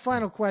us to our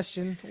final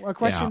question, a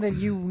question that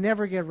you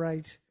never get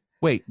right.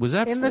 Wait, was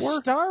that in 4? the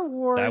Star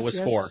Wars? That was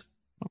 4.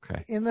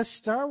 Okay. In the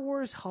Star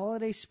Wars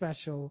Holiday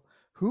Special,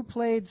 who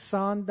played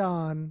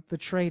Sandan the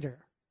traitor?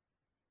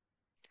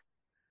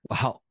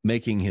 Wow,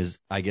 making his,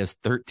 I guess,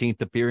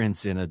 13th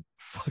appearance in a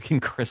fucking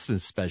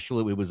Christmas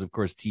special. It was, of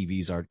course,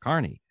 TV's Art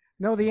Carney.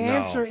 No, the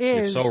answer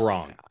is you're so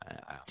wrong.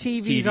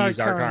 TV's Art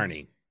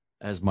Carney.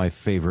 As my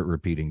favorite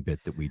repeating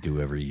bit that we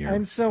do every year.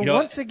 And so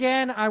once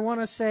again, I want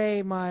to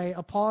say my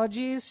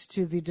apologies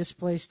to the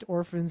displaced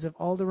orphans of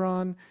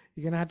Alderaan.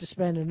 You're going to have to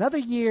spend another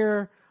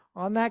year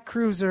on that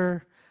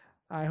cruiser.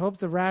 I hope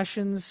the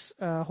rations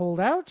hold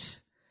out.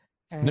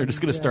 And they're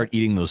just going to start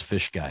eating those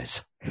fish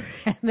guys.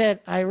 And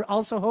that I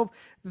also hope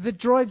the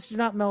droids do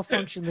not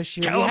malfunction this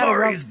year.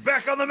 Calamari's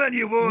back on the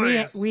menu,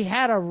 boys. We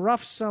had a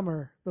rough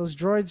summer. Those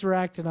droids were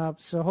acting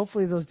up. So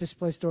hopefully those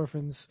displaced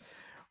orphans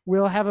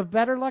will have a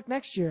better luck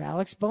next year.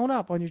 Alex, bone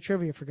up on your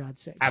trivia, for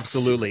God's sake.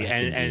 Absolutely.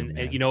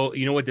 And you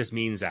know what this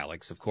means,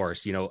 Alex, of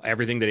course,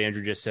 everything that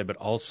Andrew just said, but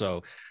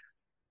also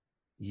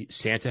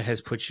Santa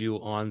has put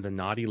you on the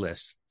naughty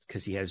list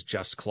because he has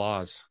just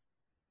claws.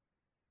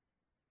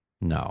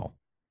 No.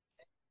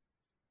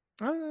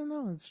 I don't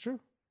know. It's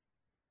true.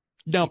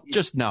 No,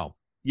 just no.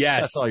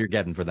 Yes. That's all you're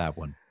getting for that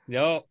one.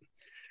 No.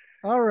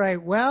 All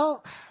right.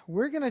 Well,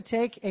 we're going to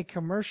take a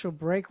commercial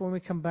break. When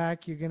we come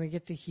back, you're going to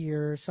get to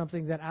hear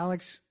something that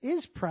Alex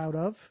is proud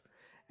of,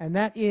 and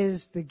that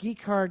is the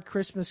Geek Hard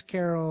Christmas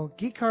Carol,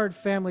 Geek Hard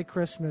Family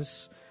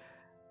Christmas,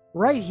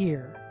 right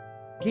here.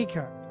 Geek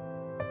Hard.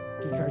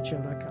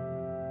 GeekHardShow.com.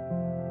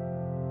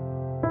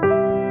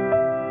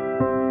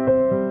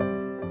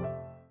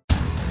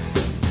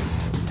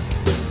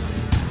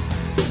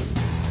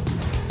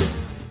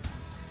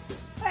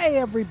 Hey,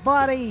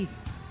 everybody.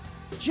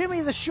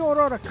 Jimmy the Short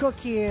Order Cook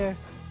here,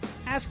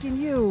 asking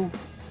you,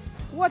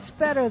 what's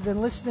better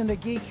than listening to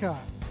Geek Hard?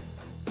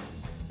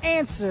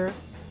 Answer,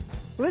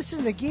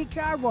 listen to Geek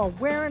Hard while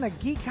wearing a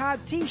Geek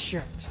Hard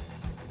t-shirt.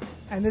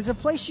 And there's a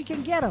place you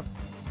can get them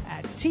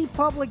at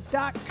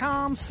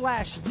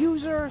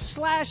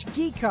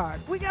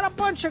tpublic.com/user/geekhard. We got a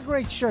bunch of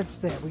great shirts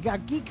there. We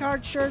got Geek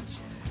Hard shirts.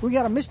 We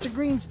got a Mr.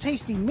 Green's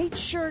Tasty Meat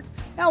shirt.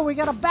 Hell, we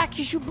got a Back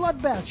Issue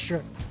Bloodbath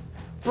shirt.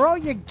 For all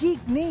your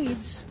geek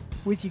needs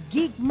with your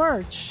geek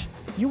merch,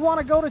 you want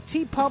to go to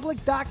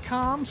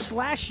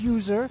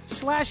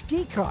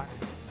tpublic.com/user/geekhard.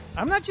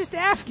 I'm not just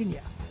asking you.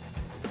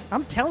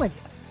 I'm telling you.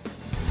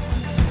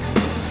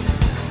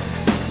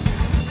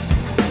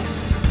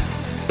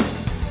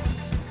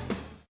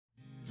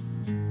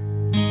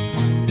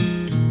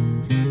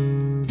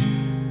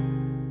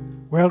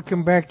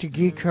 Welcome back to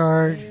Geek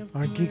Hard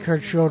on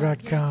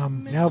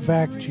GeekHardShow.com. Now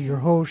back to your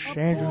hosts,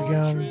 Andrew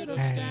Young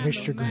and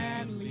Mr. Green.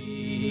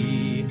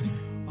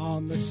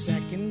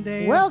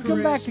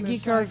 Welcome back to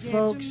Geek Hard,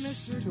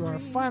 folks, to our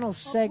final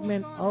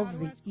segment of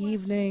the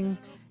evening.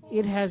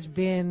 It has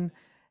been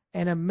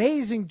an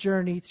amazing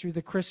journey through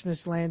the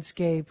Christmas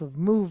landscape of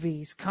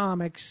movies,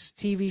 comics,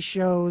 TV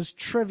shows,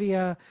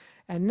 trivia,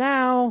 and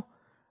now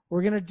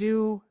we're going to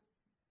do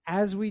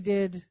as we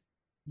did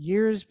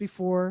years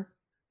before,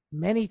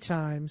 many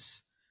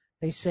times.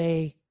 They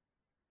say,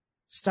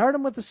 start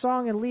them with the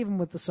song and leave them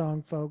with the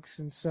song, folks.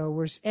 And so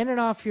we're ending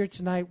off here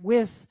tonight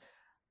with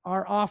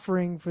our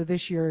offering for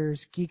this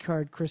year's Geek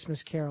Hard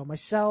Christmas Carol.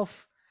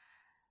 Myself,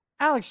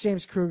 Alex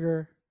James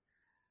Kruger,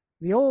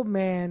 the old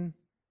man,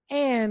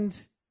 and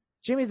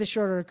Jimmy the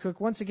Short Order Cook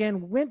once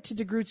again went to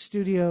DeGroot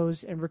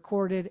Studios and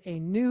recorded a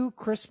new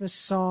Christmas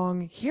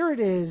song. Here it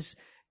is,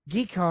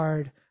 Geek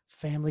Hard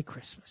Family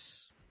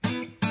Christmas.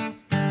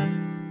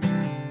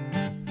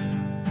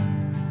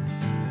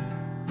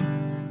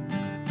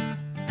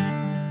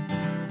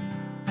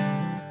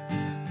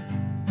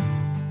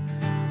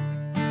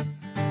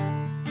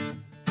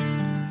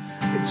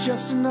 It's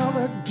just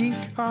another Geek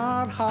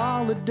Hard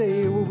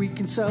holiday where we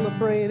can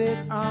celebrate it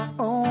our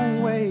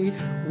own way.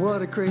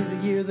 What a crazy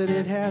year that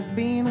it has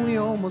been. We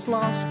almost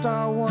lost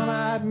our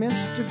one-eyed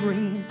Mr.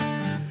 Green,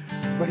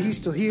 but he's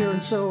still here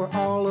and so are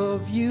all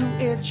of you.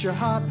 It's your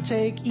hot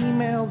take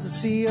emails that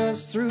see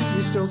us through.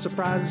 You still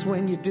surprise us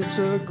when you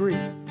disagree,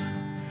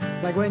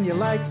 like when you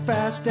like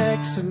Fast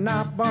X and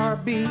not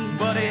Barbie.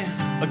 But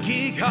it's a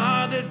Geek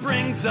Hard that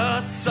brings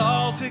us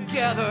all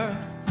together.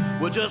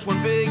 We're just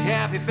one big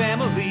happy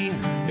family.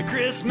 At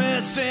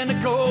Christmas in the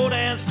cold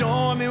and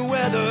stormy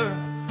weather,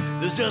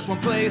 there's just one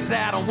place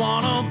that I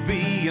wanna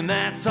be, and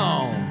that's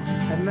home.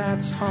 And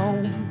that's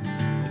home.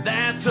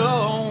 That's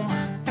home.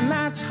 And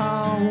that's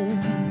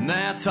home.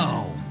 That's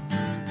home.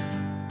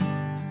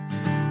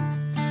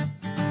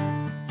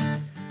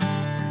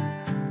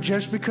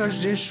 Just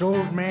because this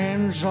old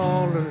man's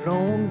all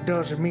alone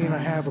doesn't mean I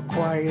have a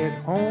quiet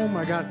home.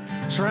 I got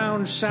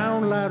surround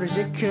sound loud as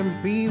it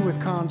can be with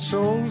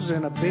consoles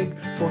and a big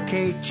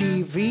 4K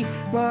TV.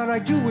 But I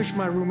do wish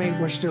my roommate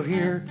was still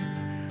here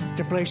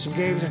to play some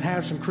games and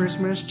have some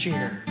Christmas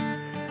cheer.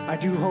 I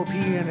do hope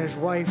he and his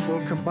wife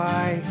will come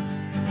by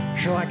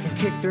so I can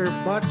kick their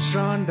butts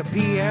on the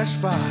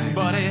PS5.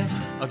 But it's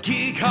a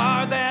geek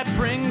heart that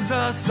brings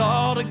us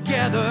all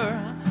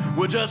together.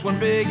 We're just one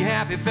big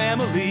happy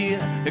family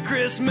at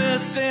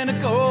Christmas in the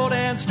cold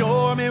and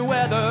stormy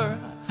weather.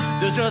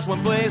 There's just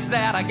one place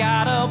that I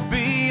gotta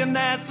be, and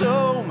that's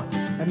home.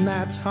 And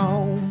that's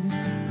home.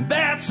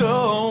 That's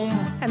home.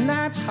 And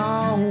that's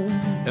home.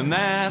 And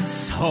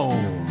that's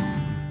home.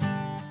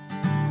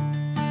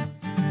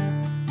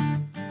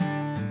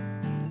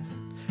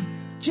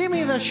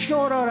 Jimmy the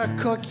Short Order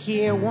Cook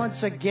here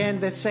once again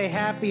to say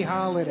happy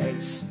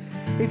holidays.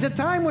 It's a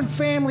time when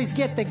families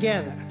get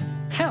together.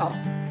 Hell,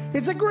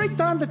 it's a great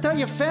time to tell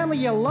your family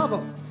you love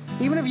them,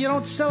 even if you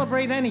don't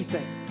celebrate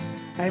anything.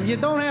 And if you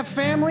don't have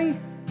family,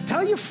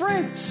 tell your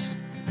friends.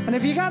 And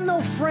if you got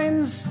no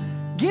friends,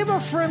 give a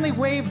friendly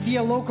wave to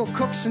your local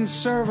cooks and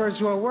servers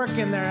who are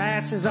working their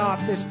asses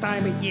off this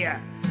time of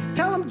year.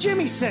 Tell them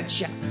Jimmy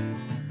sent you.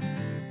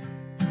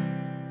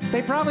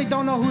 They probably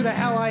don't know who the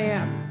hell I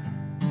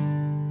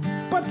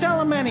am, but tell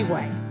them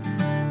anyway.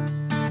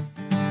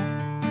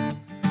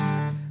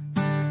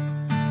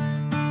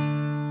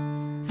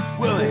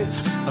 Well,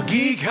 it's a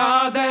geek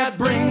heart that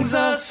brings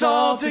us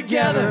all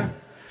together.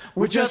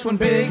 We're just one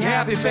big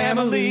happy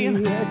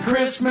family.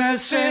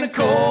 Christmas in a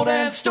cold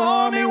and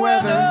stormy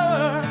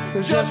weather.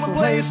 There's just one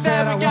place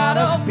that we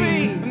gotta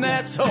be, and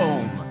that's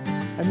home.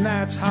 And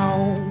that's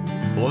home.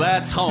 Well,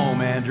 that's home,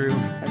 Andrew.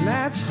 And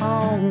that's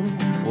home.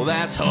 Well,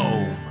 that's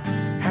home.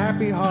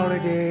 Happy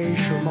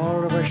holidays from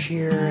all of us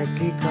here at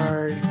Geek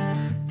Hard.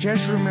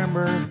 Just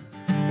remember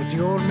that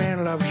the old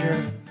man loves you,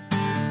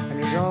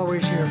 and he's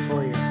always here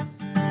for you.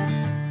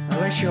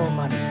 Unless you owe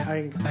money.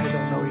 I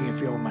don't know you if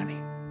you owe money.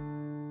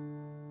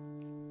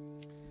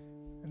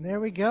 And there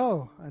we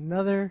go.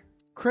 Another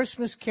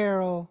Christmas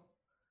carol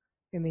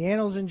in the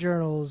annals and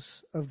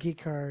journals of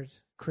Geek Hard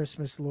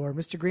Christmas lore.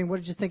 Mr. Green, what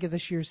did you think of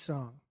this year's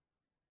song?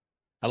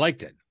 I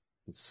liked it.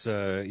 It's,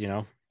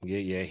 you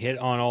hit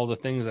on all the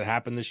things that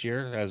happened this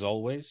year, as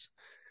always.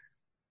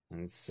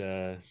 And it's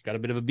got a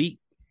bit of a beat.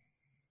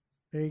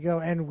 There you go.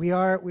 And we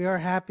are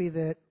happy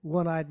that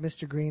one-eyed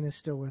Mr. Green is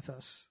still with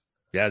us.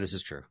 Yeah, this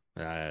is true.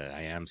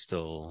 I am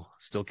still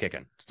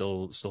kicking,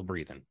 still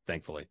breathing,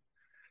 thankfully.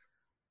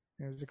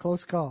 It was a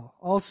close call.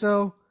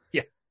 Also,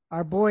 yeah,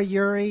 our boy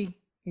Yuri,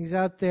 he's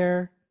out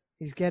there.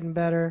 He's getting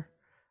better.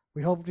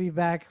 We hope to be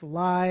back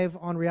live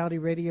on Reality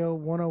Radio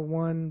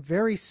 101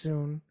 very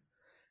soon.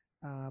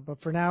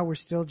 But for now, we're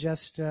still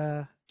just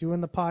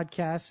doing the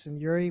podcasts. And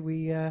Yuri,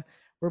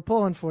 we're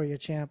pulling for you,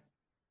 champ.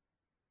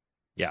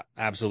 Yeah,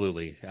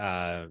 absolutely.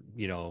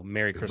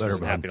 Merry Christmas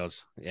and happy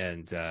notes.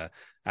 And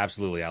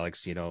absolutely,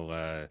 Alex,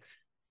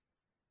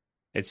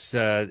 it's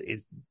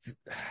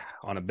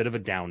on a bit of a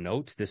down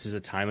note. This is a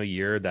time of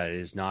year that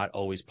is not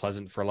always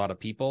pleasant for a lot of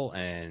people.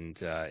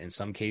 And in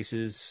some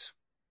cases,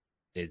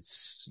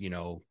 it's,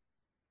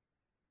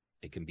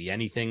 it can be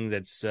anything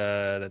that's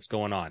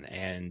going on.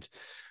 And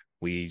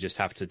we just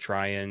have to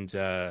try and,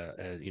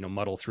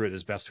 muddle through it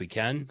as best we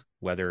can,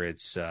 whether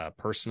it's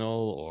personal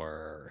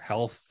or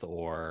health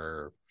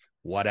or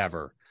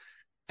whatever.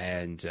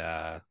 And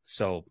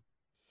so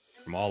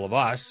from all of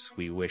us,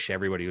 we wish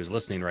everybody who's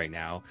listening right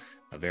now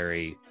a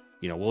very,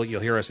 you'll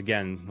hear us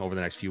again over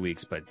the next few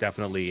weeks, but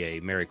definitely a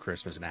Merry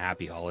Christmas and a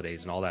Happy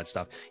Holidays and all that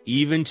stuff.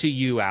 Even to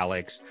you,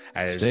 Alex.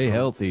 Stay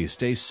healthy,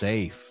 stay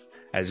safe.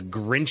 As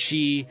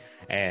grinchy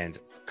and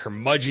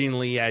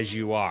curmudgeonly as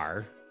you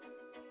are,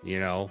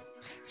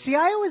 See,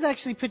 I always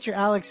actually picture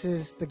Alex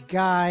as the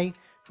guy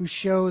who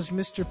shows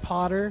Mr.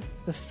 Potter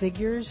the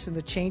figures and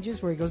the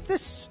changes where he goes,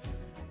 this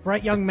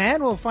bright young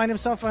man will find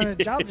himself on a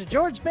job to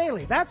George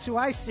Bailey. That's who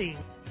I see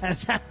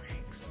as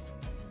Alex.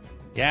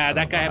 Yeah,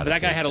 that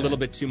guy had a little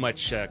bit too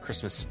much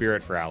Christmas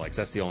spirit for Alex.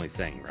 That's the only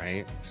thing,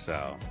 right?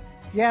 So.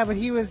 Yeah, but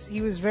he was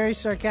very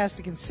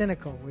sarcastic and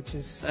cynical, which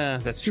is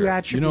that's two true.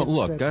 attributes.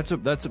 Look,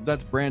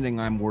 that's branding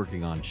I'm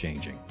working on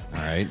changing. All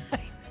right.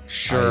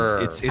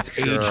 Sure. It's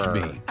aged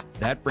me.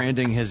 That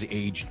branding has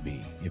aged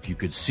me. If you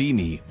could see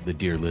me, the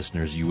dear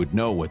listeners, you would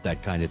know what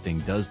that kind of thing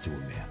does to a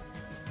man.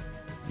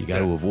 You got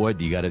to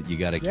avoid. You got to keep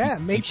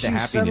it makes the you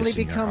happiness suddenly in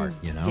your become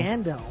heart,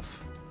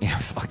 Gandalf. Yeah,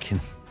 fucking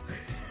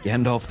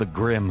Gandalf the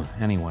Grim.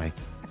 Anyway.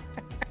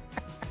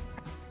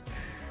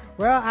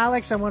 Well,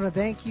 Alex, I want to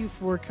thank you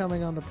for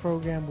coming on the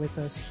program with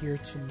us here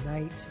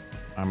tonight.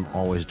 I'm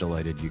always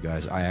delighted, you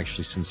guys. I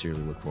actually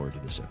sincerely look forward to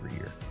this every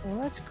year. Well,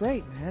 that's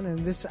great, man. And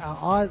this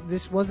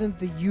wasn't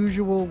the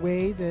usual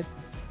way that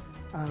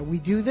we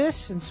do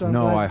this, and so I'm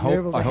glad you're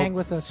able to hang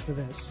with us for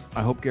this.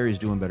 I hope Gary's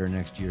doing better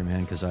next year,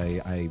 man, because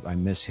I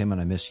miss him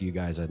and I miss you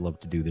guys. I'd love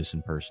to do this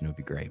in person. It would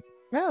be great.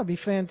 That would be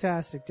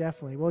fantastic,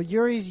 definitely. Well,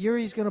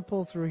 Yuri's going to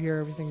pull through here.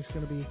 Everything's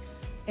going to be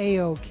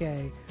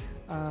A-okay.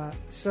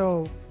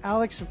 So,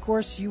 Alex, of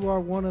course, you are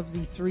one of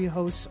the 3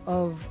 hosts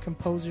of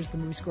Composers, the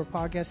Movie Score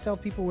podcast. Tell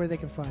people where they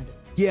can find it.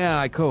 Yeah,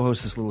 I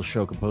co-host this little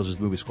show, Composers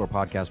Movie Score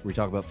Podcast, where we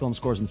talk about film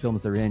scores and the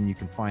films they're in. You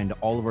can find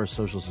all of our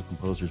socials at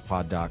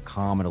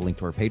composerspod.com and a link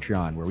to our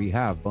Patreon, where we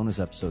have bonus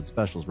episodes,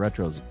 specials,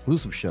 retros,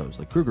 exclusive shows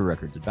like Kruger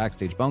Records and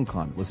Backstage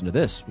BoneCon. Listen to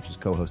this, which is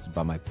co-hosted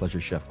by my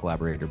Pleasure Chef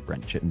collaborator,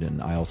 Brent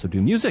Chittenden. I also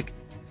do music,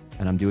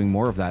 and I'm doing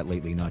more of that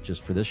lately, not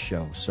just for this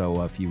show.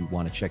 So if you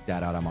want to check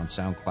that out, I'm on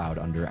SoundCloud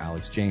under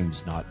Alex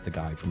James, not the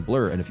guy from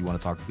Blur. And if you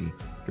want to talk to me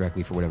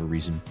directly for whatever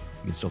reason,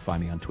 you can still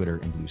find me on Twitter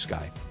and Blue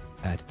Sky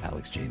at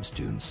Alex James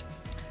Tunes.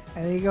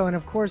 And there you go. And,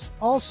 of course,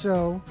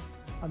 also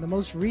on the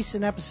most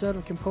recent episode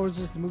of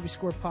Composers, the Movie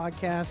Score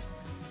podcast,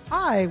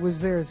 I was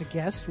there as a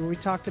guest where we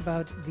talked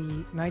about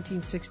the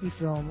 1960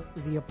 film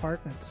The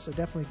Apartment. So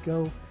definitely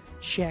go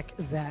check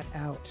that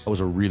out. That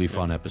was a really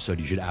fun episode.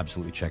 You should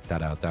absolutely check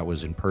that out. That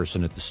was in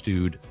person at the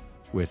Stewed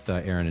with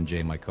Aaron and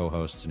Jay, my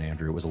co-hosts, and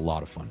Andrew. It was a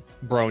lot of fun.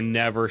 Bro,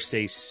 never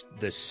say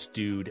the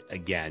Stewed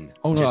again.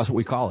 Oh, no, that's what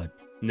we call it.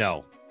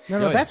 No.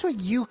 No, that's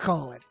what you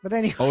call it. But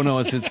anyway. Oh no,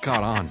 it's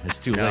caught on. It's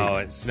too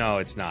late. No,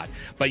 it's not.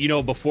 But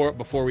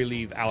before we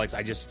leave, Alex,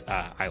 I just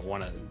I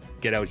want to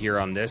get out here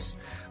on this.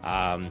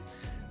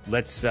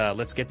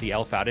 Let's get the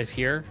elf out of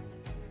here,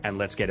 and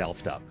let's get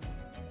elfed up.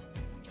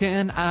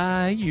 Can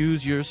I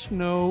use your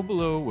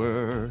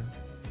snowblower?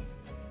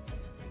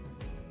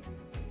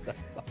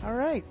 All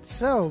right,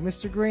 so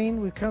Mr.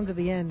 Green, we've come to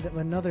the end of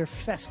another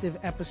festive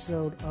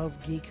episode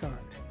of Geek Hard.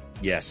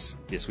 Yes,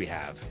 we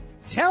have.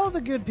 Tell the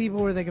good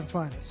people where they can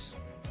find us.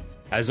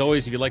 As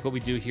always, if you like what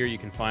we do here, you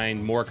can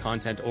find more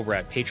content over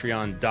at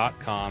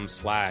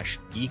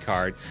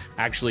patreon.com/geekard.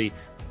 Actually,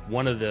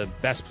 one of the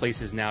best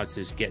places now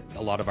to get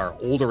a lot of our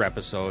older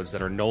episodes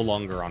that are no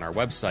longer on our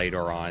website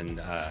or on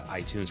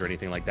iTunes or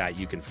anything like that,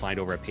 you can find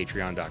over at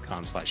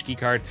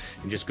patreon.com/geekard,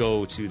 and just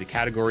go to the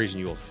categories and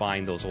you will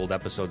find those old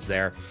episodes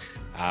there.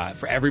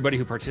 For everybody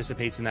who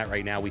participates in that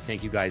right now, we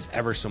thank you guys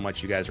ever so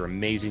much. You guys are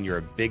amazing. You're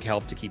a big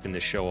help to keeping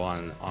this show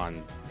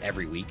on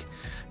every week.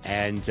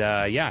 And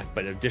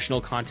but additional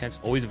content's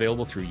always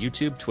available through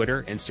YouTube,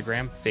 Twitter,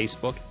 Instagram,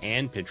 Facebook,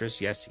 and Pinterest.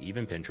 Yes,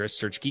 even Pinterest.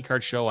 Search Geek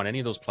Hard Show on any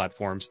of those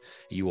platforms.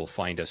 You will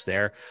find us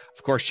there.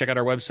 Of course, check out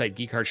our website,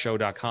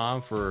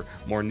 geekhardshow.com, for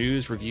more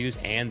news, reviews,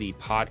 and the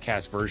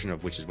podcast version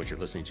of which is what you're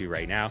listening to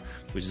right now,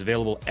 which is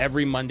available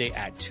every Monday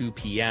at 2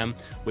 p.m.,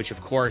 which, of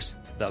course,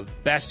 the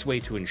best way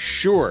to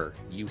ensure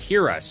you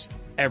hear us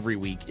every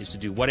week is to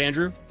do what,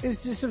 Andrew?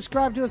 Is to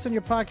subscribe to us on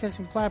your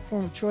podcasting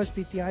platform of choice,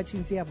 be it the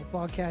iTunes, the Apple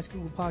Podcast,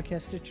 Google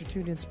Podcast, Stitcher,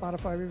 TuneIn,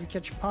 Spotify, wherever you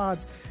catch your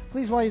pods.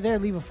 Please, while you're there,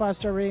 leave a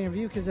 5-star rating and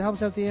review because it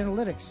helps out the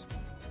analytics.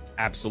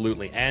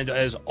 Absolutely. And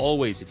as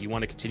always, if you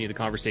want to continue the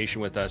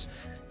conversation with us,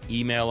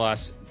 email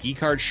us,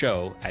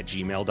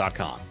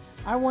 geekhardshow@gmail.com.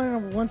 I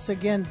want to once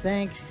again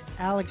thank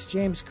Alex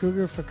James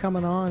Kruger for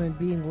coming on and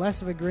being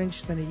less of a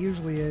Grinch than he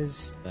usually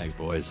is. Thanks,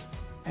 boys.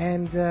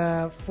 And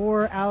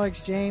for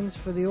Alex James,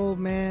 for the old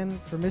man,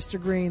 for Mr.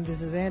 Green,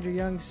 this is Andrew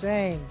Young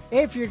saying,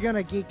 if you're going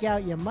to geek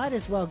out, you might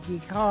as well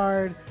geek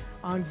hard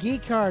on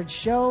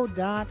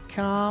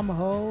geekhardshow.com.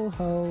 Ho,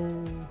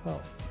 ho,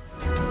 ho.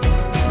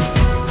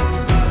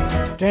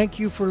 Thank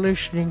you for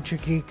listening to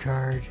Geek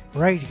Hard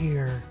right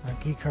here on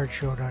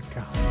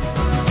geekhardshow.com.